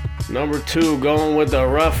 2. Number 2, going with the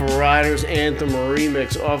Rough Riders Anthem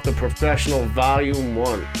remix off the Professional Volume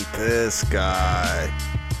 1. This guy.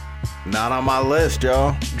 Not on my list,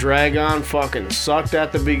 yo. Dragon fucking sucked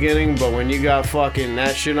at the beginning, but when you got fucking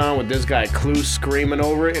that shit on with this guy Clue screaming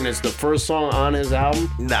over it, and it's the first song on his album.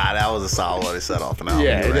 Nah, that was a solid way to set off an album.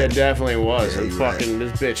 Yeah, it definitely was. Yeah, and fucking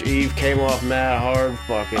this bitch Eve came off mad hard.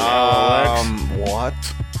 Fucking LLX. What?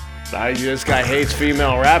 This guy hates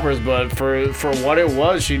female rappers, but for what it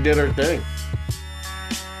was, she did her thing.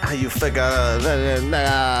 you figure that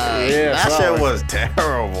shit was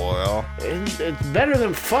terrible, yo. It's better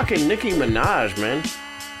than fucking Nicki Minaj, man.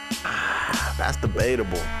 That's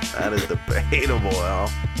debatable. That is debatable, yo.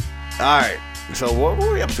 Alright, so what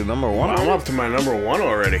were we up to? Number one? I'm up to my number one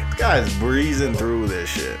already. This guy's breezing through this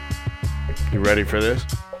shit. You ready for this?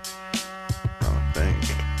 I think.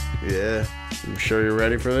 Yeah. You sure you're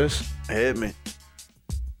ready for this? Hit me.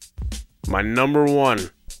 My number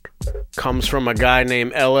one comes from a guy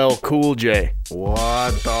named LL Cool J.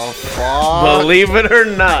 What the fuck? Believe it or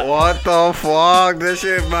not. What the fuck? This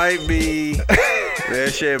shit might be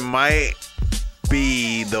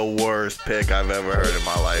the worst pick I've ever heard in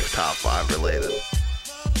my life, top 5 related.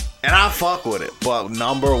 And I fuck with it, but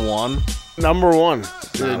number one. This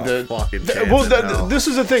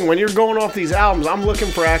is the thing. When you're going off these albums, I'm looking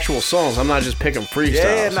for actual songs. I'm not just picking freestyles.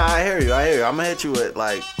 Yeah, nah, I hear you. I'm gonna hit you with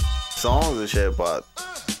like songs and shit, but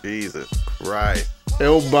Jesus Christ.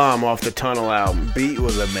 Ill Bomb off the Tunnel album. Beat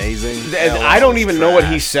was amazing. I don't even know what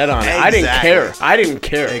he said on it. Exactly. I didn't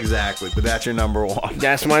care. Exactly, but that's your number one.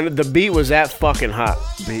 That's mine. The beat was that fucking hot.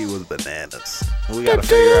 Beat was bananas. We gotta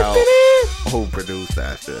figure out who produced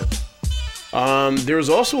that shit. There was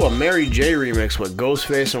also a Mary J remix with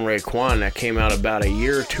Ghostface and Raekwon that came out about a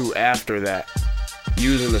year or two after that,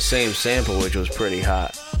 using the same sample, which was pretty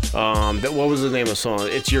hot. What was the name of the song?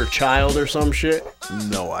 It's Your Child or some shit?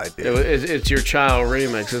 No idea. It's Your Child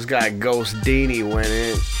remix. This guy Ghost Dini went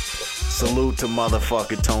in. Salute to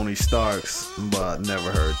motherfucking Tony Starks, but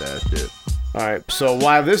never heard that shit. Alright, so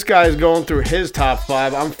while this guy's going through his top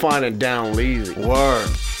 5, I'm finding Down Leezy. Word.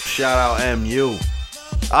 Shout out MU.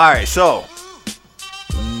 Alright, so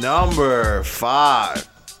number 5.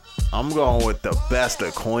 I'm going with the Best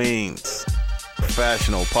of Queens.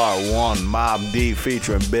 Professional Part 1, Mob Deep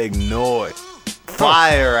featuring Big Noise.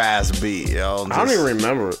 Fire ass beat, yo. I don't even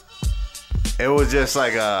remember it. It was just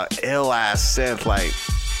like a ill ass synth, like.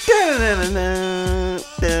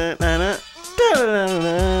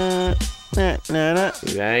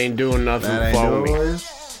 That ain't doing nothing for me.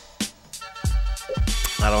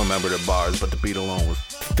 I don't remember the bars, but the beat alone was.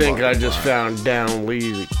 Think I just found Down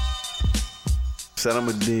Leezy. Send him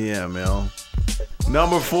a DM, yo.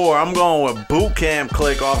 Number 4, I'm going with Boot Camp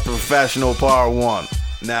Click off the Professional Part 1.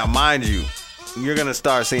 Now, mind you, you're going to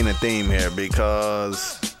start seeing a theme here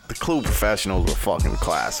because the Clue Professionals were fucking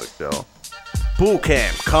classic, yo. Boot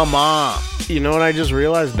Camp, come on. You know what I just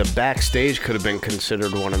realized? The Backstage could have been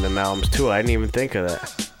considered one of them albums, too. I didn't even think of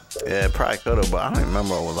that. Yeah, it probably could have, but I don't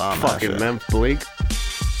remember what was on that fucking shit. Memphis Bleak.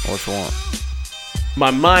 Which one? My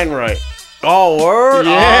Mind Right. Oh, word?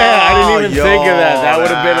 Yeah, I didn't even think of that. That would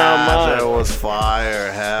have been on mine. That was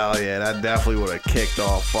fire. Hell yeah. That definitely would have kicked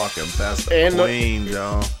off fucking Best of Queens,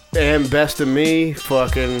 yo. And Best of Me,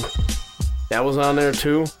 fucking, that was on there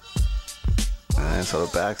too. And so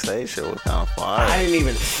the Backstage shit was kind of fire. I didn't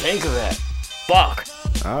even think of that. Fuck.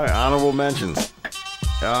 All right, honorable mentions.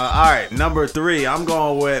 All right, number 3, I'm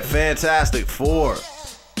going with Fantastic Four,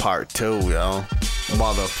 Part 2, yo.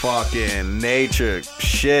 Motherfucking Nature,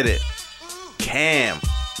 Shit It. Cam,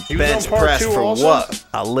 bench press for also? What?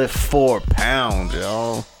 I lift 4 pounds,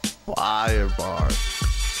 yo. Fire bar.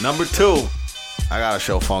 Number 2, I gotta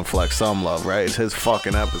show Funk Flex some love, right? It's his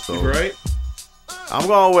fucking episode. Right? I'm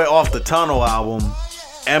going with Off the Tunnel album,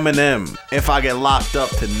 Eminem, If I Get Locked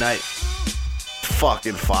Up Tonight.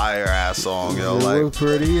 Fucking fire ass song, yo. It was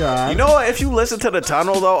pretty hot. You know what? If you listen to the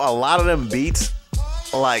Tunnel though, a lot of them beats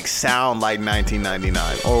like sound like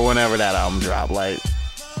 1999 or whenever that album dropped. Like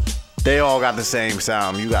they all got the same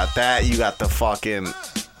sound. You got that. You got the fucking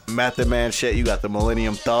Method Man shit. You got the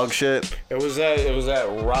Millennium Thug shit. It was that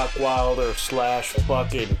Rockwilder /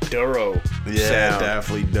 fucking Duro. Yeah, sound.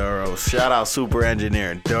 definitely Duro. Shout out Super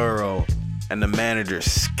Engineer Duro and the manager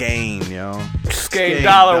Skane, yo. Skane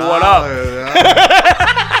Dollar, what up?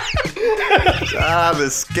 Shout out to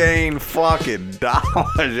Skane fucking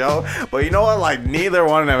Dollar, yo. But you know what? Like neither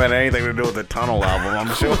one of them had anything to do with the Tunnel album.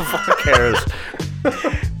 I'm sure. Fuck cares.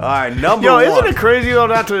 All right, number 1. Yo, isn't it crazy though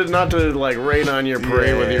not to like rain on your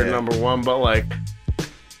parade with your number 1, but like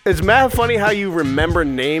it's mad funny how you remember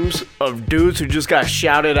names of dudes who just got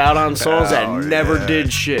shouted out on songs that never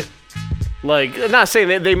did shit. Like, not saying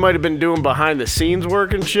that they might have been doing behind the scenes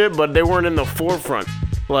work and shit, but they weren't in the forefront.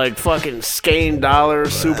 Like fucking Skane Dollar,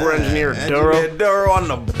 Super Engineer Duro. Duro on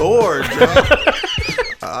the board, yo.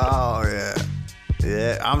 Oh yeah.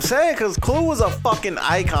 Yeah, I'm saying because Clue was a fucking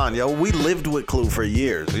icon, yo. We lived with Clue for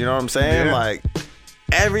years. You know what I'm saying? Yeah. Like,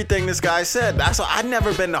 everything this guy said. That's why I've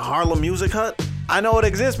never been to Harlem Music Hut. I know it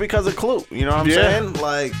exists because of Clue. You know what I'm saying?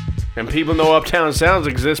 Like, and people know Uptown Sounds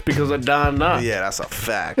exists because of Don Knotts. Yeah, that's a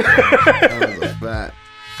fact. That was a fact.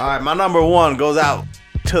 All right, my number 1 goes out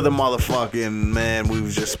to the motherfucking man we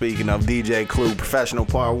was just speaking of, DJ Clue, Professional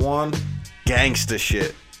Part 1, gangsta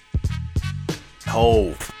shit.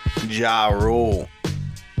 Hove, Ja Rule,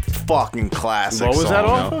 fucking classic. What was song, that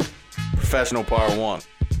off of? Professional Part 1.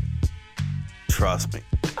 Trust me.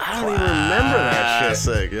 I don't even remember that shit.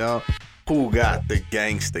 Classic, yo. Who got the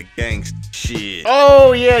gangsta shit?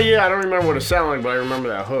 Oh, yeah. I don't remember what it sounded like, but I remember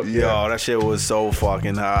that hook. Yo, that shit was so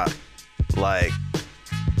fucking hot. Like,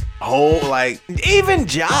 even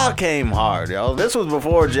Ja came hard, yo. This was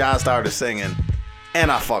before Ja started singing. And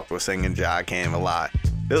I fucked with singing Ja came a lot.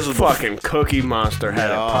 This was fucking Cookie Monster had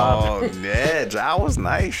it popping. Oh, yeah, Ja was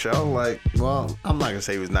nice, yo. Like, well, I'm not gonna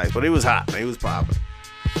say he was nice, but he was hot. He was popping.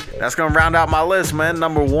 That's gonna round out my list, man.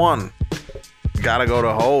 Number 1. Gotta go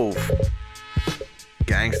to Hove.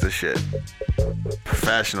 Gangsta shit.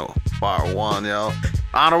 Professional. Part 1, yo.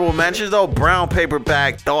 Honorable mentions, though. Brown Paper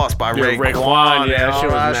Bag Thoughts by Raekwon. Yeah, that shit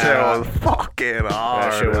was fucking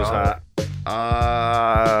hard. That shit was hot.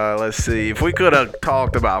 Let's see. If we could have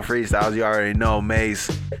talked about freestyles, you already know Mace,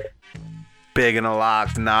 Big in the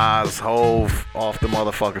Locks, Nas, Hove, off the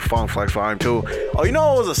motherfucking Funk Flex Volume 2. Oh, you know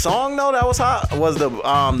what was a song though that was hot? Was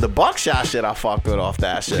the Buckshot shit I fucked with off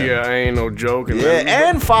that shit. Yeah, ain't no joking. Yeah,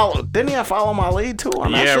 and didn't he follow my lead too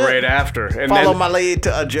on that shit? Yeah, right after. And follow my lead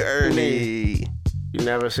to a journey. You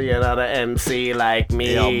never see another MC like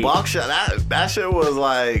me. Yo, Buckshot, that shit was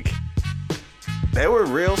like, they were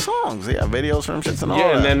real songs. Yeah, videos from shits and all that.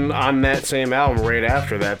 Yeah, and then on that same album, right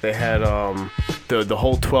after that, they had the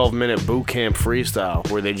whole 12-minute boot camp freestyle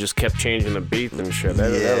where they just kept changing the beats and shit.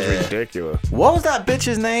 That was ridiculous. What was that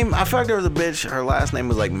bitch's name? I feel like there was a bitch, her last name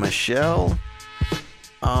was like Michelle.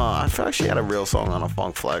 I feel like she had a real song on a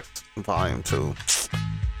Funk Flex Volume 2.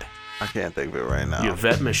 I can't think of it right now.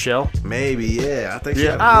 Yvette Michelle? Maybe, yeah. I think she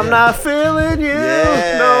I'm not feeling you,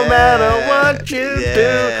 no matter what you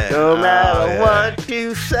do, no matter what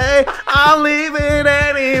you say, I'll leave it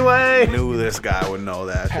anyway. Knew this guy would know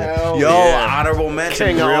that shit. Hell Yo, yeah. honorable mention,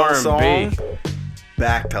 King real R&B. song.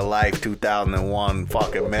 Back to Life 2001,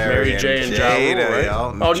 fucking Mary J and Ja Jada, Rule, right?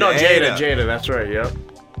 yo. Oh, no, Jada, that's right, yeah.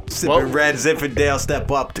 Sipping Red Zinfandel, Step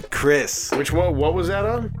Up to Chris. Which one, what was that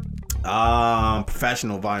on?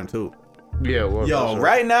 Professional Volume 2. Yeah, well, yo,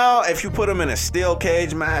 right now, if you put him in a steel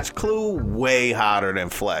cage match, Clue way hotter than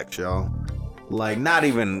Flex, yo. Like, not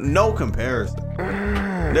even, no comparison.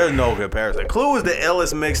 There's no comparison. Clue is the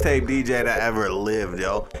illest mixtape DJ that ever lived,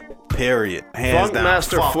 yo. Period. Hands down.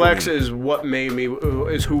 Funkmaster Flex is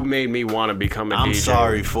who made me want to become a DJ. I'm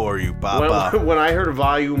sorry for you, Papa. When I heard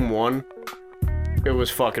Volume 1, it was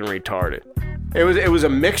fucking retarded. It was a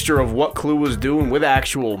mixture of what Clue was doing with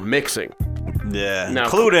actual mixing. Yeah, now,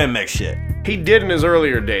 Clue didn't mix shit. He did in his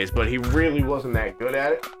earlier days, but he really wasn't that good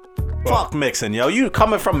at it. Fuck mixing, yo. You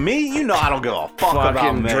coming from me, you know I don't give a fuck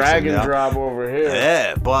about mixing. Drag and drop over here.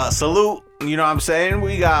 Yeah, but salute. You know what I'm saying?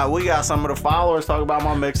 We got some of the followers talk about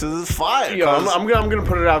my mixes. It's fire. Yo, I'm gonna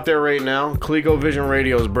put it out there right now. ClecoVision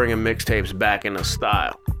Radio is bringing mixtapes back into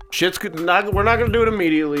style. We're not gonna do it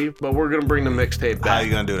immediately, but we're gonna bring the mixtape back. How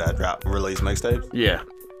you gonna do that? Release mixtapes? Yeah.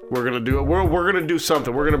 We're gonna do it. We're gonna do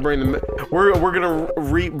something. We're gonna we're gonna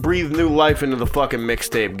breathe new life into the fucking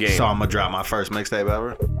mixtape game. So I'm gonna drop my first mixtape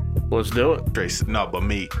ever. Let's do it. No, but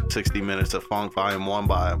me. 60 Minutes of Funk Volume 1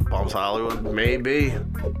 by Bumps Hollywood. Maybe.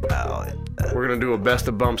 Hell yeah. We're gonna do a Best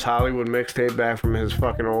of Bumps Hollywood mixtape back from his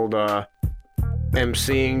fucking old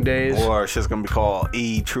MCing days. Or it's just gonna be called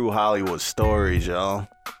True Hollywood Stories, yo.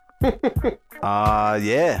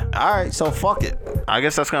 Yeah. Alright, so fuck it. I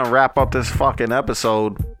guess that's gonna wrap up this fucking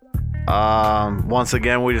episode. Once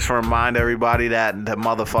again, we just remind everybody that the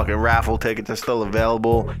motherfucking raffle tickets are still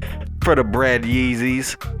available for the Bread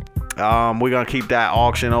Yeezys. We're gonna keep that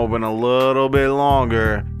auction open a little bit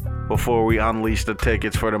longer before we unleash the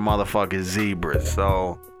tickets for the motherfucking Zebras.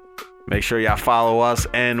 So make sure y'all follow us,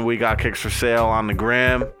 and we got kicks for sale on the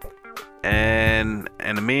gram. And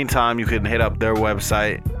in the meantime, you can hit up their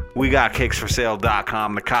website. We got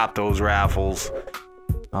kicksforsale.com to cop those raffles.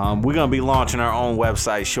 We're gonna be launching our own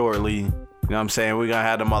website shortly. You know what I'm saying? We're gonna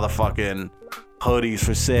have the motherfucking hoodies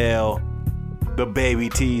for sale, the baby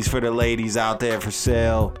tees for the ladies out there for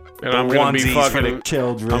sale, and the I'm gonna be onesies for the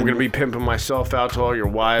children. I'm gonna be pimping myself out to all your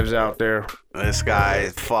wives out there. This guy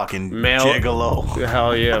is fucking gigolo.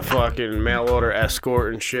 Hell yeah, fucking mail order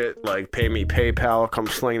escort and shit. Like, pay me PayPal, come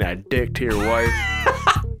sling that dick to your wife,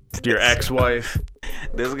 to your ex-wife.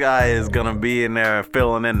 This guy is gonna be in there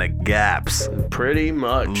filling in the gaps. Pretty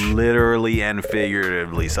much. Literally and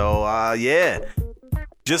figuratively. So yeah.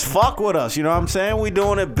 Just fuck with us, you know what I'm saying? We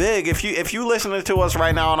doing it big. If you listening to us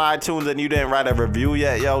right now on iTunes and you didn't write a review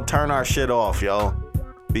yet, yo, turn our shit off, yo.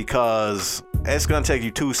 Because it's gonna take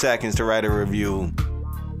you 2 seconds to write a review.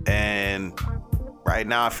 And right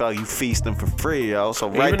now, I feel like you feasting for free, yo. So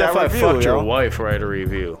write Even that if I review, fucked yo. your wife, write a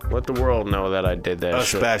review. Let the world know that I did that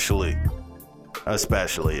shit.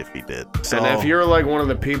 Especially if he did. So, And if you're like one of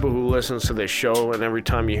the people who listens to this show and every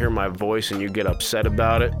time you hear my voice and you get upset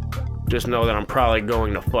about it, just know that I'm probably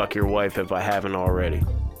going to fuck your wife if I haven't already.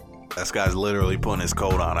 This guy's literally putting his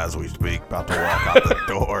coat on as we speak, about to walk out the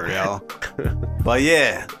door, yo. But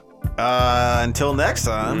yeah, until next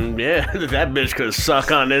time. Yeah, that bitch could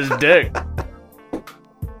suck on this dick.